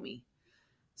and told me.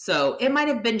 So it might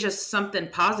have been just something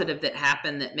positive that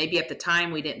happened that maybe at the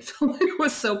time we didn't feel like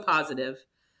was so positive,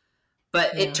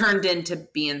 but it turned into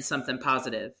being something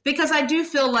positive. Because I do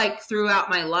feel like throughout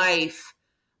my life,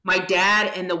 my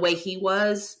dad and the way he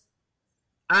was,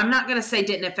 I'm not going to say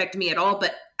didn't affect me at all,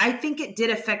 but I think it did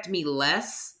affect me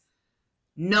less,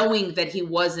 knowing that he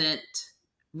wasn't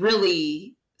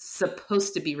really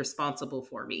supposed to be responsible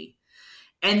for me.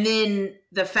 And then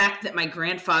the fact that my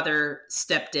grandfather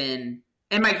stepped in,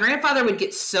 and my grandfather would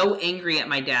get so angry at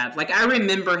my dad. Like, I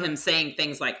remember him saying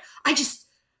things like, I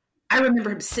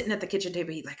remember him sitting at the kitchen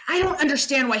table. He's like, I don't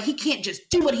understand why he can't just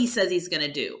do what he says he's going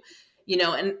to do. You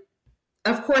know, and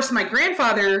of course my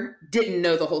grandfather didn't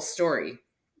know the whole story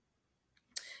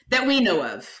that we know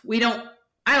of.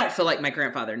 I don't feel like my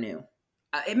grandfather knew.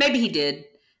 Maybe he did.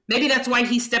 Maybe that's why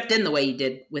he stepped in the way he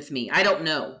did with me. I don't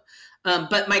know.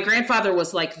 But my grandfather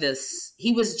was like this.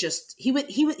 He was just, he was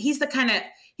the kind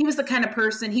of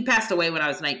person, he passed away when I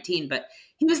was 19, but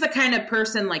he was the kind of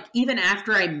person, like, even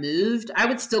after I moved, I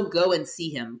would still go and see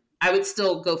him. I would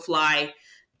still go fly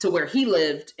to where he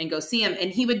lived and go see him.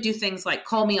 And he would do things like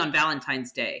call me on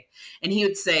Valentine's Day. And he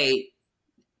would say,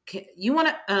 you want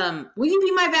to, will you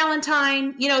be my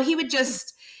Valentine? You know, he would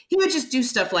just do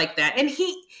stuff like that. And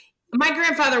my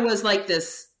grandfather was like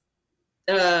this,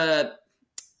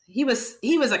 he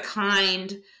was a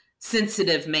kind,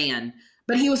 sensitive man,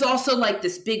 but he was also like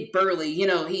this big burly, you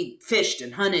know, he fished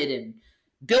and hunted and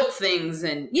built things.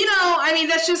 And, you know, I mean,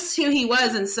 that's just who he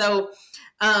was. And so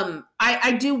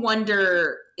I do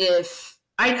wonder if,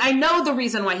 I know the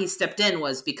reason why he stepped in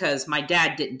was because my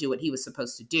dad didn't do what he was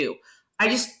supposed to do.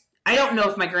 I don't know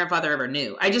if my grandfather ever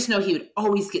knew. I just know he would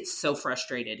always get so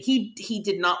frustrated. He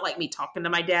did not like me talking to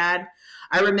my dad.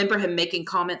 I remember him making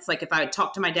comments like if I would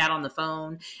talk to my dad on the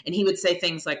phone, and he would say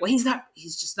things like, well, he's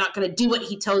just not going to do what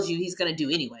he tells you he's going to do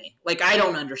anyway. Like, I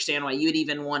don't understand why you would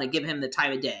even want to give him the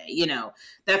time of day. You know,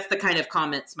 that's the kind of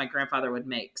comments my grandfather would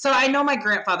make. So I know my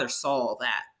grandfather saw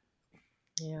that.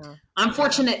 Yeah. I'm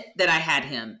fortunate that I had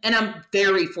him, and I'm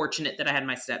very fortunate that I had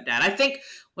my stepdad. I think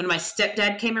when my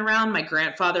stepdad came around, my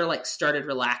grandfather like started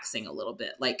relaxing a little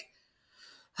bit. Like,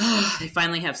 they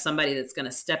finally have somebody that's going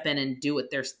to step in and do what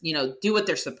they're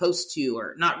supposed to,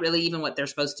 or not really even what they're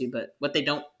supposed to, but what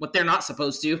they're not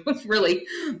supposed to really.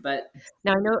 But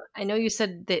now I know you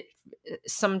said that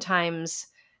sometimes,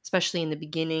 especially in the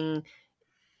beginning,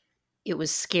 it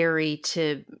was scary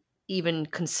to even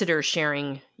consider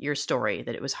sharing your story,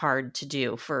 that it was hard to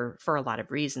do for a lot of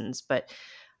reasons. But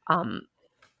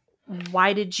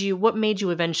what made you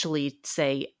eventually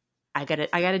say, I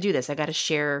gotta do this. I gotta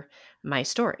share my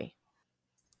story?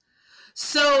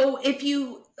 So if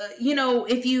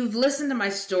if you've listened to my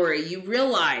story, you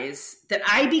realize that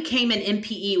I became an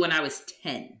NPE when I was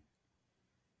 10.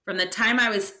 From the time I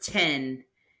was 10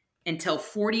 until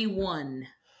 40,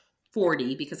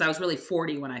 because I was really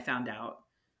 40 when I found out.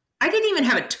 I didn't even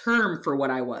have a term for what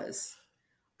I was.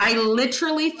 I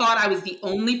literally thought I was the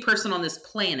only person on this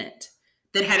planet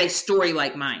that had a story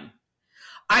like mine.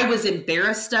 I was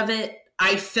embarrassed of it.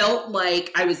 I felt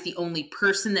like I was the only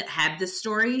person that had this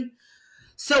story.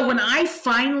 So when I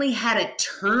finally had a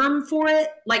term for it,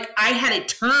 like I had a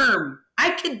term,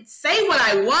 I could say what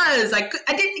I was. I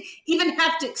didn't even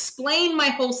have to explain my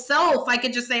whole self. I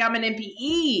could just say I'm an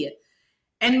NPE.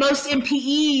 And most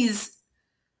NPEs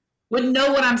would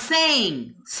know what I'm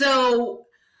saying. So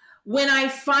when I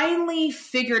finally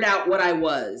figured out what I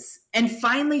was, and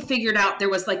finally figured out there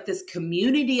was like this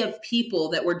community of people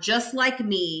that were just like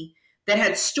me, that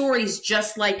had stories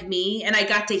just like me, and I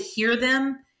got to hear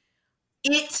them,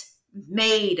 it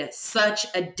made such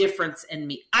a difference in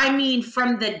me. I mean,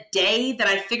 from the day that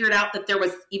I figured out that there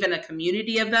was even a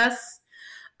community of us,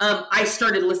 I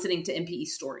started listening to MPE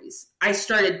stories. I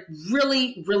started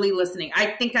really, really listening. I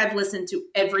think I've listened to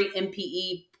every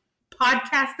MPE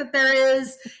podcast that there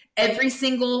is, every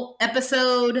single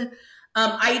episode.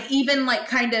 I even like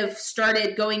kind of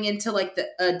started going into like the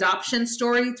adoption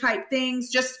story type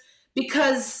things, just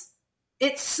because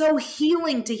it's so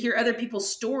healing to hear other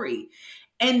people's story.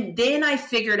 And then I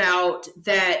figured out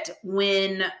that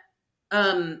when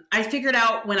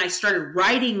I started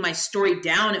writing my story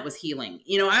down, it was healing.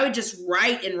 You know, I would just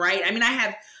write and write. I mean,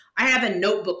 I have a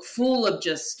notebook full of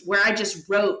just where I just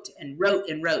wrote and wrote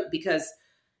and wrote because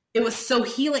it was so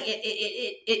healing.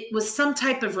 It was some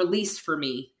type of release for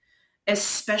me,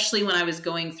 especially when I was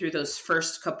going through those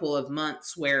first couple of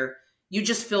months where you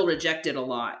just feel rejected a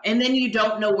lot. And then you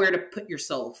don't know where to put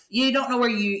yourself. You don't know where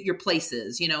your place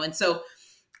is, you know? And so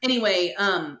anyway,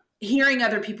 hearing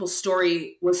other people's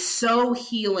story was so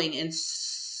healing and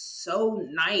so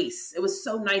nice. It was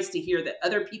so nice to hear that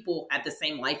other people had the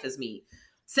same life as me,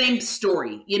 same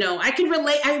story. You know, I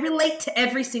relate to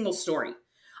every single story.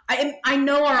 I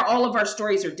know all of our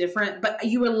stories are different, but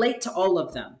you relate to all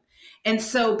of them. And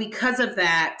so because of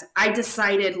that, I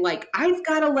decided like, I've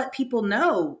got to let people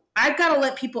know. I've got to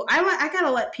let people, I got to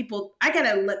let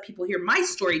people hear my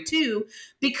story too,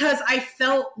 because I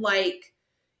felt like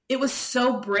it was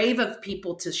so brave of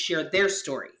people to share their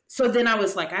story. So then I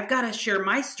was like, I've got to share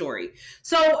my story.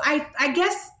 So I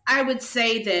guess I would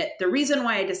say that the reason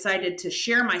why I decided to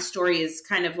share my story is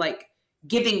kind of like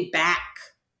giving back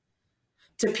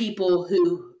to people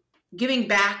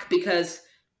because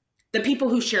the people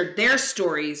who shared their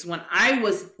stories when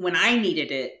I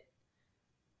needed it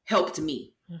helped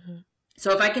me. Mm-hmm.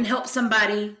 So if I can help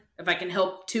somebody, if I can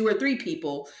help 2 or 3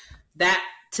 people, that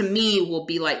to me will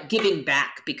be like giving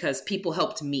back because people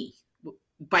helped me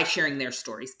by sharing their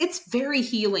stories. It's very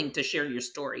healing to share your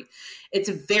story. It's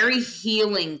very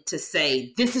healing to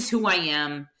say, this is who I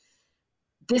am.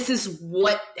 This is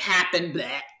what happened.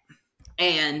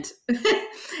 And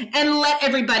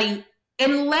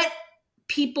let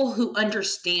people who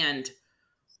understand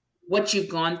what you've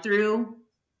gone through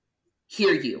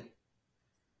hear you.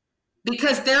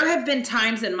 Because there have been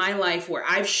times in my life where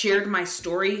I've shared my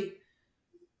story.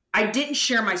 I didn't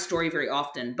share my story very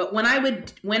often, but when I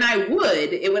would,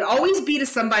 it would always be to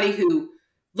somebody who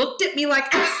looked at me like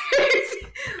I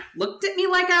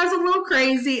was a little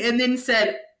crazy and then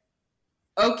said,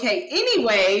 okay,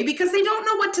 anyway, because they don't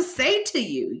know what to say to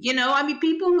you. You know, I mean,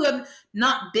 people who have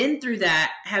not been through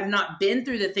that, have not been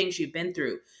through the things you've been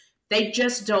through. They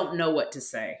just don't know what to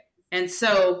say. And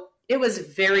so it was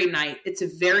very nice. It's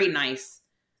very nice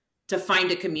to find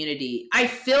a community. I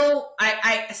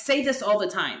say this all the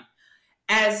time.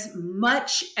 As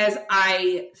much as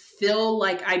I feel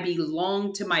like I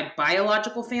belong to my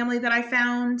biological family that I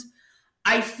found,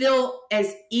 I feel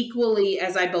as equally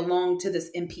as I belong to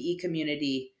this MPE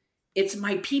community. It's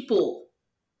my people.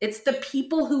 It's the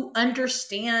people who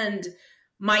understand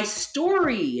my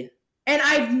story. And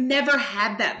I've never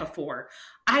had that before.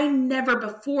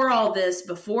 Before all this,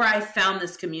 before I found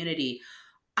this community,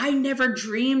 I never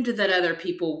dreamed that other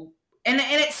people, and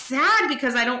it's sad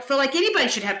because I don't feel like anybody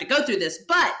should have to go through this,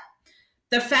 but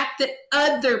the fact that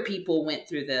other people went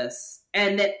through this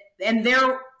and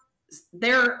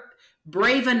they're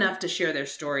brave enough to share their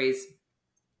stories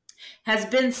has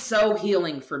been so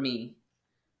healing for me.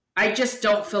 I just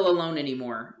don't feel alone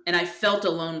anymore. And I felt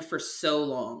alone for so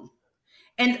long.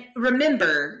 And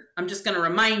remember, I'm just going to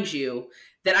remind you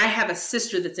that I have a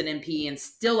sister that's an MPE and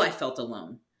still I felt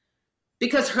alone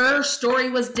because her story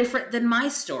was different than my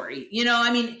story. You know,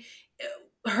 I mean,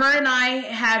 her and I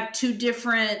have 2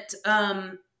 different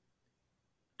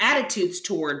attitudes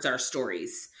towards our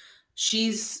stories.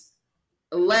 She's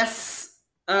less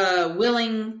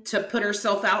willing to put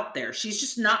herself out there. She's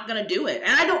just not going to do it.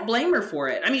 And I don't blame her for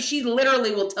it. I mean, she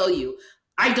literally will tell you,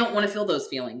 I don't want to feel those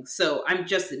feelings. So I'm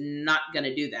just not going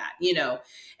to do that, you know?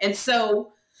 And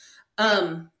so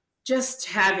just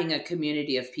having a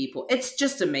community of people, it's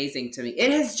just amazing to me.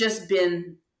 It has just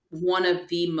been one of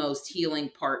the most healing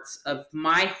parts of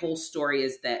my whole story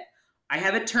is that I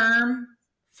have a term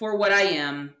for what I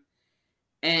am.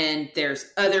 And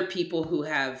there's other people who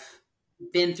have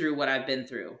been through what I've been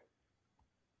through.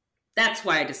 That's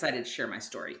why I decided to share my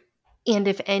story. And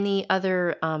if any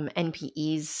other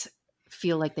NPEs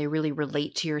feel like they really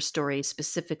relate to your story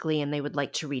specifically and they would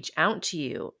like to reach out to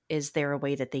you, is there a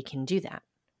way that they can do that?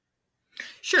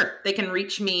 Sure. They can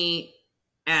reach me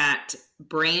at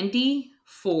Brandy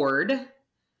Ford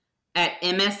at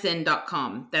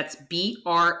msn.com. That's BRANDY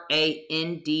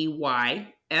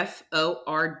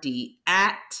FORD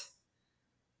at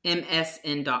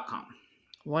MSN.com.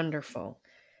 Wonderful.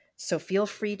 So feel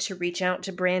free to reach out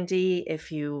to Brandy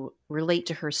if you relate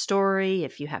to her story,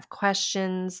 if you have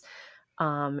questions,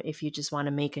 if you just want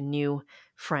to make a new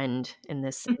friend in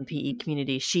this NPE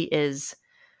community. She is,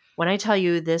 when I tell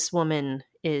you this woman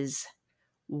is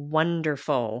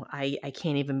wonderful, I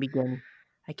can't even begin.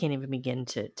 I can't even begin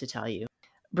to tell you.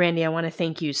 Brandy, I want to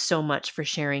thank you so much for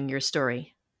sharing your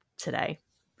story today.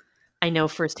 I know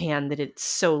firsthand that it's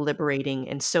so liberating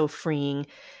and so freeing,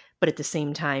 but at the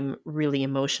same time, really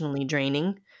emotionally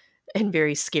draining and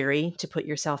very scary to put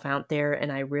yourself out there.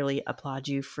 And I really applaud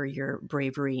you for your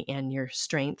bravery and your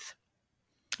strength.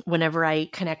 Whenever I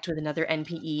connect with another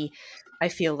NPE, I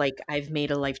feel like I've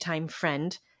made a lifetime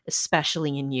friend,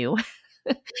 especially in you.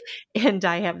 And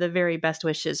I have the very best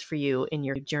wishes for you in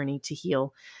your journey to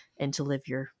heal and to live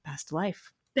your best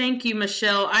life. Thank you,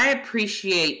 Michelle. I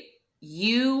appreciate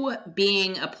you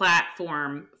being a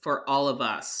platform for all of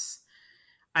us.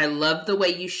 I love the way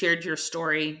you shared your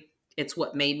story. It's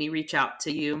what made me reach out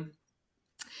to you.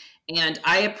 And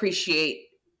I appreciate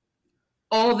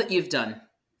all that you've done.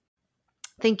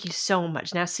 Thank you so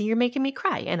much. Now, see, you're making me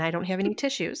cry, and I don't have any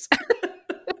tissues.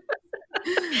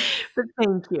 But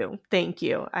thank you. Thank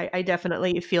you. I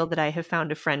definitely feel that I have found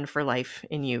a friend for life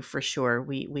in you for sure.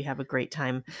 We have a great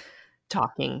time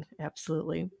talking.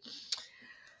 Absolutely.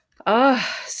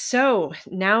 So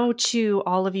now to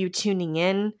all of you tuning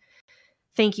in,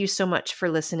 thank you so much for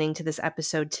listening to this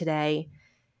episode today.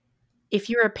 If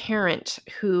you're a parent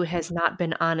who has not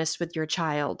been honest with your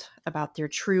child about their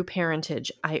true parentage,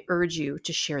 I urge you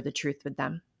to share the truth with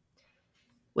them.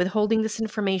 Withholding this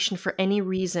information for any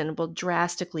reason will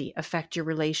drastically affect your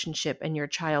relationship and your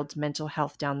child's mental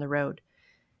health down the road.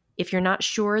 If you're not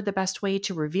sure the best way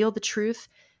to reveal the truth,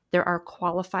 there are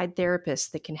qualified therapists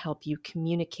that can help you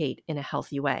communicate in a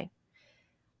healthy way.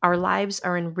 Our lives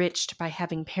are enriched by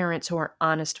having parents who are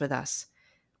honest with us.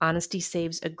 Honesty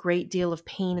saves a great deal of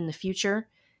pain in the future,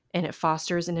 and it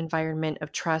fosters an environment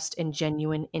of trust and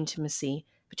genuine intimacy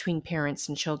between parents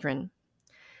and children.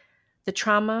 The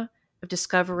trauma of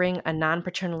discovering a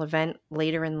non-paternal event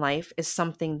later in life is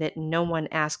something that no one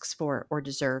asks for or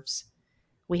deserves.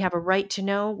 We have a right to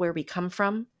know where we come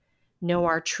from, know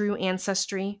our true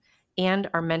ancestry, and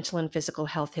our mental and physical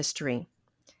health history.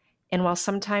 And while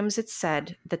sometimes it's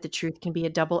said that the truth can be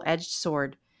a double-edged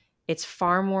sword, it's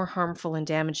far more harmful and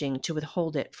damaging to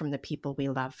withhold it from the people we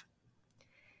love.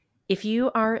 If you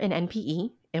are an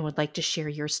NPE and would like to share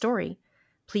your story,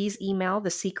 please email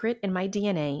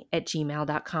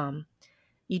thesecretInMyDNA@gmail.com.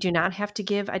 You do not have to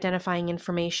give identifying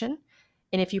information,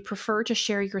 and if you prefer to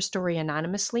share your story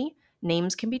anonymously,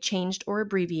 names can be changed or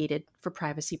abbreviated for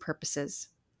privacy purposes.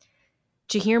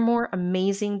 To hear more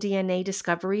amazing DNA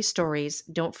discovery stories,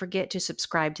 don't forget to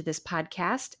subscribe to this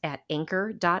podcast at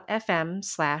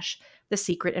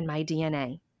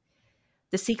anchor.fm/thesecretInMyDNA.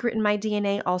 The Secret in My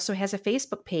DNA also has a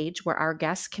Facebook page where our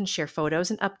guests can share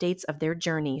photos and updates of their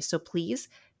journey, so please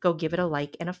go give it a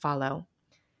like and a follow.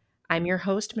 I'm your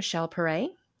host, Michelle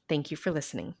Perret. Thank you for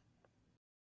listening.